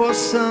asked her for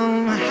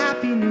some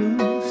happy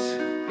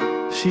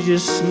news. She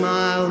just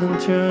smiled and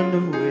turned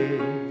away.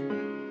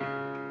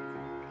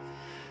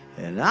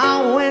 And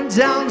I went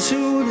down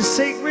to the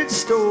sacred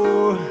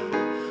store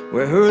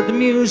where I heard the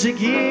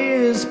music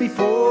years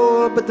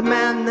before, but the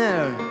man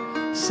there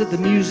said the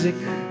music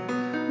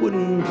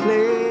wouldn't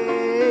play.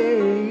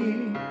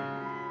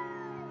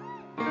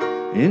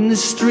 In the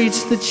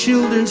streets the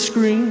children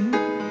screamed,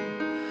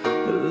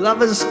 the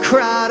lovers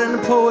cried and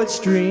the poets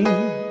dreamed,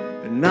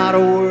 but not a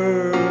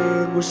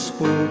word was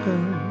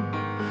spoken.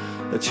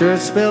 The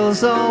church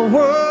bells all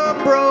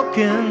were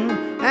broken,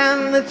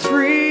 and the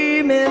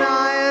three men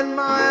I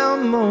admire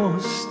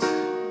most,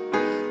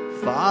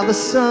 Father,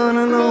 Son,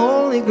 and the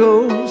Holy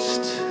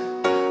Ghost,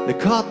 they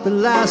caught the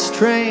last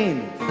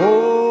train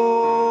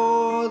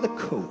for the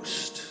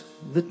coast.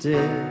 The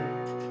day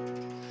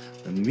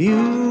the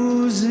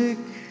music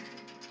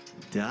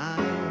died.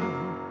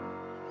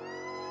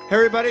 Hey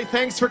everybody,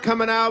 thanks for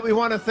coming out. We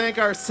want to thank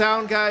our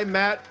sound guy,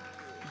 Matt.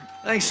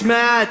 Thanks,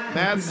 Matt.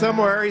 Matt's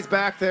somewhere, he's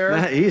back there.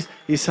 Matt,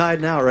 he's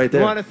hiding out right We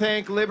there. want to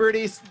thank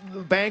Liberty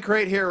Bank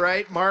right here,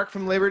 right? Mark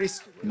from Liberty.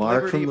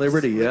 Mark from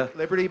Liberty, yeah.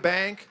 Liberty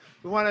Bank.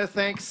 We want to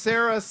thank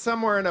Sarah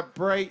somewhere in a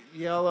bright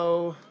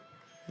yellow.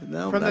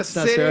 No, From the that's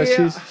not city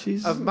Sarah.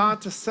 She's of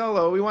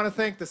Monticello. We want to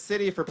thank the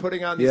city for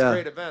putting on these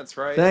great events,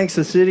 right? Thanks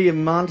the city of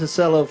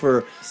Monticello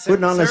for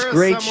putting on this Sarah's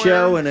great somewhere.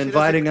 show and She does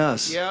inviting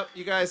us. Yep,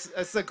 you guys,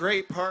 it's a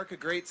great park, a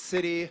great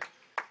city.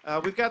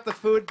 We've got the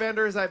food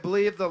vendors. I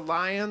believe the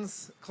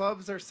Lions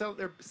clubs are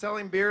they're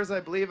selling beers. I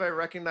believe I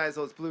recognize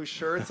those blue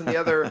shirts and the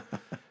other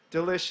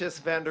delicious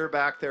vendor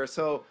back there.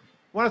 So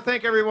I want to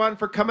thank everyone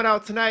for coming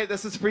out tonight.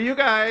 This is for you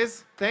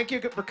guys. Thank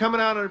you for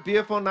coming out on a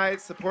beautiful night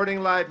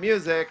supporting live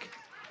music.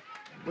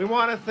 We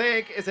want to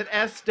thank, is it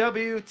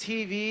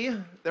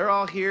SWTV? They're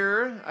all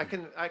here.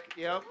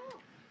 Yep.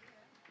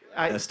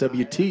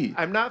 SWT.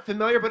 I'm not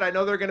familiar, but I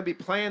know they're going to be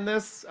playing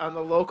this on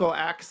the local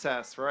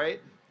access, right?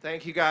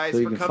 Thank you guys So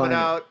you for can coming find it.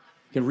 out.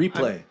 You can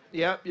replay.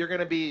 Yep, you're going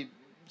to be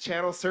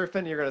channel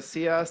surfing. You're going to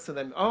see us. And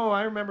then, oh,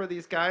 I remember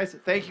these guys.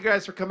 Thank you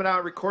guys for coming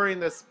out, recording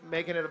this,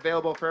 making it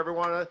available for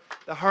everyone.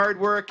 The hard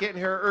work, getting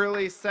here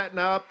early, setting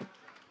up.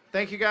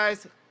 Thank you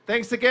guys.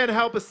 Thanks again.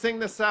 Help us sing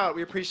this out.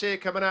 We appreciate you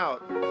coming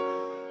out.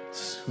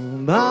 So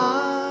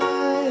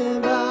bye,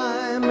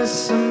 bye,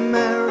 Miss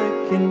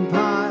American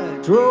Pie.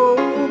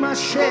 Drove my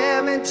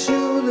Chevy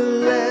to the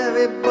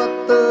levee,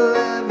 but the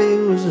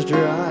levee was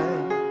dry.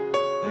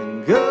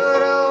 And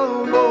good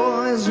old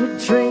boys were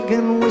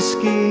drinking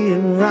whiskey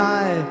and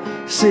rye,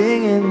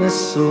 singing,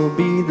 this'll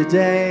be the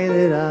day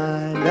that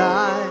I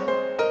die.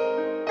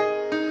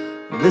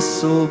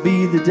 This'll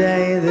be the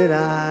day that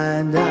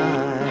I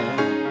die.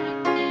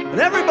 And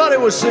everybody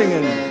was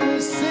singing.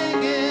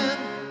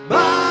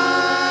 Bye.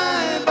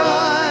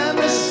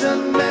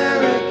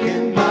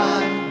 American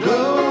Pie.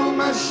 Drove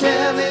my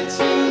Chevy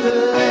to the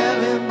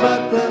levee,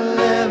 but the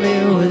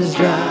levee was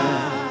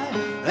dry.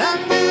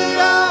 And the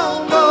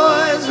old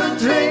boys were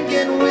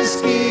drinking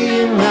whiskey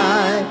and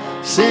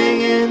rye,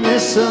 singing,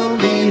 this'll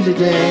be the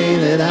day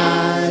that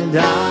I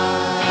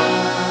die.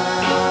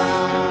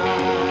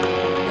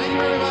 Thank you,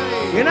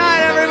 everybody. Good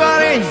night,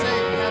 everybody.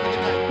 Have a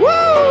good night.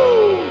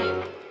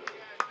 Woo!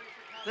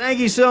 Thank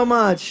you so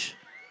much.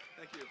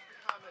 Thank you.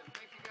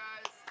 Thank you,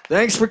 guys.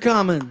 Thanks for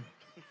coming.